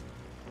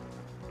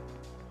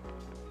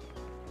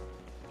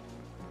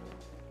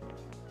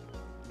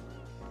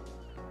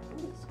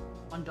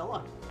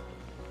 $1.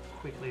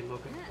 quickly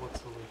look at what's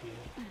over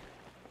here.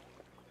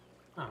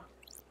 Oh,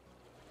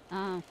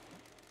 Ah,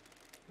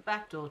 The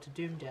back door to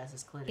Doom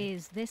Jazz's clinic.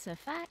 is this a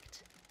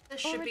fact?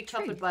 This or should a be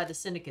covered truth? by the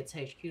Syndicate's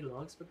HQ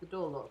logs, but the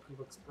door lock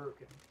looks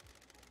broken.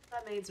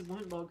 That means it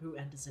won't log who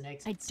enters and I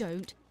exits.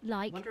 don't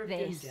like Wonder if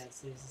this. Doom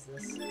Jazz uses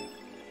this.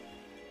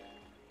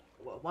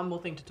 Well, one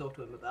more thing to talk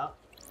to him about.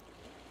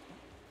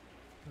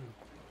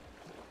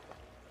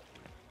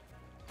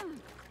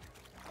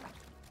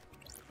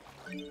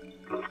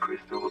 Plus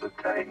crystal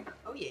obtained.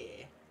 Oh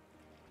yeah.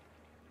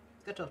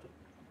 Let's go talk to him.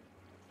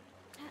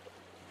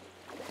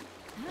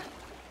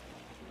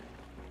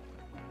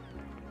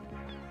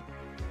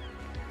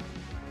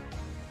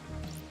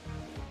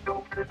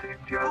 Dr.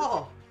 Ninja.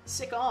 Oh,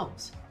 sick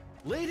arms.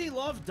 Lady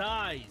Love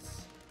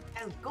dies.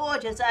 As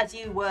gorgeous as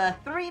you were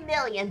 3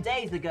 million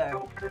days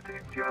ago. Dr.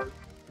 Ninja.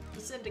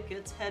 The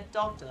Syndicate's head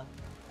doctor.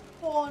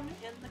 Born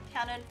in the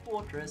Cannon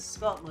Fortress,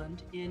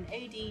 Scotland in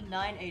AD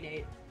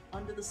 988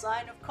 under the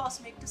sign of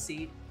cosmic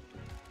deceit.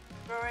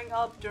 Growing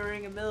up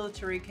during a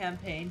military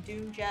campaign,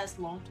 Doom Jazz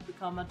longed to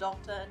become a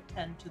doctor and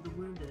tend to the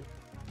wounded.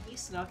 He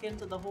snuck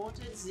into the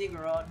haunted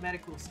Ziggurat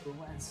Medical School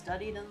and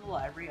studied in the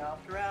library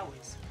after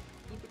hours.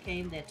 He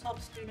became their top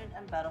student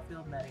and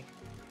battlefield medic.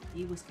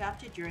 He was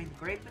captured during the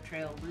Great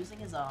Betrayal, losing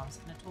his arms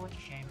in a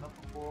torture chamber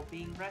before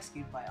being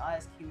rescued by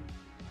ISQ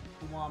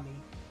Kiwami.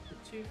 The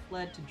two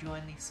fled to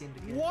join the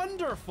Syndicate.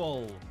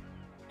 Wonderful.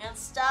 And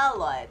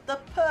Starlight, the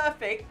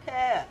perfect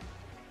pair!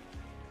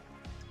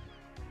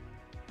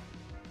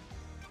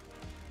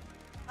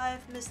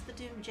 I've missed the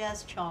Doom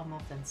Jazz charm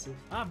offensive,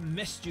 I've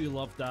missed you,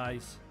 Love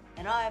Dies.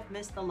 and I've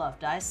missed the Love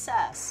Dice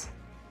sass.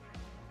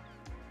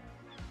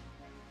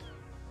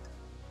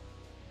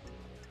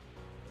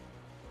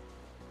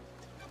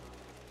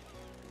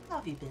 How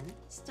have you been?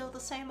 Still the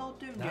same old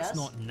Doom That's Jazz?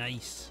 not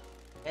nice.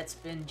 It's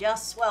been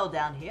just swell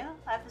down here.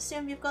 I've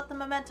assumed you've got the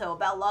memento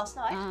about last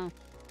night. Ah,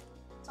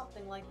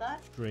 Something like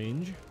that.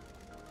 Strange.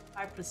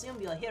 I presume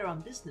you're here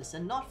on business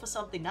and not for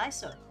something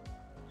nicer.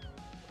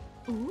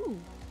 Ooh,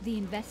 the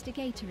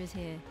investigator is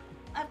here.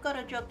 I've got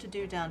a job to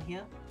do down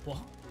here. What?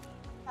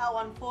 How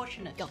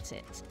unfortunate. Got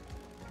it.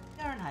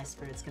 You're in high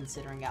spirits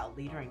considering our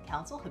leader and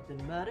council have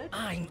been murdered.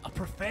 I'm a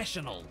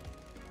professional.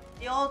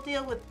 You all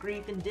deal with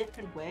grief in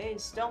different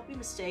ways. Don't be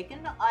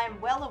mistaken. I am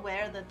well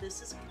aware that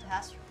this is a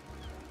catastrophe.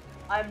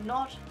 I'm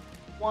not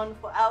one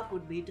for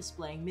outwardly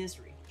displaying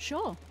misery.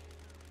 Sure.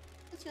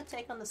 What's your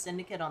take on the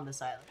syndicate on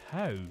this island?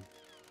 How?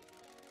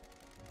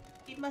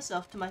 Keep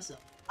myself to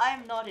myself. I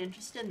am not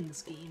interested in the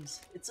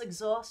schemes. It's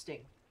exhausting.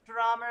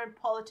 Drama and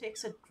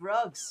politics are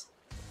drugs.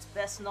 It's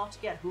best not to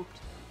get hooked.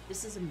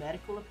 This is a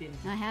medical opinion.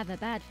 I have a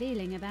bad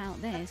feeling about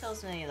That this.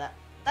 tells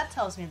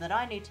me that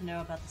I need to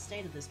know about the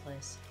state of this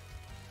place.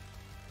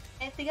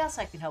 Anything else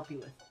I can help you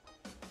with?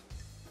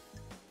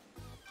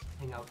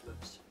 Hang out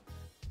first.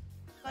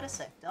 Got a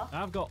sec, Doc.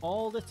 I've got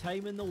all the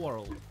time in the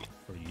world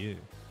for you.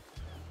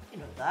 You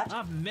know that.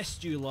 I've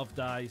missed you, Love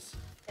Dies.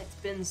 It's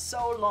been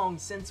so long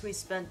since we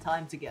spent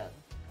time together.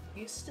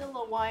 You still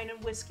a wine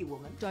and whiskey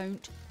woman?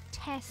 Don't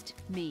test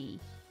me.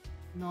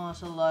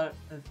 Not a lot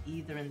of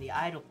either in the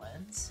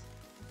Idlelands.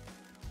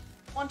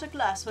 Want a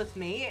glass with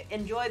me?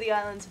 Enjoy the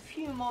islands a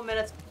few more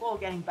minutes before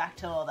getting back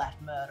to all that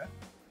murder.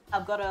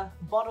 I've got a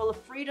bottle of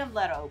freedom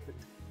letter open.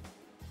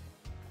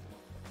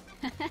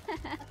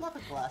 I'd love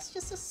a glass,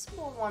 just a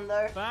small one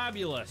though.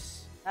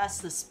 Fabulous. That's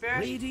the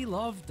spirit. Lady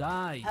Love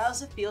Dies.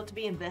 How's it feel to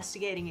be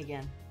investigating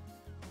again?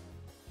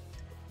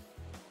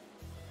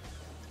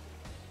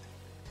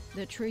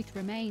 The truth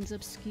remains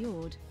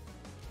obscured.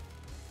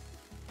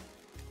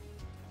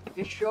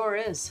 It sure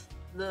is.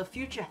 The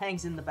future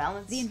hangs in the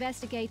balance. The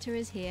investigator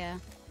is here.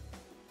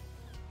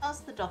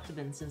 How's the doctor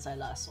been since I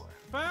last saw her?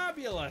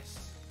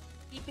 Fabulous.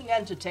 Keeping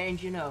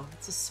entertained, you know.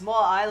 It's a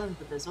small island,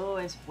 but there's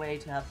always a way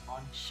to have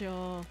fun.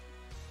 Sure.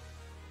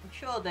 I'm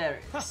sure there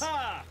is.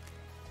 Ha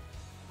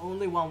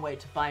Only one way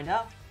to find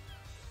out.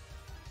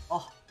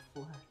 Oh,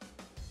 what?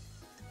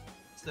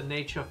 It's the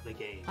nature of the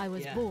game. I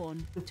was Yeah.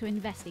 born to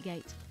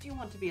investigate. Do you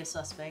want to be a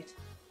suspect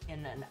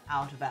in an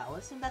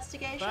out-of-hours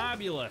investigation?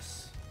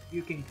 Fabulous.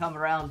 You can come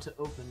around to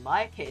open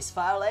my case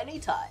file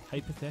anytime.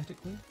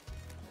 Hypothetically?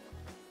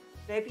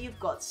 Maybe you've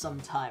got some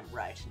time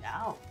right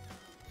now.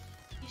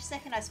 Each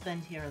second I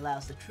spend here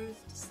allows the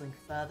truth to slink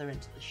further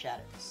into the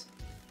shadows.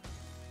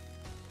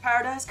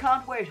 Paradise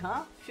can't wait,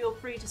 huh? Feel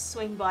free to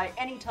swing by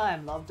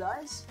anytime, Love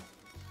Dies.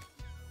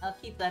 I'll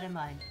keep that in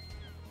mind.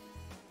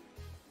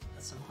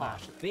 That's some My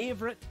harsh.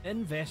 favourite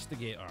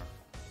investigator.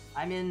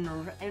 I'm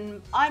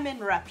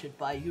enraptured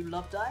by you,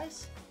 Love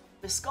Dies.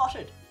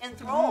 Besotted,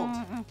 enthralled.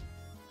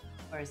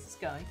 Where is this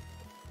going?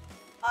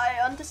 I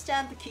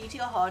understand the key to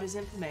your heart is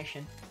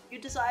information. You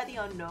desire the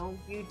unknown.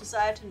 You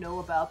desire to know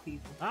about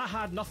people. I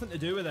had nothing to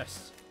do with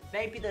this.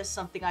 Maybe there's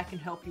something I can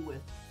help you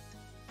with.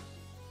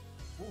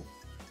 Oh,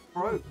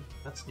 Bro,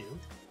 that's new.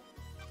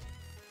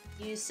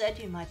 you said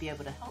you might be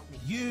able to help me.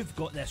 You've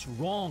got this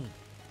wrong.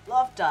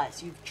 Love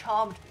Dies, you've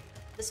charmed me.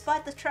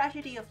 Despite the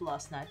tragedy of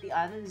last night, the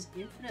island is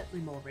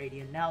infinitely more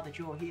radiant now that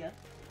you're here.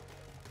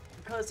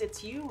 Because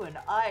it's you and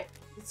I...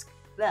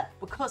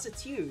 Because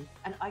it's you,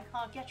 and I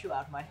can't get you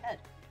out of my head.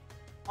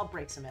 I'll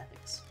break some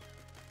ethics.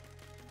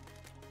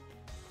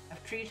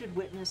 I've treated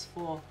witness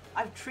for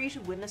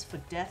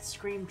death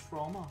scream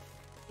trauma.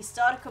 He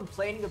started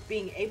complaining of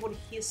being able to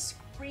hear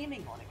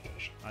screaming on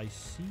occasion. I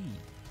see.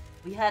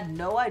 We had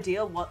no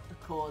idea what the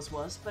cause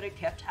was, but it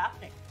kept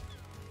happening.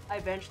 I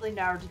eventually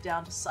narrowed it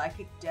down to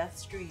psychic death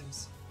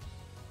streams.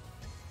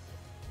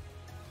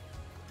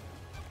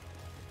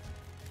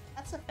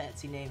 That's a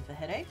fancy name for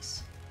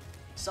headaches.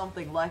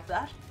 Something like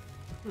that.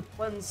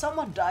 When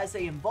someone dies,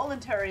 they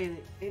involuntarily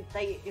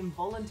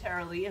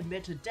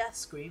emit a death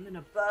scream in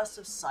a burst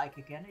of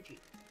psychic energy.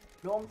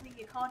 Normally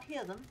you can't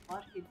hear them,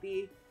 but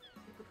you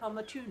become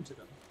attuned to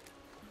them.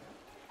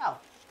 How?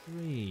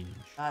 Strange.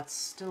 That's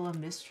still a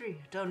mystery.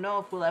 Don't know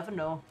if we'll ever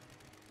know.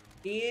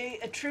 He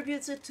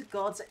attributes it to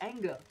God's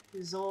anger.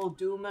 His all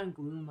doom and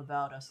gloom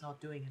about us not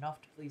doing enough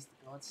to please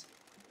the gods.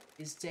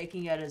 He's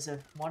taking it as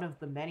one of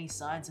the many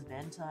signs of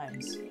end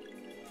times.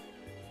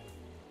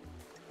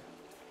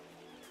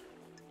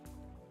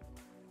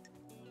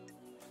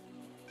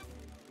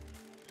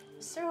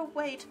 Is there a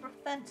way to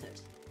prevent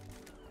it?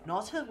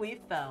 Not that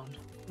we've found.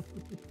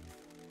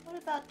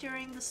 What about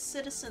during the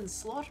citizen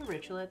slaughter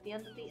ritual at the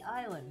end of the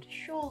island?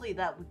 Surely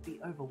that would be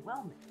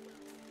overwhelming.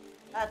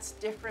 That's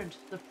different.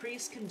 The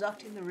priest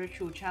conducting the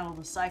ritual channeled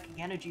the psychic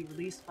energy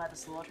released by the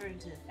slaughter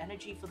into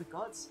energy for the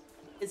gods.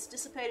 It's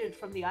dissipated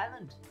from the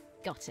island.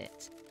 Got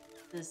it.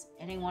 Does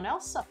anyone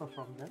else suffer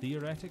from them?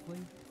 Theoretically?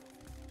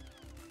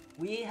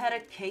 We had a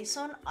case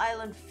on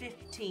Island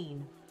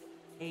 15.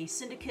 A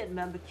syndicate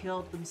member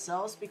killed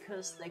themselves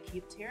because they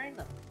keep hearing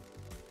them.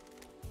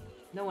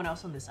 No one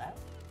else on this island?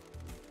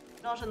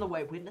 Not in the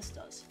way Witness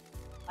does.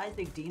 I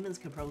think demons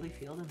can probably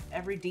feel them.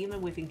 Every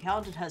demon we've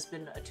encountered has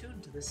been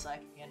attuned to this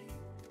psychic energy.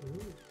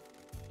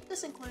 Would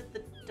this include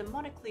the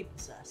demonically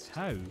possessed?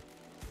 How?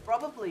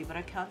 Probably, but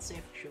I can't say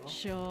for sure.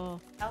 Sure.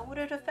 How would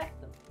it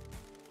affect them?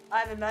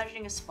 I'm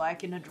imagining a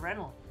spike in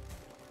adrenaline.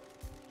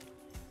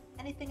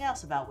 Anything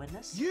else about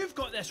Witness? You've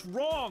got this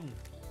wrong!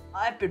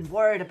 I've been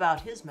worried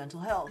about his mental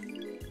health.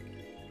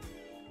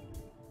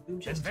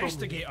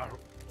 Investigator!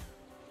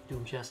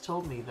 Doomchest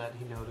told me that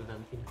he noted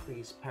an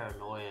increased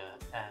paranoia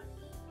and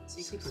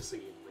secrecy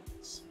in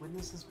Witness.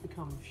 Witness has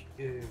become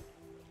furtive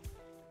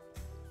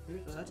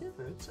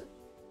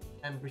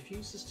and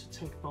refuses to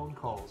take phone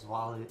calls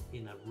while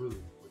in a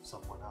room with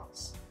someone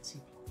else. Is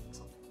he planning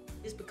something?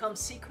 He's become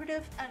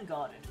secretive and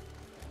guarded.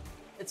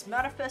 It's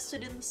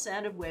manifested in the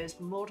standard ways.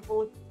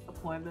 Multiple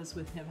appointments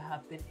with him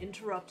have been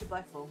interrupted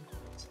by phone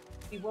calls.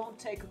 He won't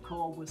take a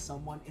call with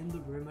someone in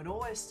the room and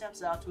always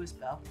steps out to his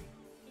balcony.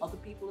 Other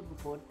people have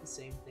reported the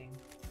same thing.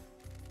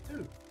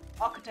 Who?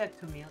 Architect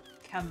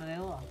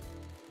Caminilla.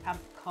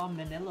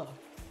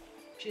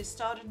 She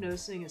started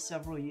noticing it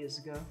several years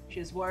ago. She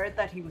is worried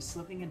that he was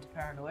slipping into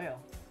paranoia.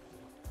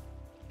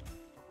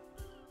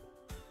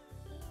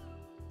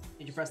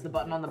 Did you press the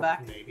button on the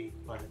back? Maybe,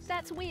 but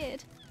That's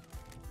weird.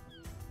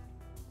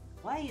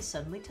 Why are you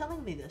suddenly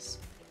telling me this?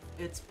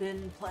 It's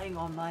been playing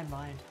on my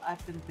mind.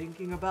 I've been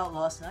thinking about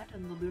last night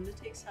and the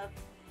lunatics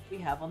we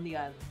have on the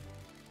island.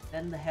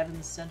 Then the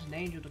heavens sent an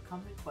angel to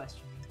come and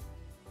question me.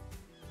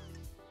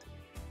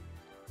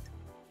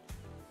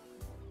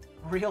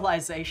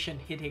 Realization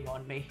hitting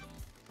on me.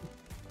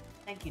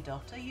 Thank you,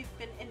 Doctor. You've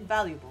been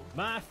invaluable.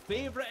 My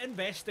favourite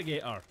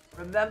investigator.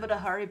 Remember to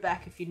hurry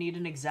back if you need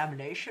an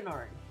examination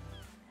or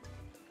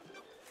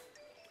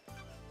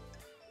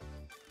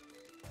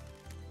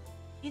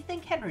You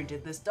think Henry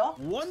did this, Doc?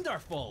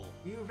 Wonderful!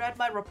 You read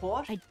my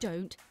report? I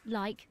don't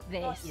like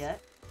this. Not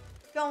yet.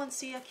 Go and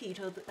see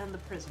Akito and the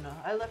prisoner.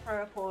 I left my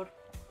report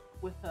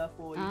with her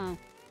for you. Oh.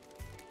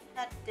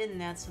 That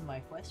didn't answer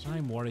my question.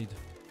 I'm worried.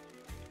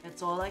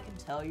 That's all I can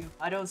tell you.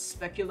 I don't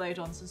speculate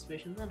on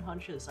suspicions and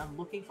hunches. I'm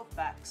looking for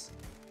facts.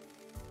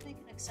 Make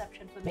an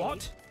exception for me.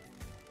 What?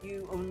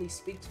 You only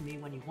speak to me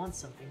when you want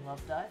something,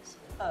 Love Dice.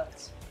 It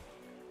hurts.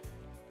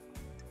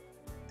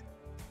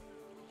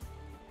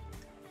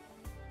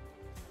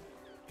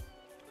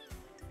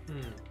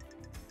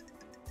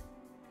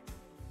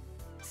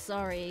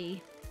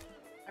 Sorry.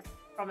 I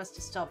promise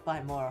to stop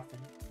by more often.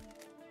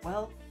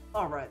 Well,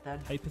 alright then.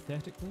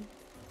 Hypothetically?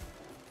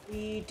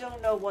 We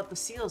don't know what the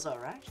seals are,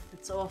 right?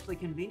 It's awfully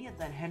convenient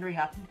that Henry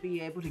happened to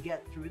be able to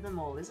get through them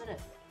all, isn't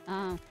it?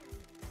 Oh.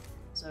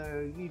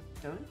 So you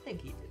don't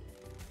think he did it?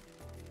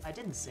 I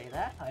didn't say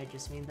that. I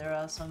just mean there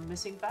are some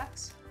missing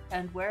facts.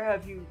 And where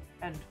you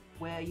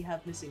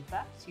have missing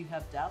facts, you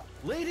have doubt.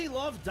 Lady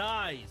Love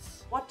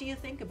dies! What do you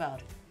think about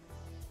it?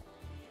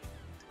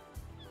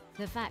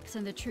 The facts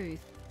and the truth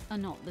are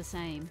not the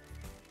same.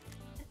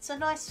 It's a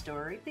nice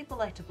story. People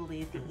like to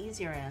believe the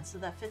easier answer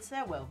that fits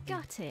their worldview.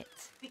 Got it.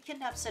 We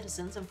kidnap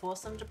citizens and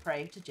force them to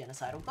pray to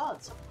genocidal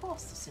gods. Of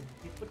course the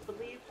Syndicate would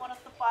believe one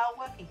of the vile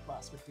working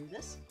class would do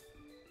this.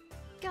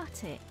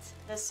 Got it.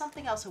 There's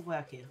something else at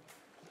work here.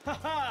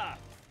 Haha!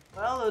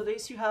 Well, at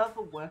least you have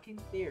a working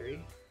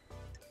theory.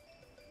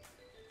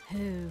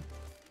 Who?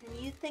 Can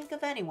you think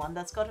of anyone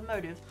that's got a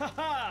motive?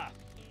 Haha!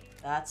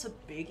 That's a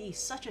biggie.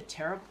 Such a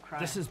terrible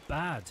crime. This is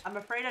bad. I'm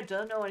afraid I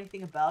don't know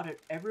anything about it.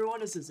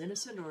 Everyone is as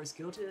innocent or as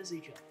guilty as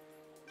each other.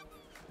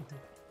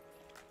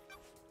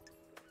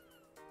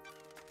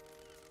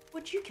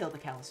 Would you kill the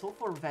council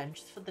for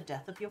revenge for the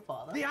death of your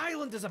father? The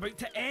island is about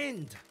to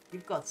end!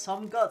 You've got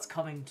some guts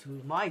coming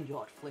to my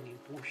yacht flinging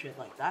bullshit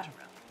like that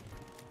around.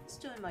 It's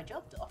doing my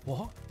job, Doc.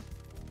 What?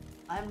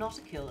 I am not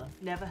a killer.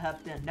 Never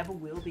have been. Never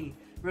will be.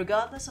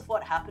 Regardless of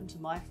what happened to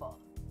my father.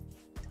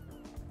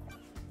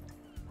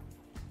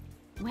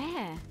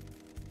 Where?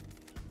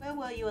 Where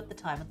were you at the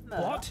time of the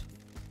murder? What?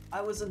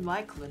 I was in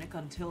my clinic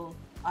until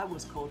I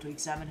was called to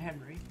examine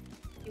Henry.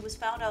 He was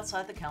found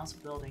outside the council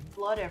building,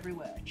 blood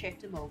everywhere. I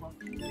checked him over.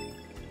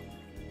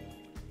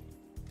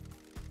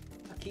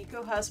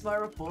 Akiko has my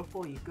report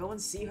for you. Go and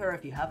see her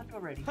if you haven't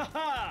already.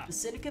 Haha! The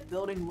Syndicate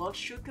building logs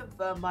should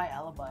confirm my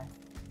alibi.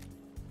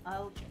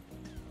 I'll check.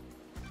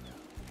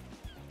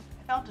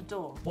 I found a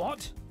door.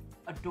 What?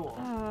 A door.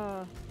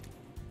 Oh.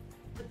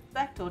 The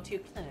back door to your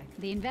clinic.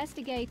 The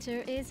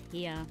investigator is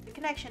here. The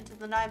connection to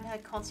the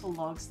Nimehead console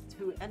logs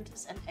who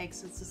enters and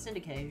exits the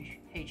Syndicate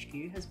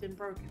HQ has been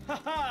broken.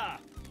 Haha!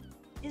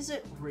 Is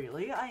it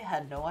really? I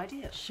had no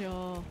idea.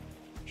 Sure.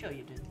 Sure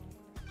you did.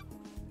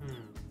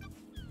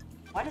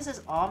 Why does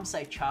his arm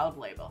say child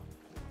labor?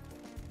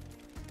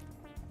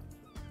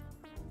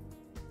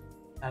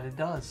 And it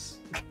does.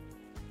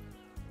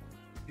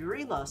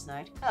 Yuri last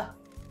night? Huh.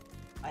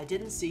 I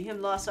didn't see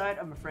him last night,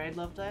 I'm afraid,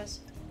 Love Dice.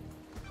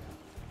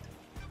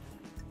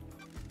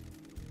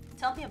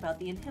 Tell me about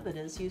the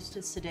inhibitors used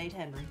to sedate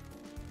Henry.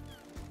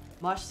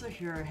 Much to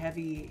your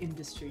heavy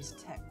industries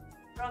tech.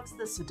 Drugs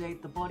that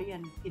sedate the body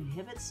and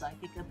inhibit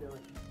psychic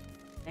ability.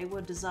 They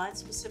were designed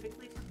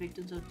specifically for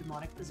victims of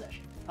demonic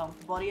possession. Pump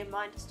the body and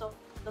mind to stop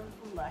them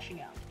from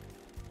lashing out.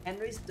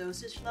 Henry's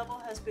dosage level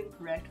has been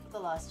correct for the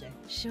last day.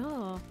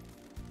 Sure.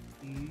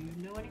 Do you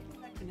know anything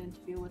that can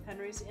interfere with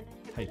Henry's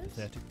inhibitors?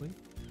 Hypothetically.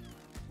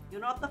 You're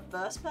not the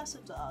first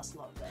person to ask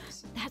Love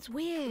Dice. That's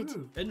weird.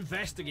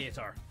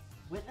 Investigator.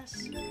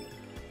 Witness?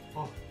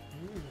 Oh,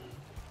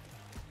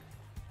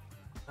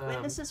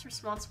 Witness is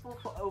responsible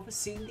for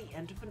overseeing the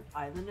end of an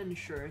island and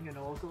ensuring it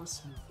all goes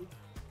smoothly.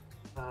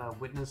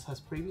 Witness has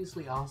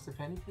previously asked if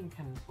anything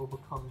can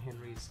overcome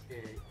Henry's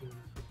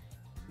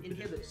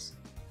Inhibitors.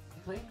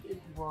 He claimed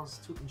it was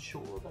to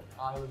ensure that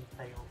the island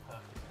failed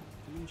perfectly.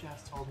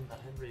 Doomjazz told him that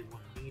Henry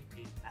would need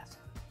a massive.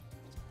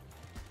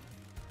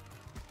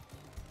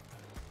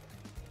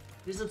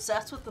 He's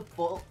obsessed with the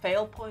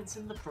fail points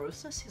in the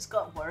process. He's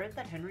got worried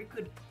that Henry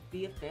could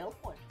be a fail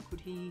point.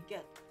 Could he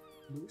get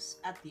loose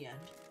at the end?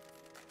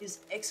 He's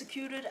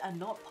executed and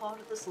not part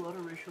of the slaughter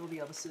ritual of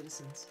the other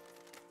citizens.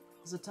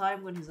 There's a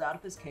time when he's out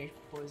of his cage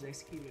before he's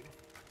executed.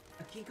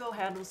 Akiko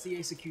handles the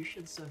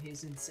execution, so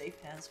he's in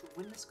safe hands, but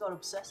Witness got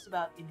obsessed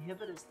about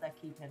inhibitors that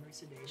keep Henry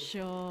sedated.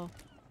 Sure.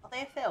 Are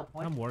they a fail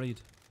point? I'm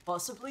worried.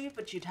 Possibly,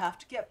 but you'd have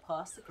to get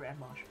past the Grand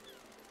Marshal.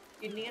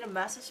 You'd need a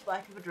massive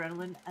spike of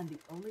adrenaline, and the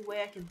only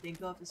way I can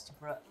think of is to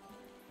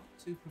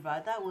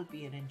provide that would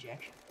be an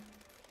injection.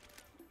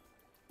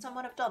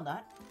 Someone have done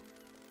that.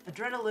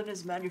 Adrenaline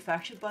is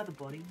manufactured by the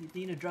body. You'd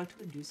need a drug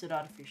to induce it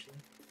artificially.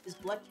 His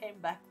blood came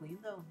back clean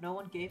though. No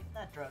one gave him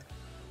that drug.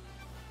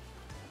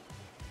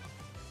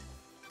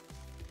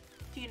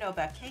 Do you know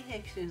about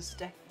KHX's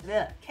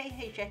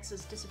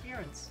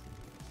disappearance?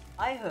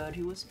 I heard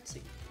he was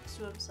missing.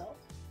 To himself?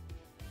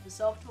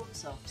 Himself to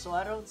himself, so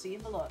I don't see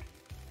him a lot.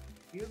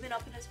 You've been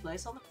up in his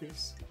place on the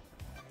cliffs.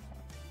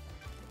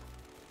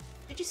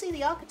 Did you see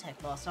the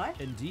architect last night?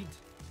 Indeed.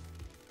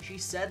 She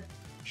said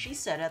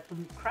at the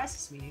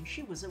crisis meeting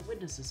she was at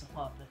Witness's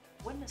apartment.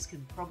 Witness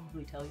can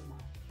probably tell you more.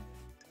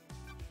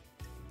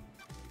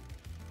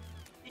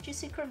 Did you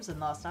see Crimson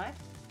last night?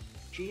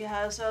 She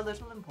has her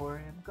little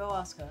emporium. Go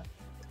ask her.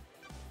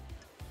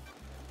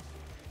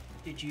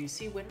 Did you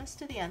see Witness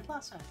to the end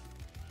last night?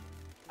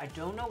 I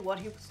don't know what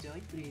he was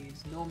doing, but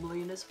he's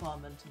normally in his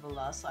apartment to the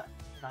last night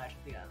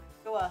of the end.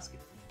 Go ask him.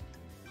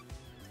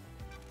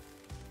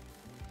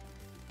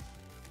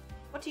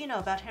 What do you know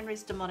about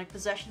Henry's demonic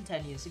possession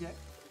 10 years ago?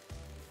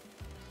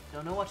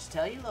 Don't know what to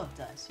tell you, Love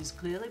Dice. He's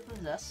clearly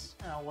possessed,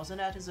 and I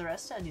wasn't at his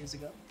arrest 10 years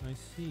ago. I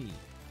see.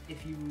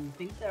 If you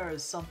think there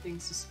is something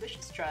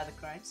suspicious, try the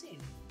crime scene.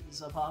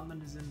 His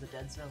apartment is in the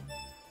dead zone.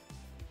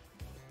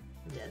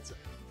 Dead zone.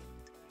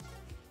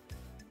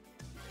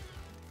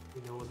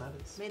 You know what that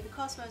is? May the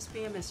cosmos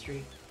be a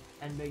mystery,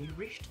 and may you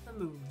reach to the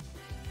moon.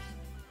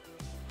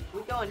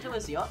 We go into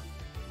his yacht.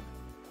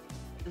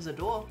 There's a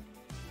door.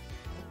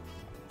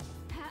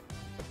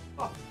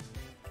 Oh,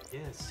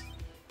 yes.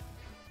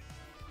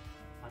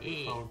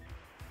 Yeah.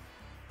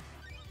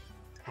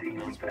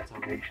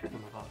 Investigation.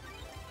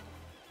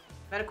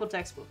 Medical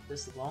textbook.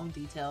 This long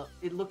detail.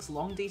 It looks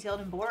long,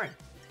 detailed, and boring.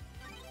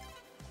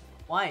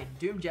 Wine.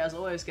 Doomjazz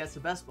always gets the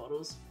best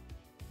bottles.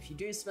 If you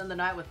do spend the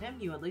night with him,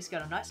 you at least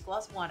get a nice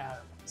glass of wine out of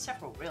him.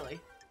 Several, really.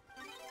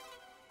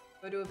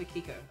 Photo of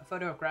Akiko. A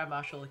photo of Grand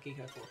Marshal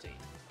Akiko 14.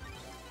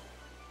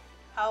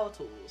 Power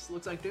tools.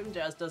 Looks like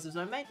Doomjazz does his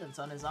own maintenance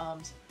on his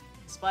arms,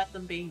 despite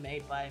them being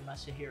made by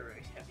Masahiro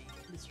Heavy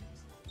Industries.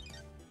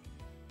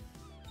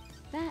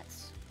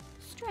 That's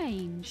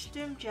strange.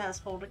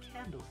 Doomjazz hold a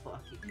candle for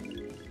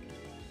Akiko.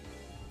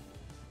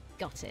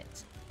 Got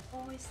it.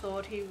 Always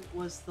thought he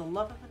was the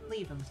love him and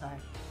leave him type.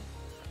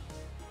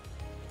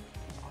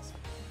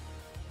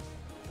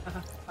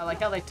 I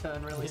like how they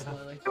turn really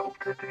slowly.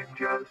 Dr.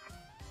 Doomjazz.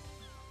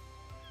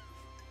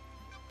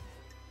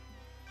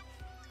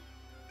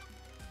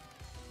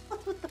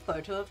 What's with the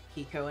photo of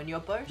Kiko in your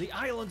boat? The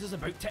island is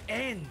about to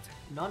end.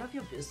 None of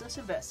your business,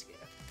 investigator.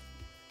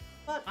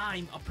 But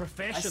I'm a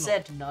professional. I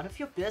said none of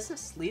your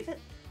business. Leave it.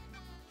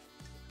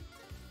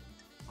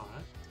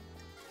 Alright.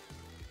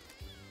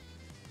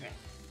 Okay.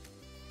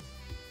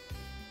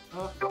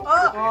 Dr.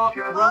 Oh!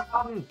 Doomjazz.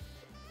 Run!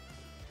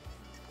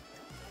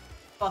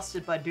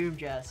 Busted by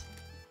Doomjazz.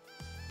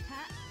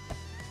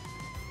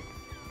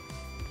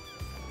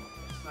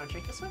 Wanna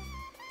check this one?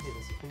 Yeah,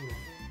 there's a thing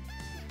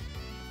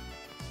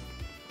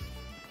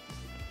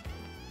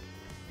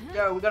there.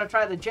 Yo, we gotta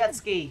try the jet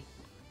ski.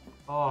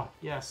 Oh,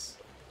 yes.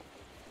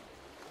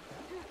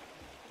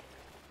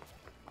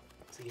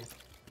 See ya.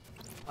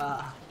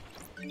 Ah.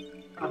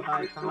 Blood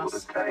Hide from crystal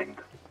us. obtained.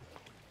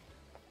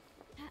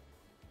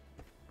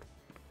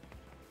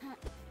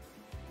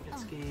 Jet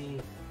ski.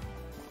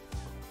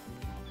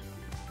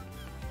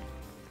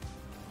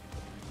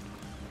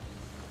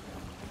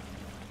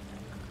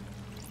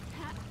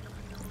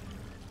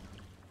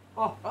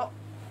 Oh! Oh.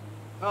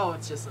 Oh,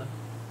 it's just a...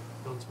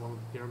 Go into one of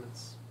the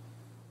pyramids.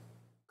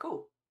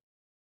 Cool.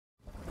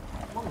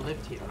 Someone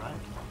lived here, right?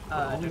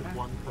 I Only don't know.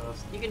 one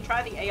person. You can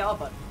try the AR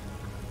button.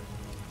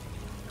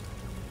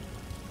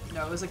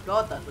 No, it was a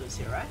god that lives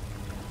here, right?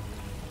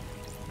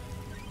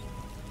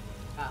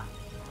 Ah,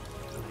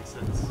 That makes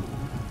sense.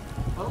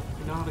 Well,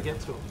 we know how to get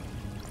to them.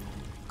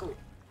 cool.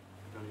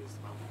 Gotta use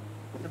the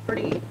map. A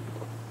pretty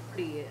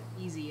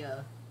easy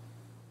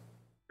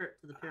trip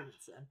to the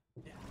pyramids then.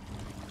 Yeah.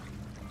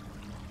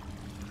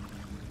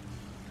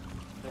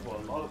 There were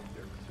a lot of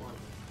pyramids, weren't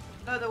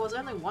No, there was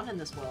only one in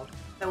this world.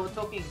 They were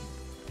talking.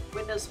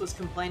 Witness was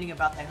complaining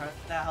about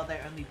how they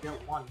only built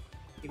one,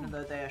 even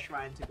though they are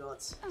shrine to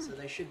gods, so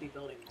they should be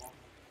building more.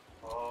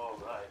 Oh,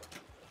 right.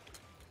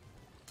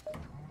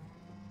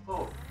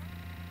 Oh.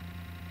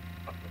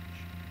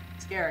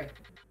 Scary.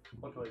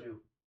 What do I do?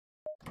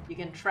 You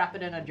can trap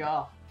it in a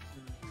jar.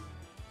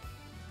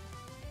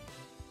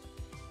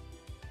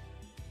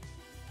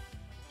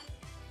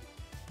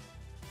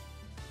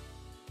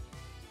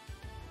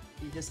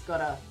 You just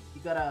gotta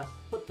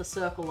put the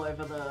circle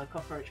over the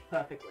cockroach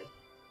perfectly.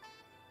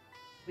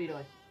 What are you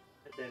doing?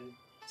 And then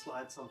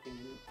slide something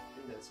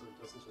in there so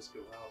it doesn't just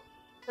go out.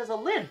 There's a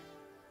lid!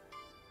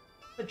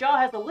 The jar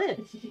has a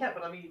lid! Yeah,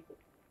 but I mean...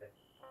 Okay.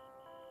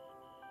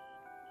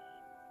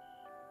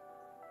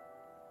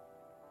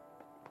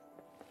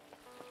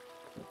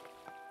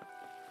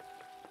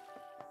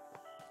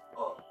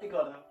 Oh, I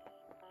got out.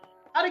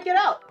 How'd it get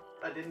out?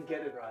 I didn't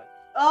get it right.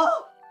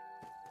 Oh!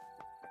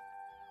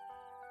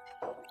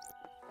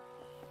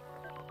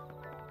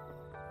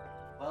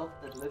 Well,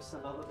 it lives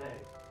another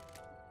day.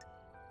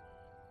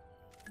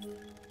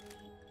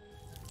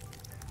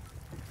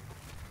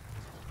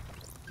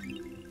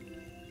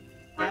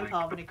 Damn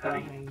Harmony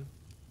carving.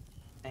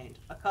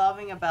 A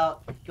carving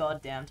about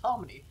goddamn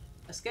Harmony.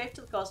 Escape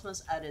to the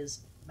cosmos at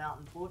his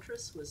mountain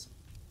fortress was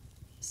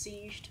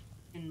besieged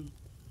in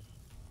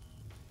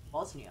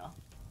Bosnia.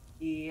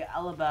 The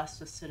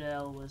alabaster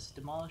citadel was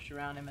demolished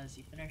around him as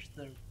he finished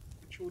the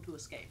ritual to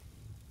escape.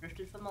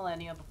 Drifted for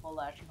millennia before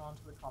latching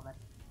onto the comet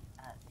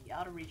at the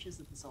outer reaches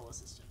of the solar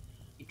system.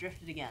 He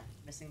drifted again,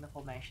 missing the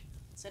formation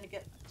of the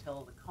Syndicate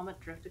until the comet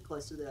drifted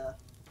closer to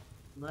Earth,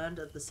 learned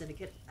of the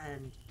Syndicate,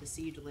 and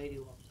deceived Lady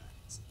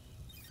Longbangs.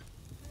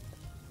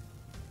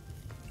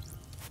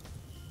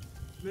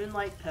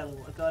 Moonlight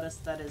Petal, a goddess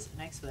that is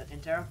an expert in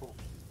terraforming,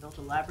 built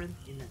a labyrinth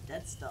in the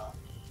Dead Star.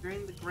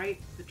 During the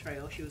Great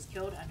Betrayal, she was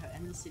killed and her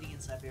endless city in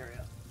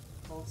Siberia.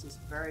 The corpse was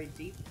buried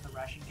deep in the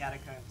Russian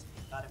catacombs,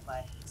 guarded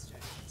by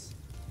custodians.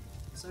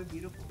 So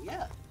beautiful,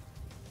 yeah.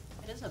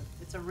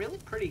 It's a really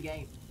pretty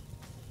game.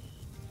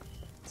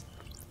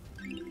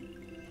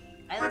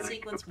 Island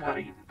Sequence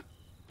 1.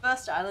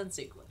 First island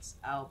sequence.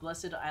 Our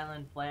blessed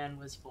island plan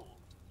was formed.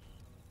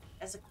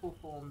 Ezekiel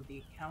formed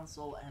the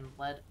council and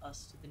led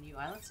us to the new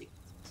island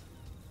sequences.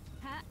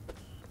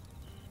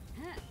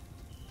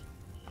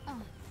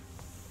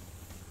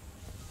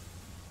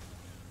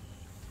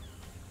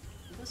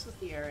 So this was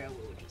the area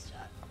we were just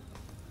at.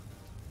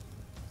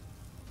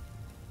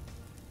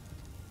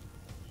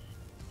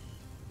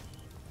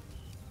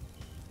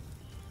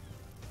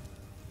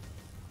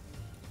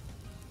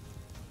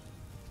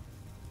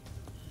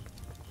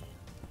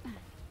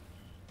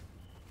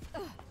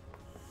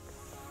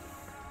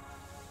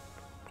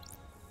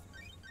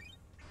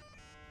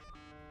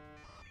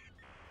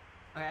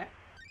 Okay.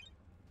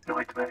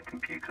 Nightmare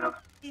computer.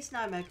 These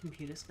nightmare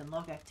computers can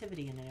log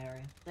activity in an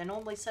area. They're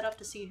normally set up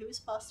to see who's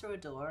passed through a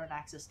door and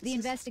access the The system.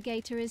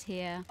 investigator is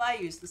here. If I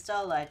use the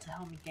Starlight to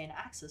help me gain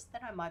access,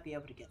 then I might be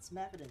able to get some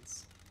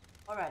evidence.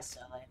 Alright,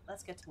 Starlight,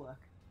 let's get to work.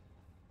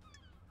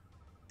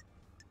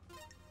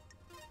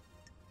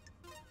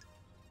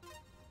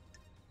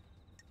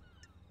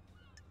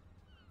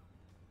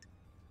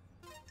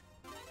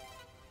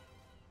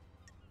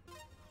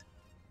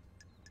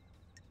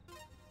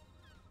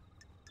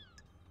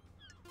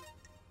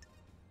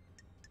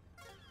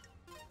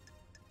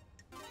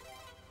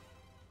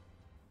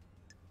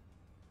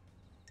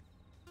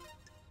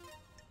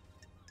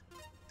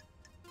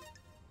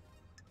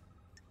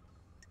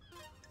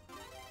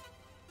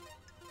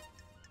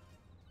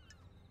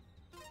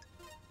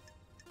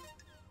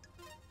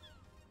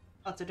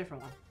 Oh, it's a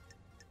different one.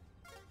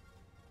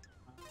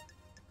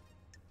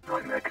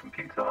 Nightmare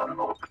computer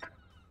unlocked.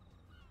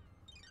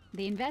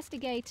 The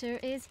investigator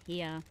is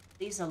here.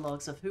 These are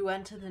logs of who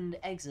entered and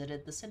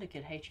exited the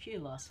Syndicate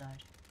HQ last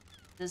night.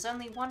 There's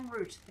only one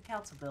route to the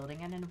Council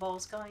building and it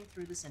involves going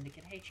through the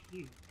Syndicate HQ.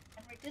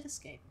 Henry did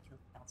escape and kill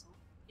the Council.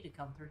 He'd have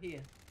come through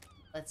here.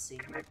 Let's see.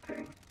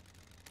 Connecting.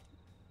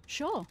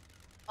 Sure.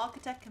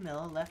 Architect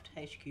Camilla left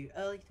HQ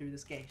early through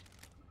this gate.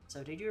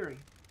 So did Yuri.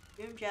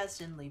 Doom Jazz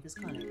didn't leave his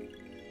clinic.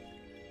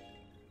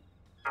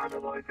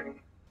 Analyzing.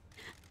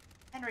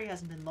 Henry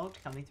hasn't been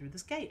logged coming through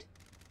this gate.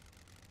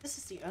 This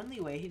is the only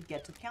way he'd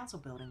get to the Council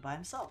building by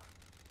himself.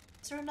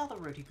 Is there another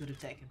route he could have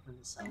taken from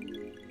his cell?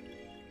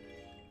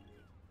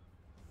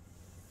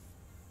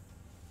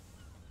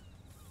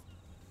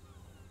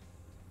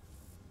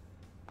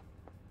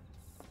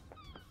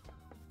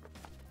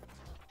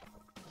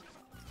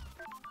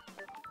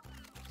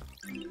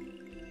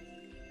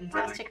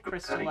 Fantastic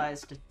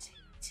crystallized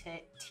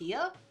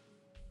tear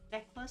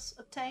necklace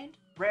obtained.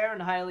 Rare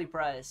and highly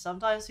prized.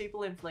 Sometimes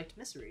people inflict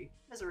misery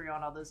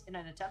on others in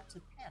an attempt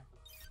to pan.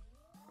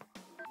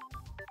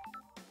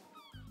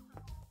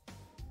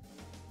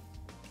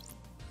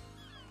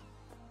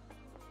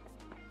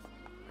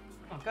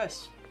 Oh,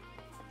 ghost.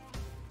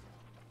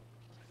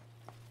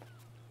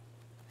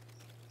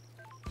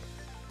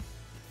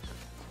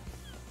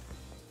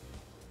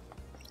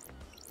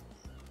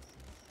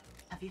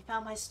 Have you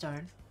found my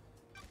stone?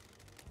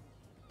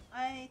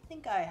 I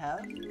think I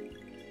have.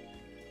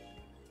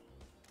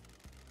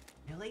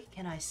 Really?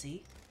 Can I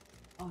see?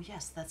 Oh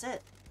yes, that's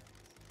it.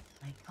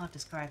 I can't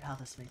describe how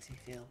this makes me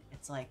feel.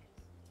 It's like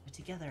we're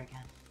together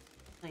again.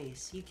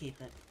 Please, you keep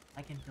it.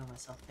 I can feel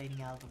myself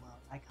fading out of the world.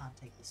 I can't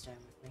take the stone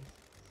with me.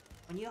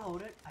 When you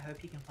hold it, I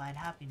hope you can find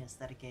happiness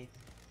that it gave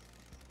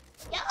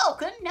me. Yo,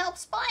 couldn't help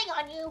spying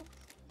on you.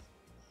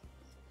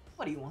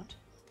 What do you want?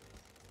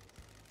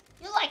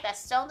 You like that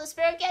stone the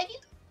spirit gave you?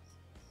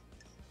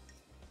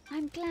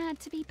 I'm glad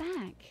to be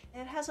back.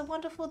 It has a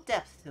wonderful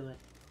depth to it.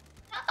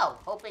 Oh,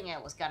 hoping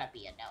it was gonna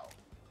be a no.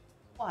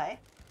 Why?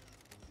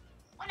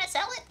 Wanna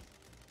sell it?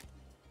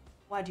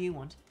 Why do you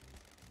want?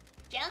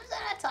 Gems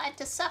that are tied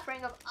to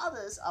suffering of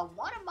others are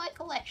one of my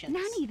collections.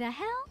 Nanny the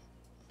hell?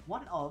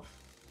 One of?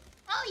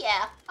 Oh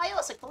yeah, I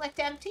also collect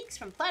antiques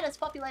from planets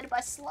populated by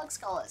slug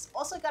scholars.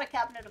 Also got a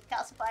cabinet of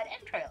calcified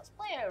entrails,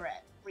 player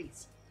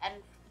wreaths, and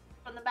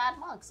from the Mad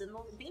Monks in the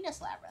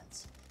Venus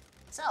Labyrinths.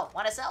 So,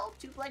 wanna sell?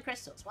 2 blade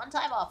crystals,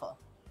 one-time offer.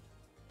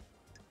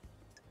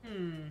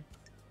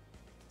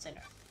 Say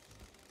no.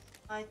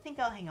 I think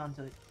I'll hang on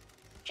to it.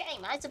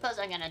 Shame, I suppose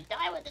I'm gonna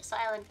die with this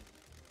island.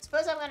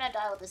 Suppose I'm gonna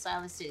die with this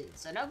island soon,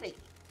 so no biggie.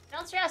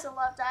 Don't stress if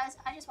love dies,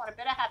 I just want a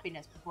bit of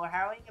happiness before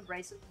harrowing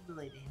embraces of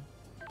deleting.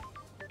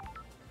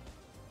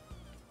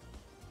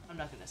 I'm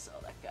not gonna sell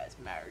that guy's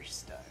marriage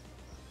stone.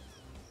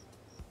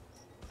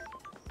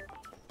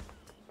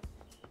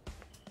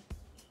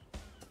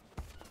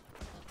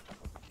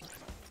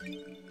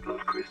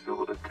 Blood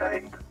crystal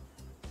obtained.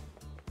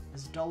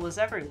 There's dollars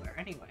everywhere,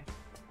 anyway.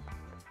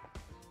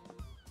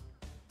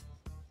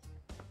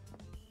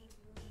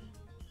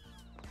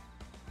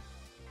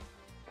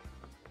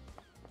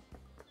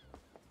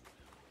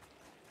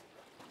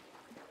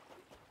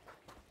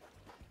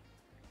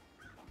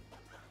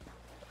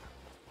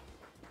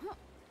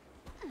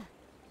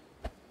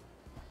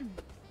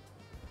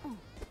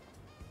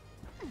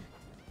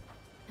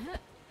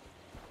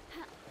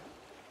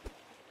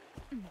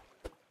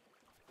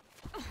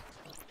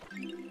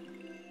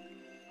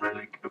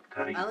 Relic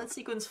obtained. Island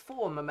sequence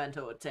 4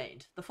 memento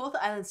obtained. The 4th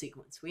island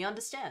sequence, we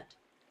understand.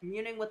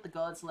 Communing with the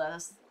gods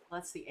lets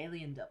the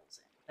alien devils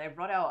in. They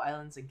rot our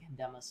islands and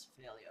condemn us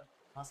to failure.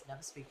 We must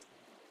never speak to them.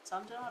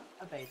 Some do not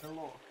obey the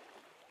law.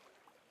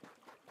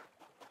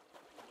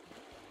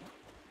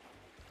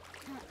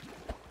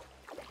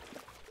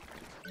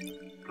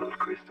 Blood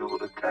crystal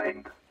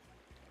obtained.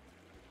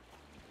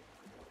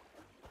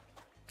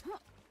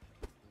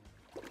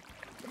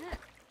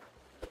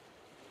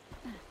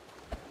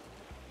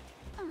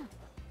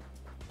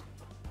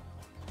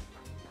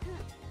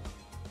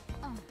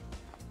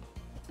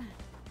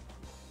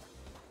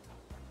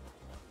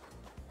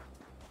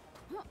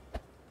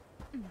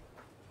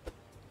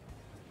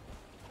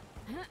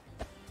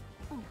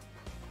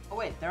 Oh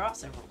wait, there are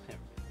several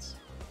pyramids.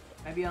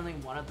 Maybe only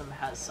one of them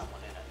has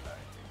someone in it though.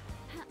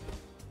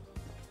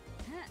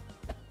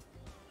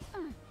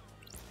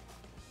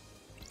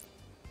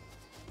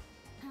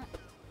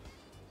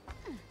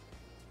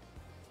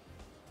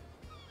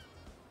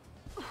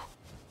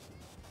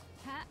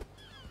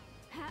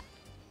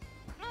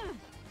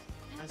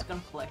 I'm just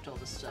gonna collect all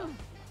the stuff.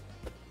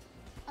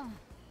 I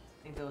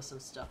think there was some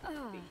stuff at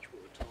the beach we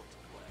were told to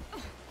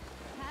collect.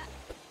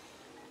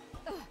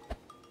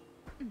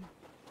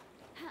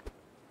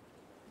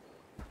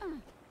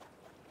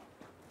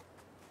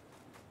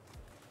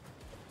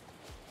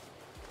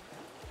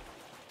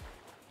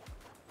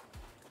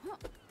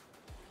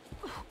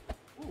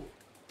 Ooh.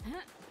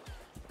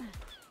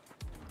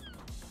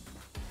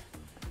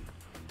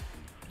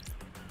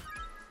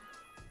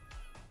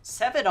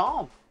 Severed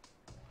arm!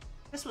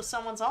 This was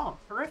someone's arm.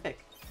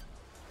 Horrific.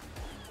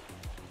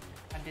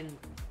 I didn't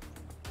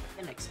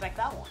expect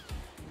that one.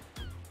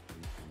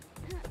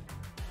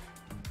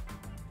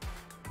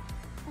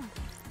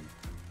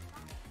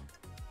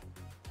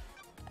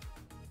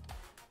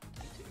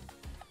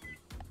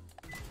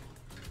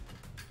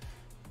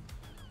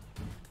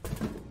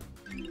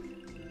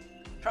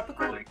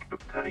 Relic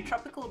obtained.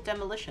 Tropical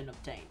Demolition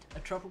obtained. A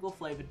tropical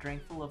flavored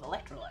drink full of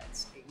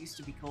electrolytes. It used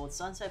to be called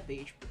Sunset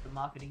Beach, but the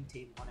marketing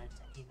team wanted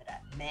to aim it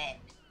at men.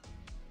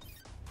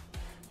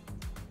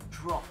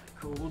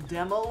 Tropical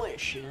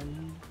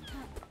Demolition.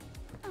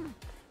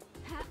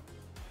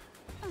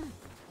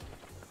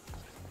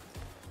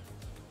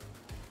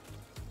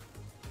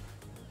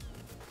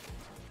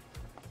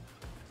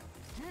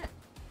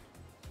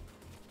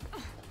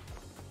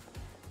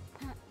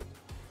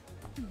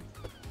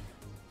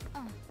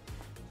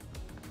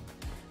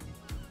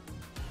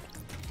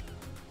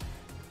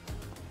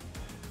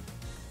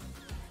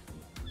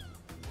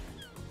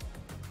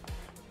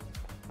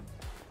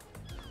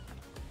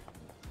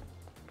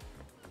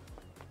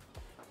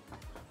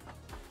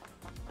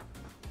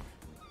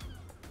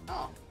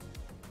 Oh.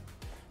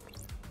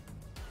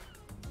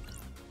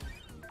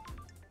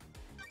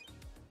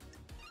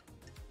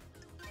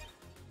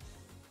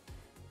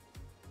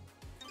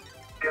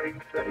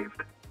 Game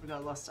saved. We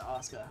got lost to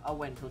Oscar. I'll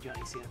wait until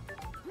Johnny's here.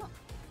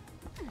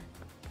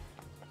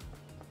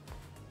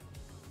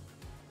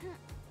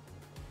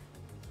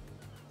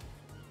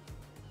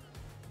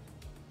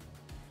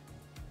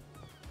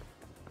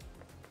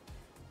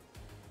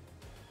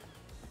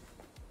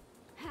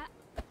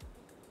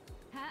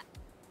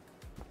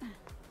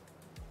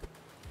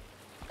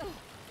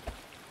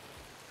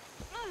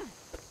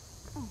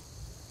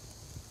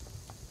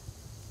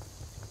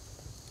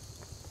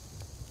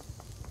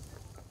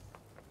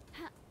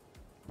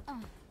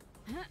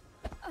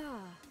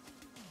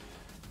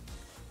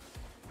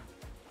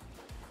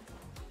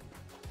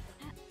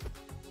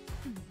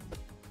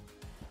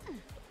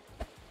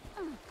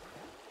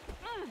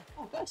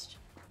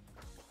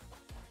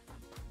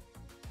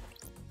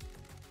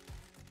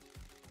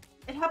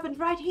 happened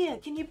right here.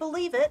 Can you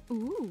believe it?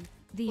 Ooh,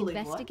 the Believe what?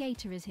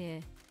 investigator is here.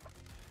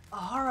 A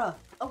horror.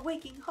 A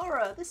waking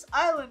horror. This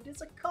island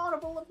is a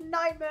carnival of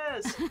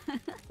nightmares.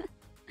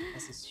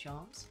 Mrs.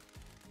 Charms.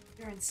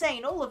 You're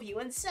insane. All of you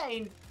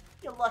insane.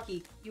 You're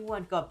lucky you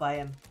weren't got by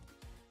him.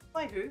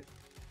 By who?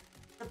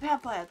 The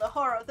vampire. The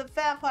horror. The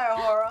vampire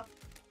horror.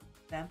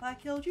 Vampire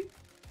killed you?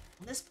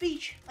 On this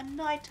beach, a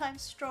nighttime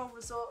stroll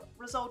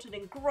resulted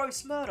in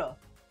gross murder.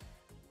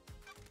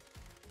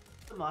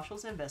 The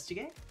marshals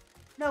investigate?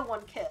 No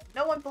one cared.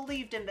 No one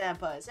believed in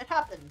vampires. It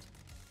happened.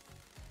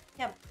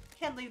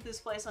 Can't leave this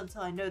place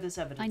until I know this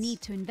evidence. I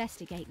need to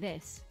investigate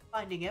this.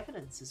 Finding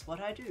evidence is what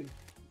I do.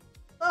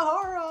 The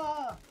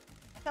horror!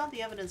 I found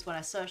the evidence when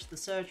I searched the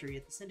surgery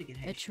at the Syndicate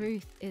HQ. The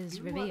truth is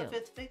You were the revealed.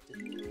 5th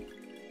victim.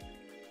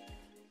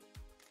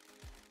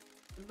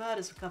 The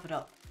murders were covered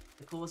up.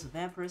 The cause of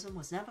vampirism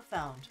was never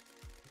found.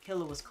 The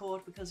killer was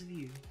caught because of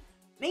you.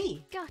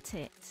 Me! Got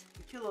it.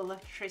 The killer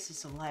left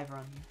traces of saliva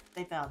on you.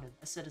 They found him,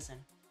 a citizen.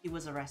 He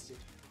was arrested.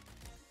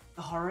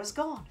 The horror is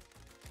gone.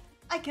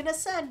 I can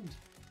ascend!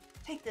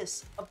 Take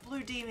this. A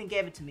blue demon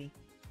gave it to me.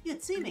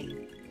 You'd see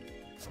me.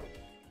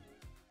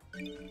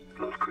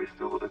 Blood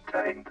crystal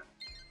obtained.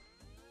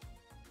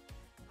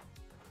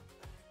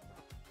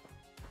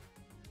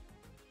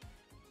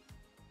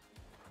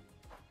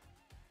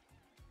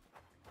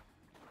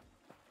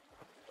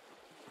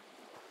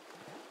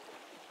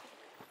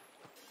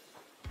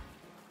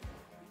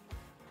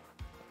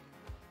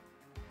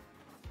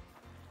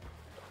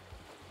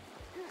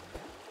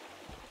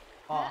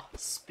 Oh,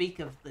 speak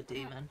of the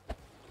demon.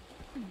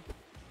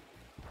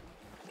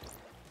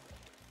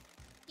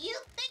 You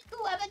think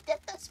whoever did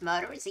this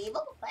murder is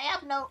evil?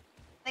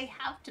 They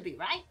have to be,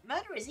 right?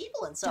 Murder is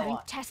evil and so Don't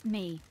on. test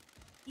me.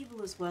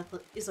 Evil is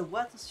a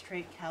worthless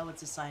trait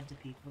cowards assign to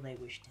people they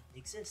wish didn't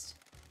exist.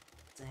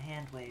 It's a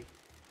hand wave.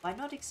 By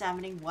not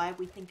examining why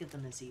we think of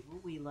them as evil,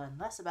 we learn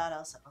less about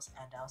ourselves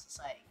and our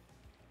society.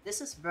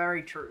 This is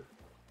very true.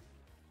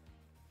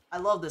 I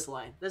love this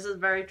line. This is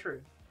very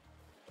true.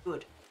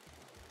 Good.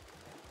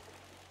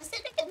 The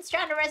Syndicate's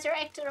trying to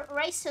resurrect a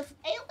race of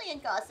alien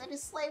gods that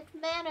enslaved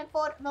man and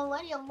fought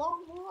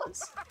millennia-long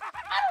wars.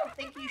 I don't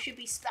think you should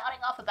be spouting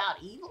off about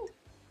evil.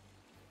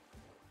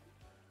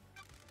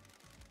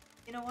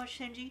 You know what,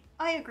 Shinji?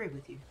 I agree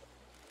with you.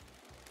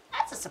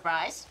 That's a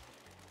surprise.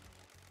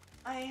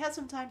 I had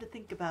some time to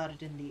think about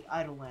it in the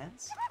Idle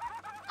Lands.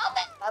 Oh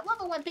man, I love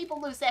it when people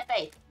lose their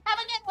faith. Have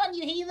a good one,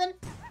 you heathen.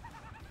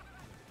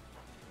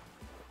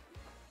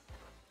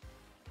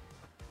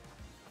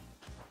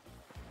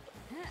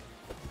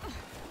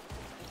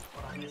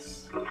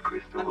 Blood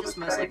crystal I'm just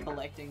mostly obtained.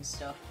 collecting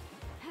stuff.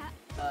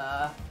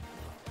 I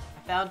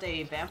found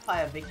a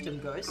vampire victim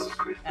ghost,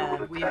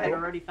 and we had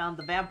already found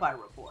the vampire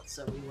report,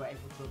 so we were able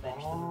to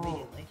avenge them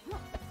immediately.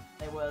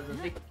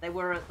 They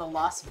were the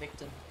last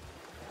victim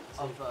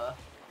of a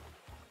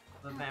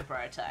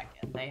vampire attack,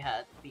 and they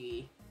had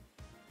the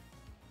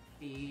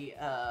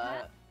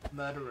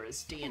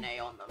murderer's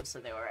DNA on them, so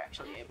they were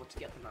actually able to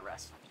get them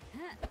arrested.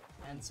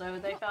 And so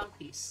they found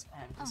peace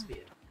and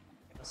disappeared.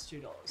 Gave us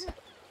 $2.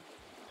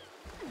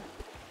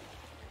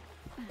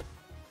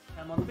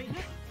 I'm on the beach.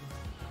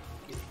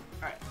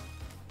 Alright.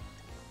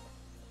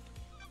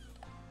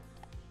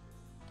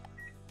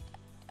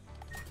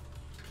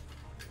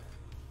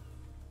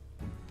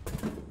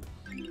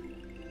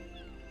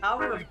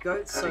 Power of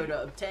goat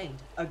soda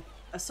obtained.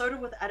 A soda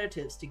with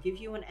additives to give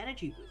you an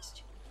energy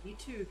boost. You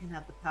too can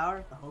have the power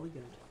of the Holy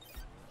Goat.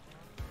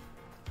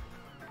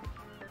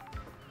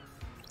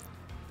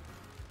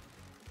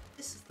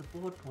 This is the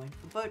board point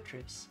for boat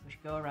trips,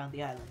 which go around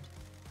the island.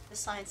 This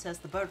sign says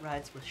the boat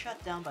rides were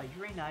shut down by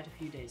Yuri Knight a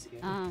few days ago.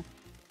 Oh.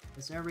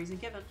 There's no reason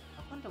given.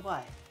 I wonder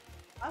why.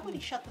 Why would he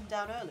shut them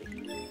down early?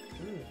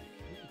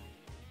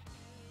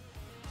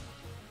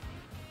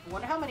 I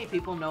wonder how many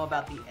people know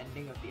about the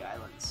ending of the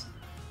islands.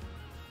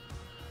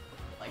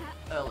 Like,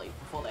 early,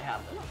 before they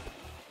happen.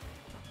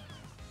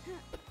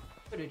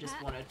 Could have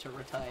just wanted to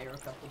retire a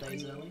couple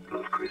days early.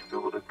 Blood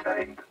crystal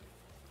obtained.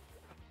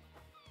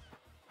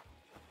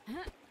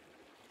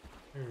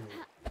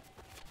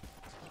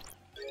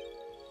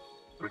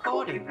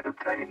 Recording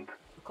obtained.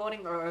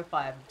 Recording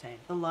 005 obtained.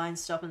 The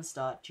lines stop and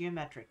start,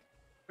 geometric,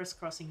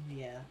 crisscrossing in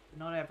the air, but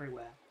not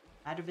everywhere.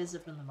 I had a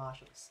visit from the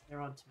marshals.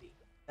 They're on to me.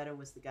 Better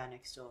was the guy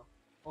next door.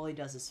 All he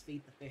does is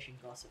feed the fish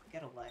and gossip.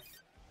 Get a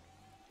life.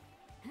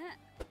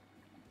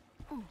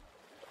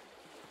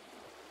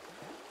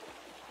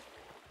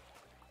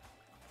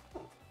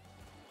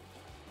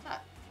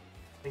 Ah,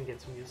 Then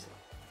get some music.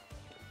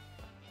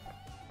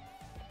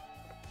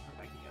 if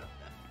I can get up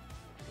there.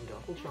 You can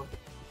double jump.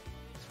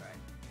 That's right.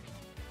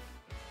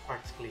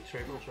 Practically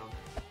triple jump.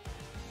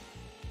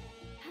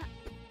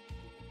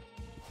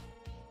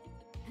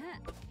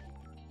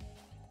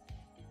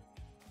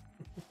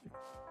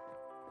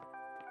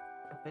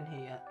 Up in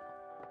here yet.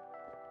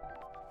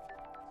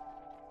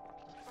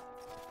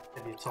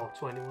 Have you talked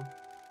to anyone?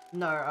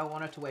 No, I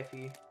wanted to wait for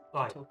you to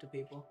Right. talk to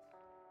people.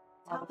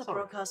 Oh, Tap the that's all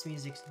right. broadcast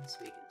music in the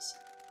speakers.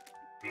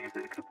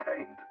 Music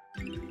obtained.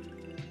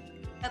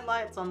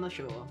 Headlights on the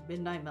shore,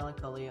 midnight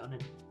melancholy on a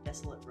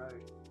desolate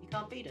road. You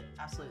can't beat it.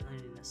 Absolute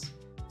loneliness.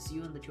 It's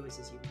you and the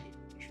choices you made.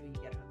 Make sure you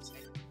get home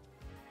safe.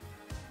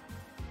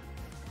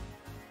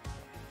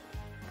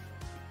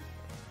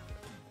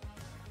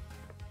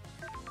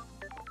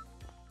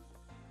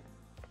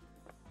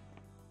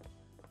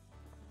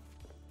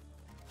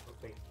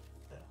 Okay.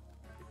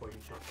 Before you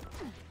jump.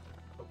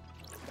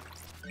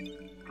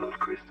 Blood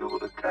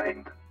crystal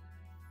obtained.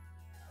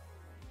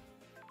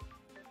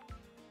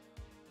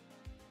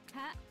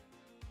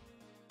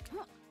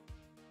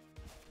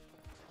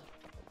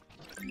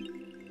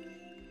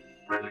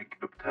 Relic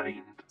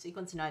obtained.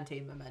 Sequence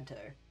 19 Memento.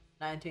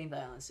 19th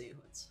Island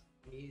Sequence.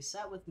 When you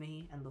sat with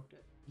me and looked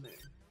at the moon.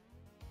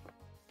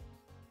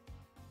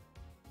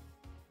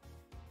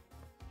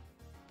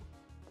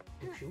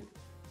 Shoot.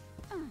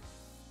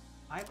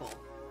 Eyeball.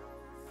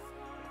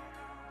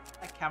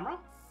 That camera?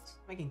 It's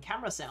making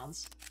camera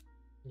sounds.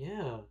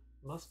 Yeah,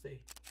 must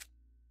be.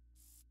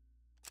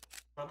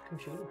 Try the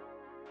computer.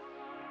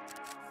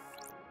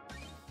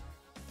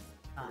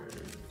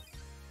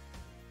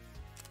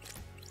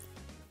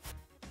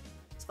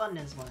 This button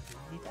is working.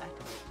 I need to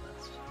activate it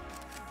first.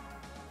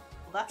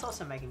 Well, that's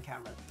also making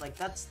camera. Like,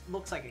 that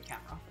looks like a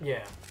camera.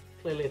 Yeah,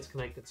 clearly it's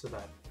connected to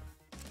that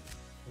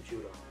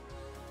computer.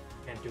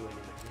 Can't do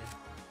anything here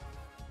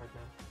right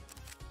now.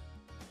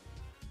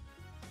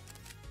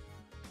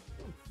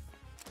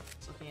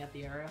 Just looking at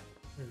the area.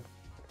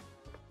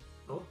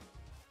 Oh.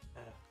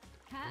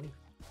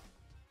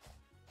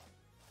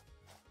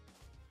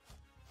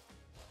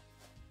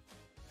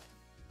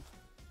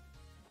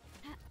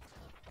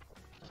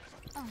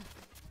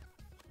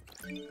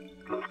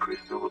 Blood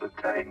crystal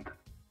obtained.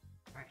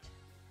 Right.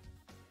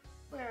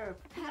 We're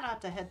gonna have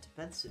to head to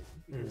bed soon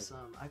because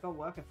I got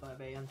work at 5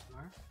 AM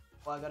tomorrow.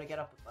 Well, I gotta get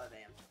up at 5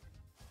 AM.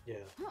 Yeah.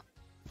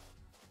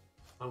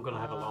 I'm gonna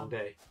have a long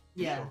day.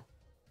 Yeah. Sure.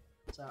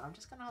 So I'm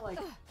just gonna like.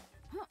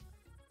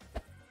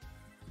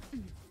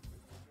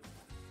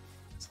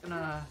 Just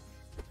gonna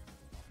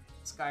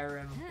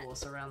Skyrim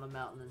force around the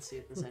mountain and see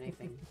if there's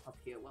anything up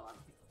here while I'm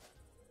here.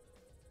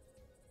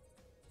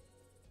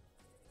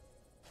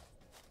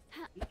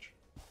 Beach.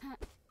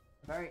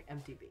 A very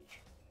empty beach.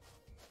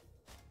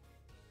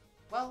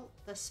 Well,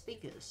 the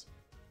speakers.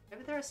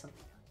 Maybe there is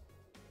something.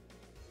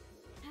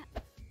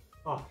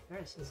 Oh, There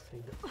is. this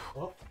thing.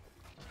 What?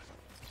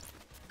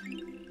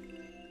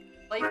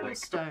 Playful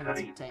stones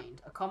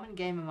obtained. A common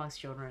game amongst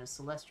children is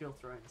Celestial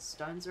Thrones.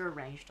 Stones are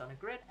arranged on a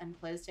grid, and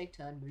players take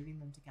turn moving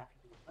them to capture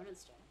the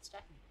opponent's stone and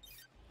stacking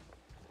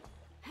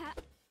them.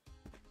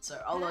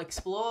 So I'll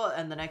explore,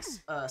 and the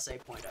next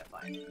save point I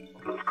find.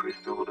 Blood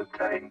crystal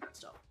obtained.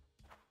 Stop.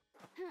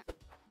 I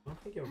don't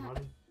think you're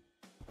running.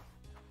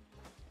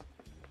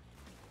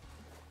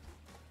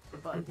 The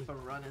button for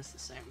run is the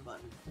same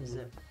button for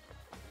zip.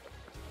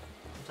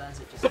 Sometimes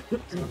it just.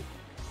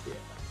 Yeah.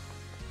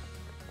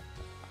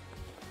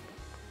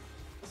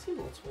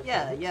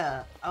 Yeah,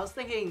 yeah. I was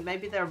thinking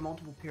maybe there are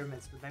multiple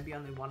pyramids, but maybe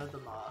only one of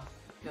them are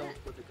filled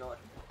with a god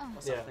or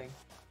Yeah. something.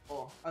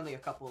 Or only a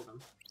couple of them.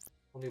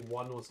 Only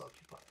one was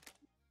occupied.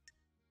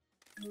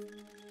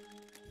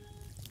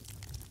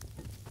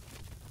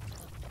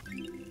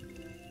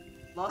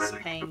 Lost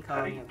Pain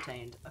carving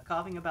obtained. A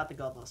carving about the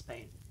god Lost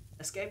Pain.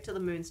 Escape to the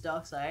moon's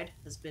dark side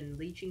has been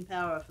leeching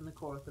power from the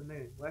core of the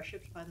moon,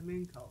 worshipped by the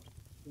moon cult,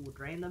 who will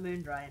drain the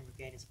moon dry and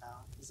regain his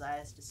power.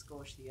 Desires to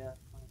scorch the earth,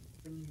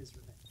 bringing his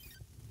revenge.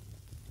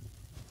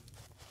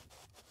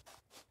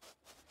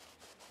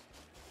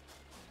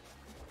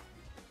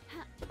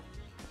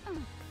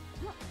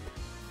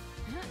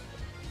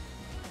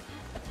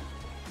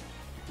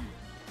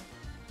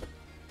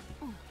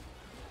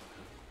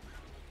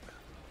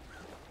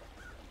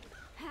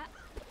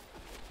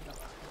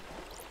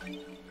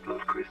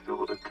 Blood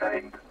crystal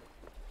obtained.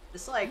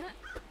 This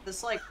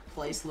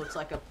place looks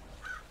like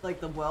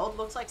the world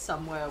looks like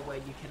somewhere where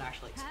you can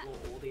actually explore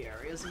all the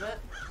areas of it.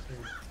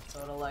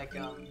 Sort of like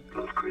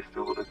Blood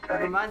crystal it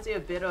obtained. reminds me a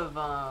bit of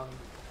a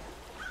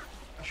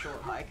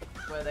short hike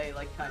where they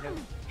like kind of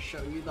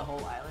show you the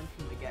whole island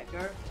from the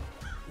get-go.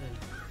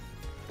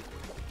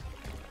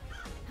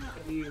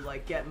 You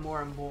like get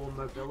more and more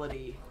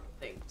mobility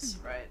things,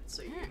 right?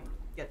 So you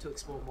get to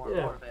explore more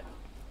and more of it.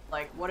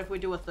 Like, what if we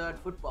do a third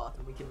footpath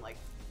and we can like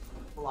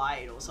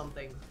glide or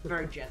something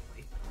very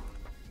gently?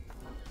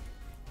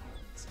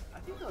 So, I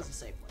think that was a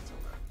safe point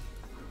somewhere.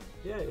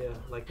 Yeah, yeah.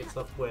 Like it's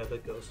up where the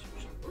ghost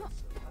usually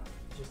was.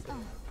 Just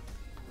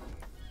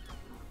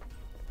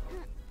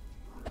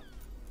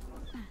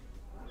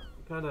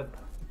you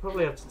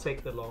probably have to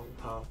take the long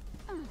path.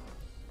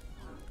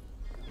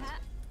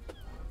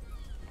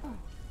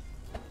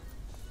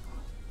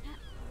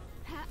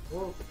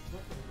 Whoa.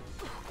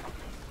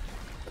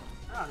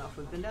 I don't know if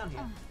we've been down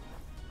here.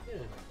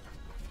 Yeah.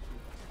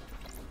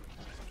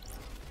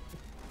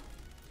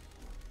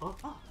 Oh,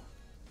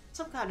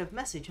 some kind of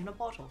message in a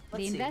bottle.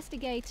 Let's The see.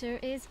 investigator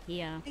is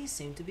here. These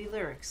seem to be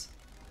lyrics.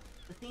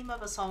 The theme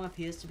of a song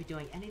appears to be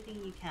doing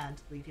anything you can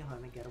to leave your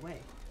home and get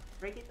away.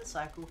 Breaking the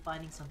cycle,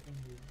 finding something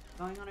new,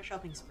 going on a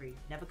shopping spree,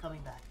 never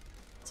coming back.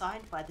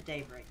 Signed by the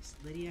Daybreaks,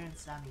 Lydia and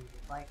Sammy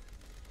would like.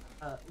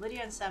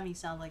 Lydia and Sammy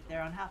sound like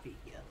they're unhappy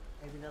here.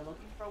 Maybe they're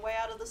looking for a way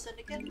out of the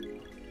syndicate?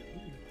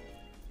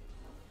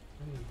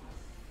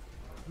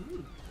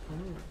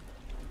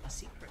 A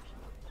secret.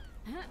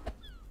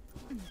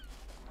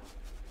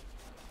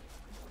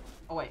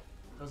 Oh wait,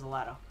 there was a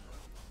ladder.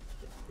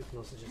 You can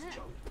also just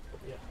jump.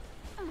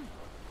 Yeah.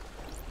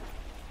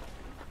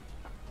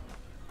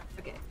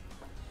 Okay.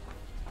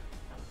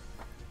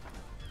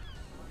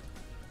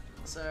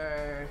 So,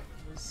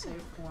 the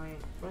save point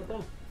Right there.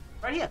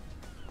 right here.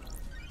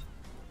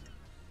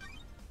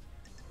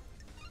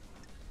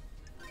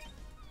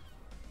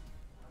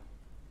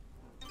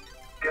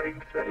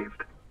 Game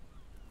saved.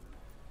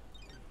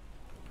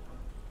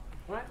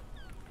 Right.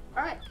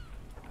 Alright.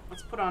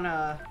 Let's put on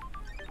a...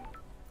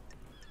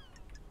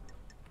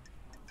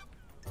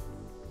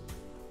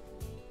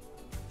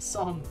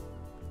 song.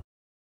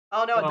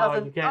 Oh no, it Oh,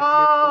 doesn't. you can't-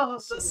 Oh,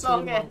 it's- the it's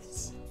song in one.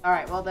 ends.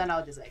 Alright, well then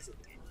I'll just exit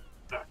the game.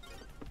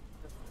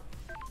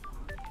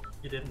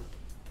 You didn't.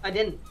 I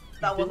didn't.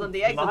 That You wasn't the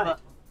didn't. exit Lie.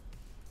 button.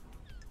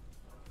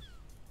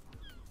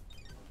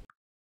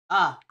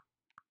 Ah.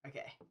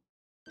 Okay.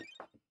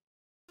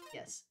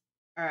 Yes.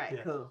 Alright,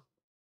 Yeah. cool.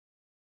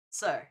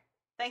 So,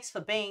 thanks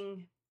for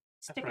sticking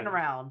friend.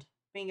 around,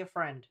 being a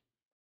friend.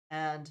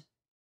 And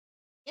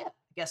yeah,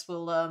 I guess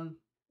we'll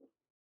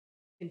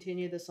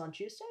continue this on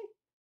Tuesday.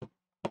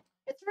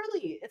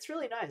 It's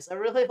really nice. I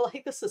really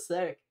like this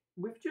aesthetic.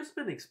 We've just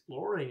been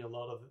exploring a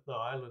lot of the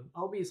island.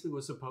 Obviously,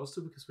 we're supposed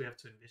to because we have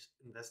to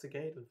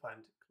investigate and find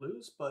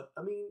clues. But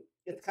I mean,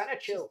 It's kinda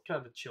chill.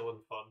 Kind of chill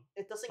and fun.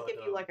 It doesn't But, give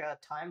you like a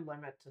time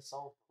limit to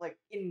solve. Like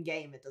in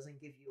game, it doesn't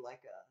give you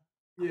like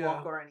a Yeah.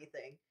 clock or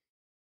anything.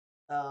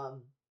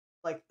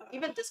 Like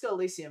even Disco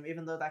Elysium,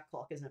 even though that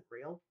clock isn't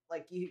real,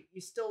 like you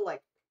still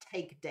like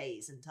take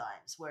days and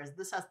times, whereas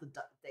this has the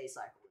day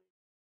cycle,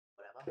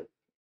 whatever.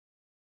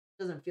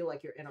 Doesn't feel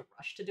like you're in a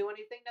rush to do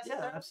anything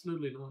necessarily. Yeah,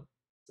 absolutely not.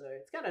 So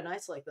it's kind of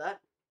nice like that.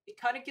 It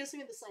kind of gives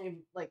me the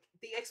same, like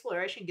the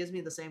exploration gives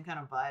me the same kind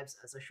of vibes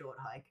as a short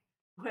hike,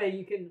 where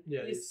you can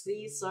Yeah, you it's-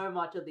 see so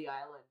much of the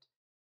island,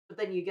 but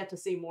then you get to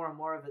see more and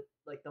more of it.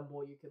 Like the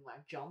more you can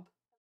like jump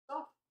and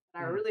stuff.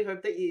 And I Mhm. really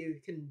hope that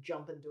you can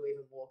jump and do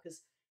even more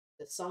because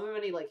there's so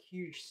many like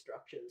huge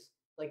structures.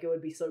 Like it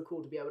would be so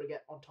cool to be able to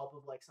get on top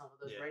of like some of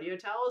those Yeah. radio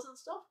towers and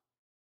stuff.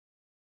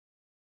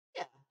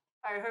 Yeah,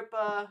 I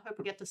hope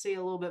we get to see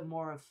a little bit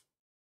more of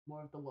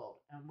the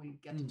world, and we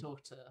get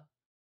to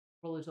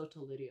probably talk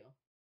to Lydia,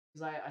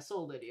 because I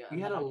saw Lydia. We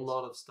and had then a I just-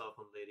 lot of stuff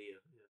on Lydia.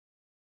 Yeah.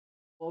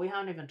 Well, we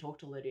haven't even talked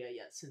to Lydia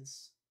yet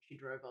since she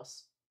drove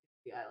us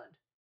to the island.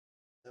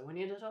 So we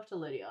need to talk to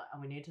Lydia,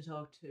 and we need to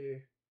talk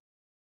to.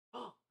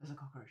 Oh, there's a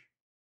cockroach.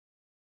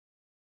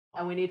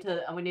 And we need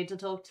to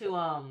talk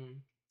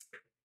to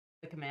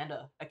the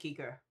commander,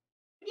 Akiko.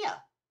 But yeah.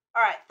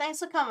 All right. Thanks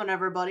for coming,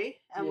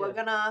 everybody, and we're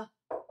Yeah.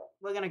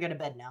 gonna go to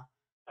bed now.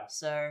 Yeah.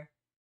 So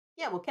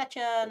yeah, we'll catch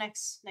you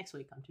next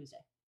week on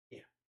Tuesday.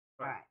 Yeah.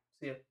 All right.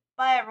 See ya.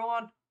 Bye,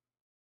 everyone.